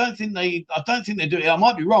 I don't think they do it. I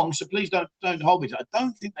might be wrong, so please don't hold me to it. I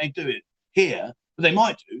don't think they do it here, but they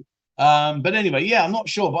might do. But anyway, yeah, I'm not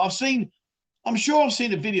sure. But I'm sure I've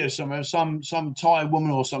seen a video somewhere of some Thai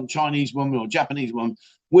woman or some Chinese woman or Japanese woman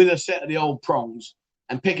with a set of the old prongs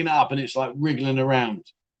and picking it up, and it's like wriggling around,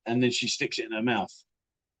 and then she sticks it in her mouth.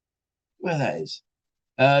 Where that is.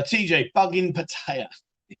 TJ, bug in Pattaya.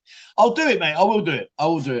 I'll do it, mate. I will do it. I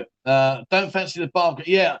will do it. Don't fancy the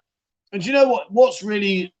barbecue. Yeah. And do you know what's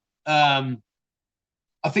really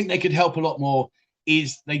I think they could help a lot more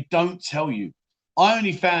is they don't tell you. I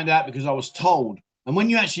only found out because I was told. And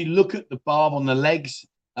when you actually look at the barb on the legs,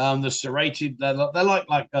 the serrated, they're like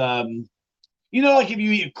like if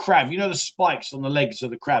you eat a crab, the spikes on the legs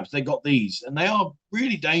of the crabs, they got these, and they are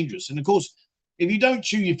really dangerous. And of course, if you don't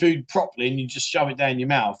chew your food properly and you just shove it down your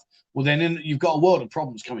mouth, well, then you've got a world of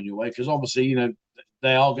problems coming your way, because obviously,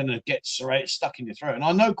 they are going to get serrated, stuck in your throat. And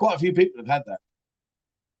I know quite a few people have had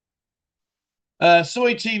that.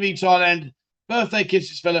 Soy TV Thailand. Birthday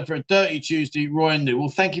kisses fella for a dirty Tuesday, Roy and New. Well,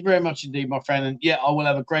 thank you very much indeed, my friend. And yeah, I will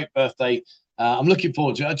have a great birthday. I'm looking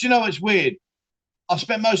forward to it. Do you know what's weird? I've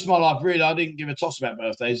spent most of my life, really, I didn't give a toss about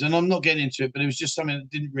birthdays, and I'm not getting into it, but it was just something that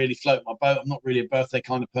didn't really float my boat. I'm not really a birthday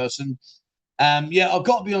kind of person. Yeah, I've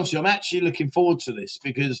got to be honest with you, I'm actually looking forward to this,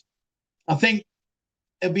 because I think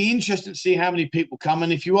it'll be interesting to see how many people come.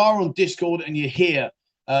 And if you are on Discord and you're here,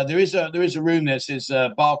 there is a room that says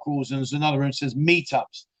bar crawls, and there's another room that says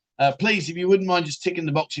meetups. Please, if you wouldn't mind just ticking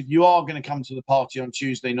the box, if you are going to come to the party on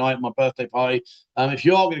Tuesday night, my birthday party, if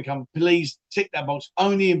you are going to come, please tick that box,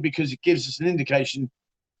 only because it gives us an indication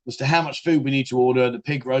as to how much food we need to order, the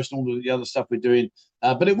pig roast, and all of the other stuff we're doing.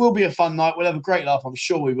 But it will be a fun night. We'll have a great laugh. I'm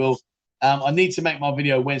sure we will. I need to make my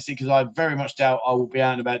video Wednesday, because I very much doubt I will be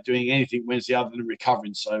out and about doing anything Wednesday other than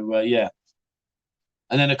recovering. So, yeah.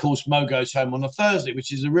 And then, of course, Mo goes home on a Thursday,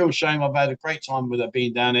 which is a real shame. I've had a great time with her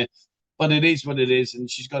being down there. But it is what it is, and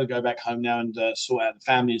she's got to go back home now and sort out the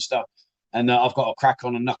family and stuff. And I've got to crack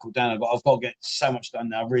on and knuckle down. I've got to get so much done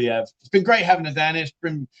now. I really have. It's been great having her down here.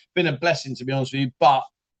 It's been a blessing, to be honest with you. But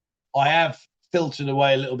I have filtered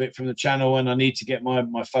away a little bit from the channel, and I need to get my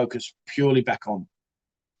focus purely back on.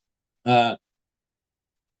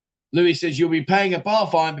 Louis says, you'll be paying a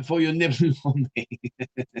bar fine before you're nibbling on me.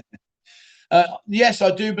 Yes,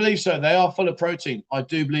 I do believe so. They are full of protein. I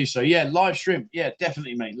do believe so. Yeah, live shrimp. Yeah,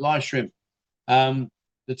 definitely, mate. Live shrimp.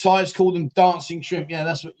 The Thais call them dancing shrimp. Yeah,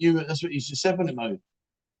 that's what you just said, wasn't it, Mo?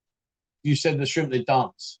 You said the shrimp, they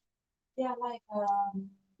dance. Yeah,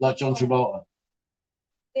 like John Travolta.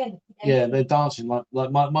 Yeah, they're dancing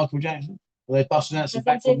like Michael Jackson. Are they busting out some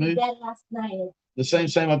backward moves? Last night. The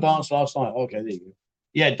same I danced last night. Okay, there you go.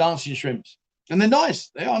 Yeah, dancing shrimps. And they're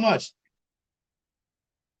nice. They are nice.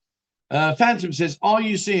 Phantom says, are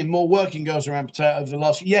you seeing more working girls around Pattaya over the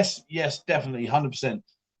last? Yes, definitely,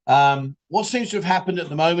 100%. What seems to have happened at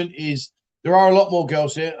the moment is there are a lot more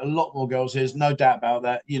girls here. There's no doubt about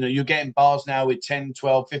that. You're getting bars now with 10,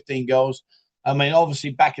 12, 15 girls. I mean, obviously,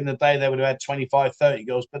 back in the day, they would have had 25, 30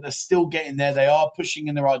 girls, but they're still getting there. They are pushing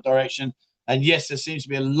in the right direction. And yes, there seems to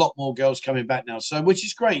be a lot more girls coming back now. So, which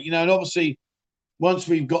is great, and obviously, once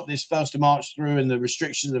we've got this 1st of March through and the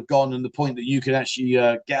restrictions have gone and the point that you can actually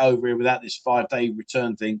get over here without this 5-day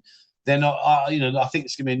return thing, then I think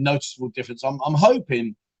it's going to be a noticeable difference. I'm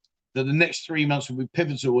hoping that the next 3 months will be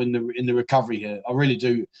pivotal in the recovery here. I really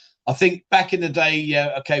do. I think back in the day,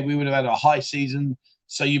 yeah, okay, we would have had a high season.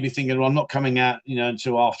 So you'd be thinking, well, I'm not coming out,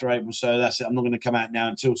 until after April. So that's it. I'm not going to come out now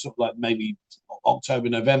until sort of like maybe October,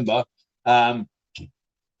 November. And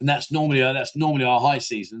that's normally our high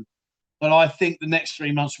season. But I think the next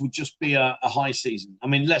 3 months will just be a high season. I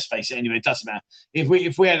mean, let's face it. Anyway, it doesn't matter if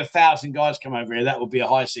we had 1,000 guys come over here, that would be a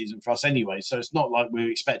high season for us anyway. So it's not like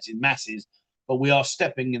we're expecting masses, but we are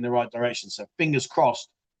stepping in the right direction. So fingers crossed.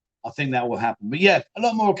 I think that will happen. But yeah, a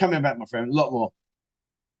lot more coming back, my friend. A lot more.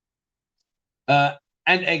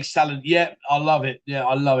 And egg salad. Yeah, I love it. Yeah,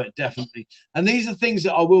 I love it. Definitely. And these are things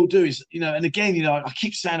that I will do is, and again, I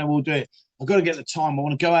keep saying I will do it. I've got to get the time. I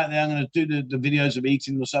want to go out there. I'm going to do the videos of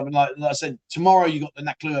eating or something. Like I said, tomorrow you got the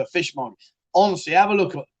Naklua fish market. Honestly, have a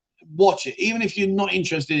look at watch it. Even if you're not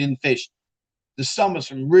interested in fish, there's some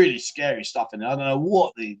really scary stuff in there. I don't know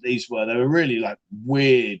what these were. They were really like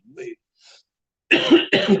weird.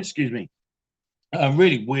 Excuse me.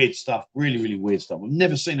 Really weird stuff. Really, really weird stuff. I've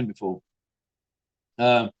never seen them before.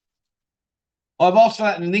 I've asked for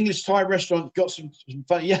that in an English Thai restaurant. Got some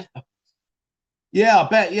fun. Yeah, I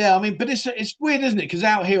bet. Yeah, I mean, but it's weird, isn't it? Because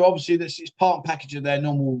out here, obviously, it's part and package of their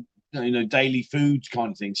normal, daily foods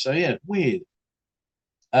kind of thing. So yeah, weird.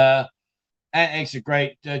 Eggs are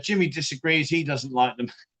great. Jimmy disagrees. He doesn't like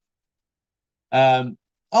them.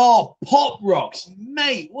 Pop rocks,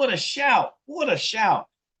 mate! What a shout! What a shout!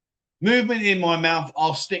 Movement in my mouth.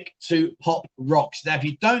 I'll stick to pop rocks. Now, if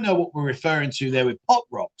you don't know what we're referring to there with pop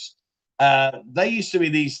rocks, they used to be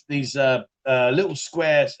these little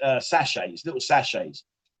square sachets,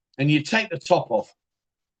 and you take the top off,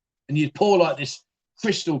 and you pour like this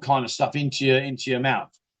crystal kind of stuff into your mouth.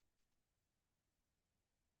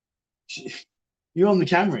 You're on the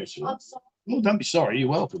camera. Oh, don't be sorry. You're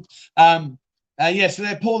welcome. So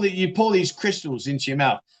you pour these crystals into your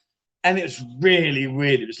mouth. And it was really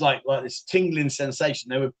weird. It was like this tingling sensation.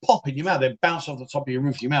 They would pop in your mouth. They'd bounce off the top of your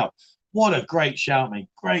roof of your mouth. What a great shout, mate.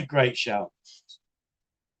 Great shout.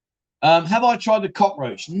 Have I tried the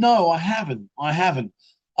cockroach? No, I haven't.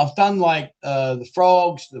 I've done like the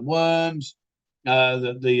frogs, the worms,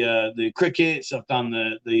 the crickets. I've done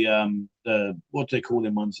the what do they call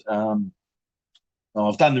them ones?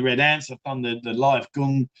 I've done the red ants. I've done the live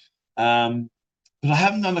gung. But I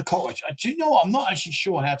haven't done the cockroach. Do you know what? I'm not actually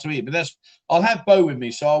sure how to eat, but I'll have Bo with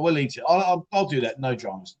me, so I will eat it. I'll do that. No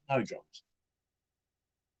dramas. No dramas.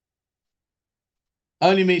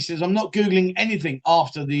 Only me says I'm not Googling anything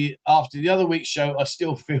after the other week's show. I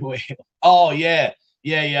still feel ill. Oh yeah.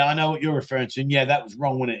 I know what you're referring to. And yeah, that was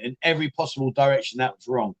wrong, wasn't it? In every possible direction, that was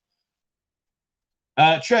wrong.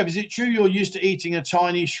 Trev, is it true you're used to eating a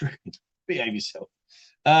tiny shrimp? Behave yourself.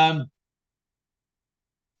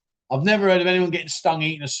 I've never heard of anyone getting stung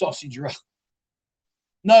eating a sausage roll.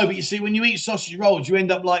 No, but you see, when you eat sausage rolls, you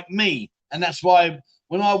end up like me, and that's why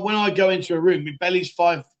when I go into a room, my belly's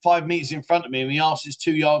five meters in front of me, and my arse is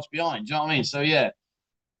 2 yards behind. Do you know what I mean? So yeah.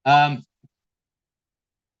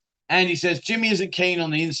 Andy says Jimmy isn't keen on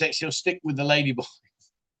the insects. He'll stick with the ladyboy.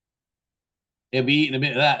 He'll be eating a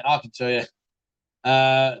bit of that, I can tell you.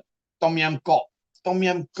 Tom Yam Gop. Tom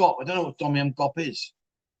Yam Gop. I don't know what Tom Yam Gop is.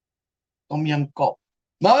 Tom Yam Gop.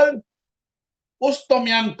 Mo, what's Tom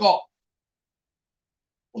Yam Gop?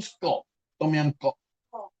 What's Gop? Tom Yam Gop.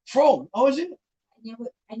 Frog. Oh, is it?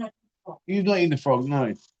 I know. You've not eaten the frog,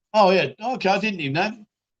 no. Oh yeah. Okay, I didn't even know.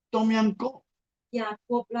 Tom Yam Gop. Yeah,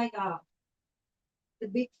 like the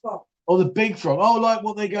big frog. Oh, the big frog. Oh, like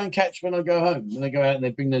what they go and catch when I go home. When they go out and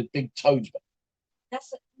they bring the big toads back.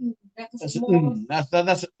 That's a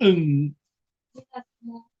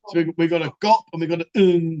So we got a gop and we got a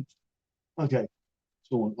Okay.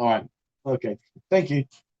 So, all right. Okay. Thank you.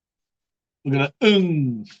 We're gonna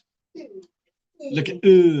look at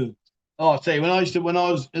Oh, I'll tell you, when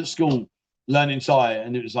I was at school learning Thai,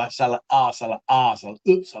 and it was like salad, salad,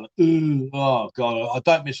 salad, salad, oh god, I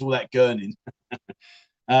don't miss all that gurning.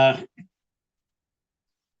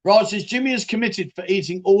 Raj says Jimmy is committed for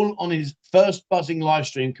eating all on his first buzzing live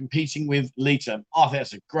stream, competing with Lita. I think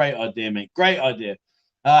that's a great idea, mate. Great idea.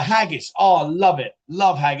 Haggis. Oh, I love it.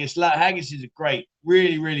 Love haggis. Haggis is great.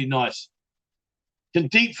 Really, really nice. Can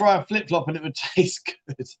deep fry a flip flop and it would taste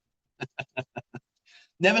good.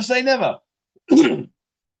 Never say never.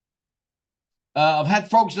 I've had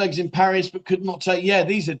frog's legs in Paris, but could not take. Yeah,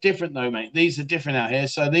 these are different though, mate. These are different out here.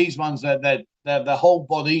 So these ones, they're the whole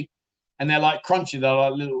body, and they're like crunchy. They're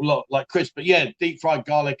like little, like crisp. But yeah, deep fried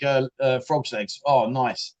garlic frog's legs. Oh,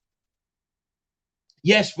 nice.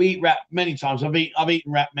 Yes, we eat rat many times. I've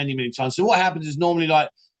eaten rat many times. So what happens is normally like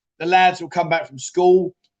the lads will come back from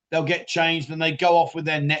school, they'll get changed, and they go off with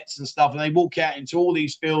their nets and stuff, and they walk out into all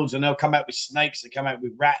these fields, and they'll come out with snakes, they come out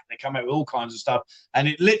with rat, they come out with all kinds of stuff, and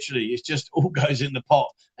it literally it's just all goes in the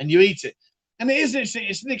pot, and you eat it. And it's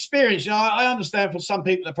an experience. You know, I understand for some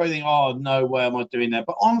people they probably think, oh no way am I doing that,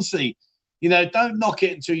 but honestly, you know, don't knock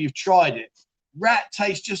it until you've tried it. Rat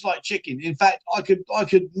tastes just like chicken. In fact, I could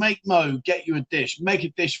make Mo get you a dish, make a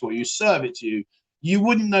dish for you, serve it to you. You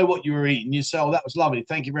wouldn't know what you were eating. You'd say, "Oh, that was lovely,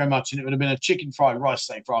 thank you very much," and it would have been a chicken fried rice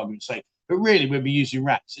steak, for argument's sake. But really, we'd be using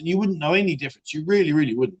rats, and you wouldn't know any difference. You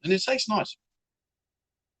really wouldn't, and it tastes nice.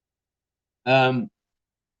 Um,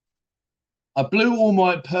 I blew all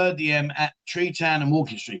my per diem at Tree Town and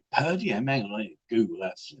Walking Street. Per diem, hang on, I need to Google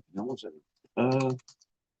that. What's it?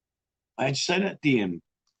 I had to say that diem.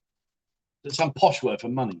 That's some posh word for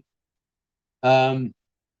money. What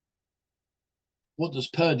does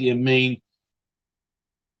per diem mean?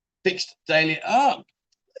 Fixed daily. Oh,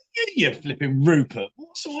 you flipping Rupert.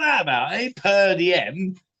 What's all that about? Eh? Per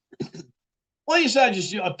diem. Why you say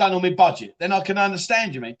I've done on my budget? Then I can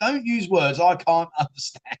understand you, mate. Don't use words I can't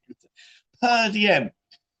understand. Per diem.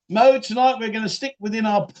 Mo, tonight we're going to stick within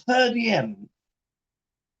our per diem.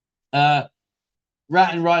 Rat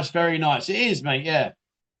and rice, very nice. It is, mate. Yeah.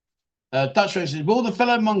 Dutch Race says, will the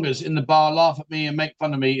fellow mongers in the bar laugh at me and make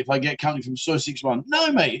fun of me if I get company from Soy 61?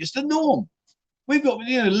 No, mate, it's the norm. We've got,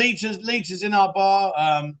 you know, liters in our bar,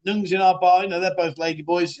 Nungs in our bar, you know, they're both lady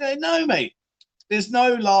boys. Yeah, no, mate. There's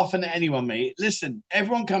no laughing at anyone, mate. Listen,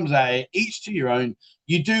 everyone comes at it, each to your own.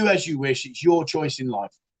 You do as you wish. It's your choice in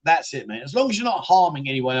life. That's it, mate. As long as you're not harming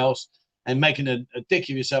anyone else and making a dick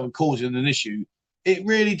of yourself and causing an issue, it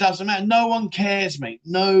really doesn't matter. No one cares, mate.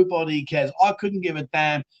 Nobody cares. I couldn't give a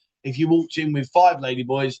damn if you walked in with 5 lady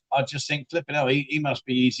boys. I'd just think, flipping hell, he must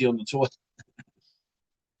be easy on the toilet.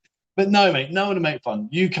 But no, mate, no one to make fun.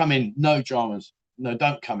 You come in, no dramas. No,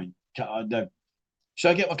 don't come in. No.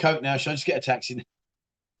 Should I get my coat now? Should I just get a taxi?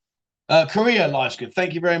 Korea, life's good.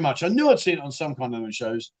 Thank you very much. I knew I'd seen it on some kind of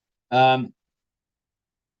shows.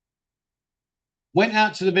 Went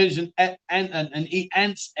out to the village and eat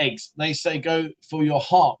ants' eggs. They say go for your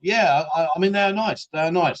heart. Yeah, I mean, they're nice.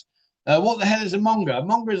 They're nice. What the hell is a monger? A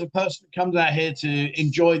monger is a person that comes out here to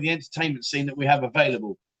enjoy the entertainment scene that we have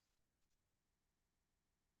available.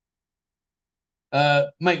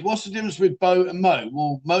 Mate, what's the difference with Bo and Mo?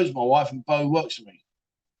 Well, Mo's my wife and Bo works for me.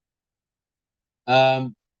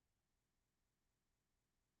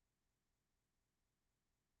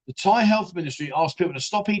 The Thai Health Ministry asked people to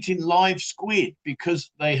stop eating live squid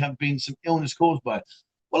because they have been some illness caused by it.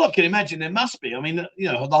 Well, I can imagine there must be. I mean,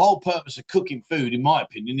 you know, the whole purpose of cooking food, in my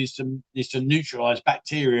opinion, is to neutralize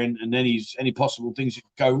bacteria and any possible things that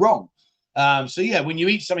could go wrong. So yeah, when you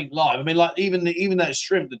eat something live, I mean, like even that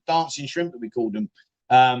shrimp, the dancing shrimp that we called them,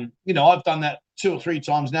 you know, I've done that 2 or 3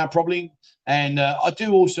 times now, probably, and I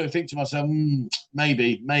do also think to myself,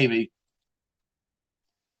 maybe,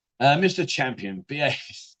 Mr. Champion, behave.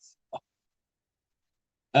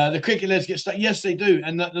 The cricket lads get stuck. Yes, they do,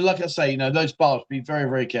 and like I say, you know, those bars, be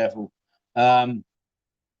very careful. I'm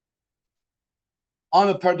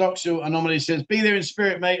a paradoxical anomaly. Says, be there in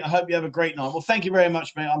spirit, mate. I hope you have a great night. Well, thank you very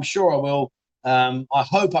much, mate. I'm sure I will. I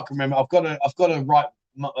hope I can remember. I've got to write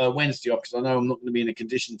Wednesday off because I know I'm not going to be in a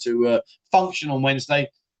condition to function on Wednesday.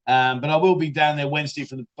 But I will be down there Wednesday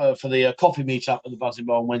for the coffee meetup at the Buzzing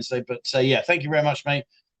Bar on Wednesday. But yeah, thank you very much, mate.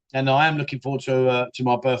 And I am looking forward to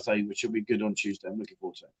my birthday, which will be good on Tuesday. I'm looking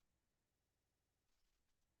forward to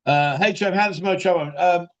it. Hey, Trev, how's Mo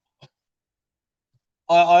Trouble?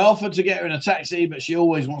 I offered to get her in a taxi, but she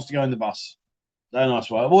always wants to go in the bus. Very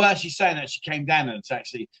nice way. Well, actually saying that she came down in a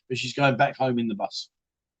taxi, but she's going back home in the bus.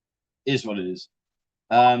 Is what it is.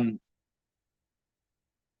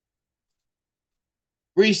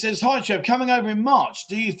 Reese says, hi, Trev, coming over in March.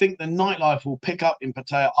 Do you think the nightlife will pick up in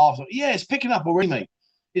Pattaya after? Yeah, it's picking up already, mate.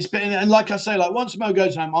 It's been, and like I say, like once Mo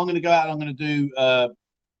goes home, I'm going to go out and I'm going to do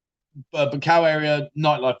Bacau area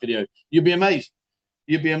nightlife video. You'll be amazed.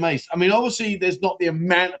 You'll be amazed. I mean, obviously, there's not the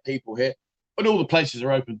amount of people here, but all the places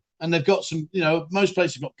are open, and they've got some. You know, most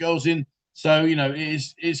places have got girls in, so you know,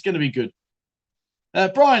 it's going to be good.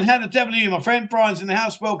 Brian, how the devil are you, my friend? Brian's in the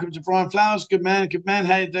house. Welcome to Brian Flowers. Good man, good man.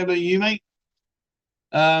 How the devil are you, mate?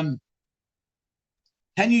 Can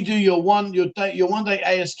you do your one day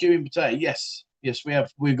ASQ in Pattaya? Yes,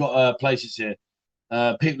 we've got places here.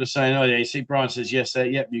 People are saying, oh yeah, you see, Brian says yes there.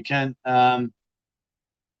 Yep, you can.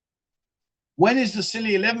 When is the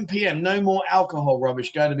silly 11 p.m. no more alcohol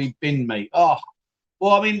rubbish going to be binned, mate? Oh,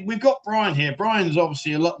 well, I mean, we've got Brian here. Brian's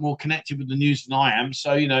obviously a lot more connected with the news than I am,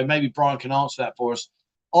 so you know maybe Brian can answer that for us.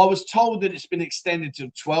 I was told that it's been extended to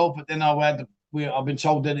 12, but then I've been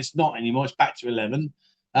told that it's not anymore. It's back to 11.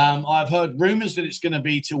 I've heard rumours that it's going to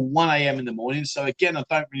be till 1 a.m. in the morning. So again, I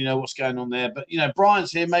don't really know what's going on there. But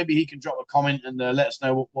Brian's here. Maybe he can drop a comment and let us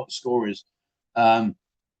know what the score is.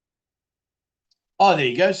 Oh, there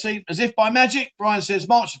you go. See, as if by magic, Brian says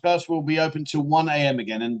March the 1st will be open till 1 a.m.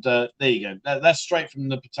 again. And there you go. That's straight from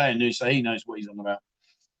the Pattaya News, so he knows what he's on about.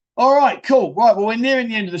 All right, cool. Right, well, we're nearing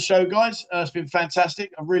the end of the show, guys. It's been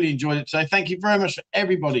fantastic. I've really enjoyed it today. Thank you very much for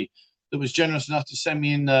everybody that was generous enough to send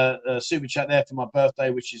me in a super chat there for my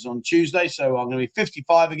birthday, which is on Tuesday. So I'm going to be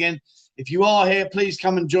 55 again. If you are here, please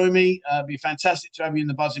come and join me. It'd be fantastic to have you in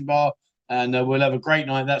the Buzzing Bar, and we'll have a great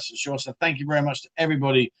night, that's for sure. So thank you very much to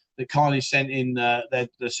everybody that kindly sent in their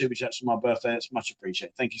super chats for my birthday. That's much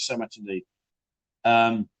appreciated. Thank you so much indeed.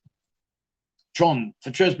 Tron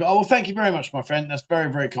for Trisbee. Oh, well, thank you very much, my friend. That's very,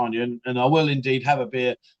 very kind of you. And I will indeed have a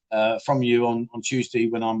beer from you on Tuesday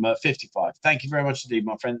when I'm 55. Thank you very much indeed,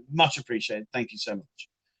 my friend. Much appreciated. Thank you so much.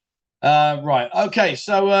 Right. Okay.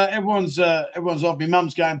 So everyone's off. My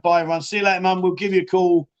mum's going. Bye, everyone. See you later, mum. We'll give you a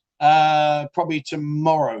call probably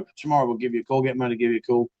tomorrow. Tomorrow we'll give you a call. Get mum to give you a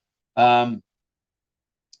call. I'm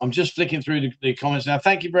just flicking through the comments now.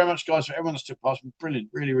 Thank you very much, guys, for everyone that's took part. Brilliant.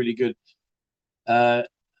 Really, really good.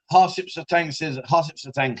 Harsip Satang says Harsip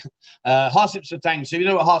Satang. Harsip Satang. So you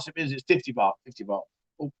know what Harsip is? It's 50 baht. 50 baht.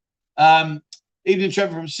 Oh. Evening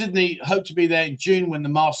Trevor from Sydney. Hope to be there in June when the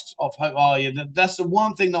masks off. Oh yeah, that's the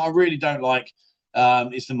one thing that I really don't like.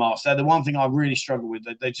 Is the masks. They're the one thing I really struggle with.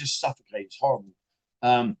 They just suffocate. It's horrible.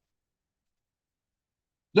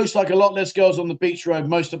 Looks like a lot less girls on the beach road.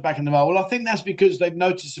 Most are back in the bar. Well, I think that's because they've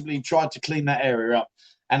noticeably tried to clean that area up.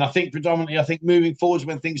 And I think predominantly, moving forwards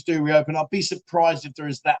when things do reopen, I'll be surprised if there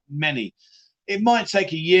is that many. It might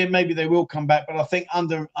take a year, maybe they will come back, but I think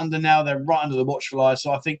under now they're right under the watchful eye.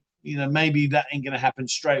 So I think maybe that ain't going to happen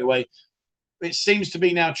straight away. It seems to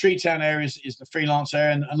be now Tree Town area is the freelance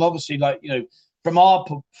area, and obviously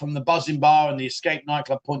from the Buzzing Bar and the Escape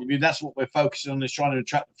nightclub point of view, that's what we're focusing on, is trying to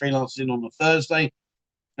attract the freelancers in on the Thursday.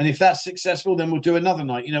 And if that's successful, then we'll do another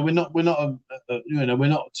night. We're not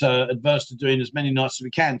adverse to doing as many nights as we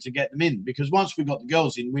can to get them in, because once we've got the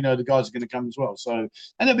girls in, we know the guys are going to come as well. So,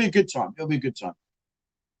 and it'll be a good time. It'll be a good time.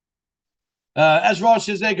 As Raj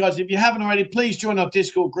says there, guys, if you haven't already, please join our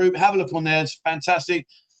Discord group. Have a look on there. It's fantastic.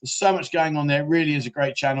 There's so much going on there. It really is a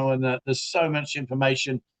great channel, and there's so much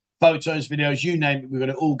information, photos, videos, you name it. We've got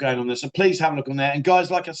it all going on there. So please have a look on there. And guys,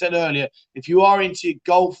 like I said earlier, if you are into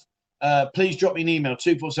golf, please drop me an email,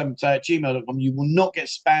 247@gmail.com. You will not get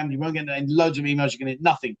spammed. You won't get loads of emails. You're going to get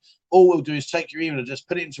nothing. All we'll do is take your email and just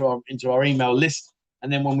put it into our email list.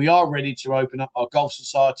 And then when we are ready to open up our golf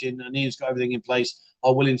society and Ian's got everything in place, I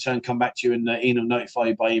will in turn come back to you and Ian will notify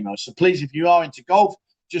you by email. So please, if you are into golf,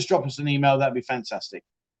 just drop us an email. That'd be fantastic.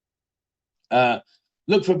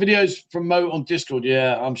 Look for videos from Mo on Discord.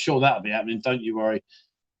 Yeah, I'm sure that'll be happening. Don't you worry.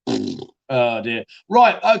 Oh dear.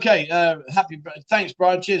 Right. Okay. Thanks,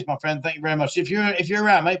 Brian. Cheers, my friend. Thank you very much. If you're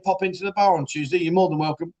around, mate, pop into the bar on Tuesday. You're more than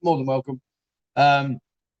welcome. More than welcome.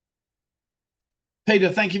 Peter,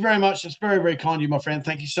 thank you very much. That's very, very kind of you, my friend.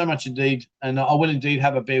 Thank you so much indeed. And I will indeed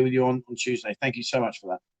have a beer with you on Tuesday. Thank you so much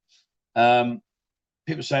for that.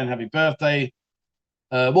 People saying happy birthday.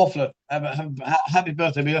 Waffler, happy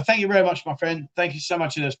birthday, Peter. Thank you very much, my friend. Thank you so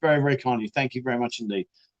much. That's very, very kind of you. Thank you very much indeed.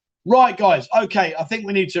 Right, guys. Okay, I think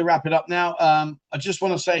we need to wrap it up now. I just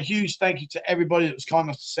want to say a huge thank you to everybody that was kind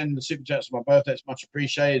enough to send the super chats for my birthday. It's much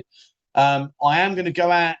appreciated. I am going to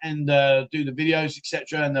go out and do the videos,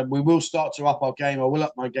 etc., and then we will start to up our game. I will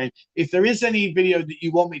up my game. If there is any video that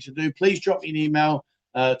you want me to do, please drop me an email,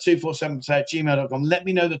 247@gmail.com. Let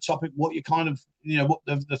me know the topic, what you kind of, what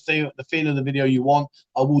the feel of the video you want.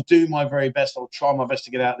 I will do my very best. I'll try my best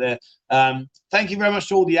to get out there. Thank you very much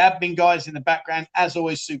to all the admin guys in the background. As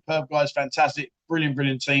always, superb guys, fantastic, brilliant,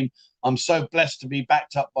 brilliant team. I'm so blessed to be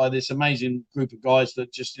backed up by this amazing group of guys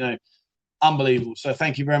that just, unbelievable. So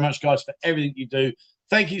thank you very much, guys, for everything you do.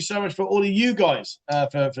 Thank you so much for all of you guys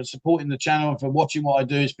for supporting the channel and for watching what I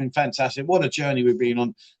do. It's been fantastic. What a journey we've been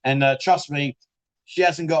on. And trust me, she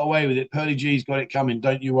hasn't got away with it. Pearly G's got it coming.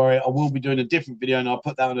 Don't you worry. I will be doing a different video and I'll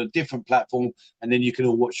put that on a different platform. And then you can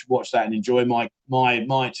all watch that and enjoy my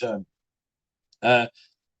turn.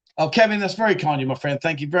 Kevin, that's very kind of you, my friend.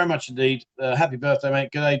 Thank you very much indeed. Happy birthday,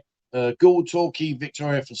 mate. Good day. Gould, Torquay,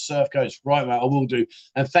 Victoria for Surf Coast. Right, mate, I will do.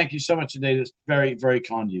 And thank you so much indeed. It's very, very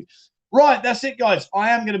kind of you. Right, that's it, guys.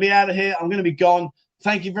 I am going to be out of here. I'm going to be gone.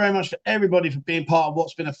 Thank you very much for everybody for being part of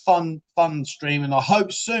what's been a fun stream. And I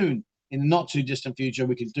hope soon, in the not too distant future,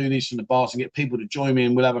 we can do these from the bars and get people to join me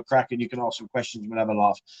and we'll have a crack and you can ask some questions and we'll have a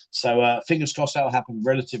laugh. So fingers crossed that'll happen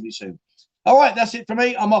relatively soon. All right, that's it for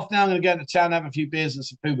me. I'm off now. I'm going to go into town, have a few beers and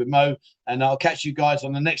some food with Mo, and I'll catch you guys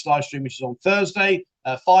on the next live stream, which is on Thursday,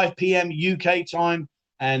 5 p.m. UK time.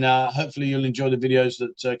 And hopefully you'll enjoy the videos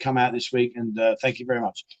that come out this week. And thank you very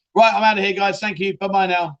much. Right, I'm out of here, guys. Thank you. Bye-bye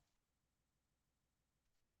now.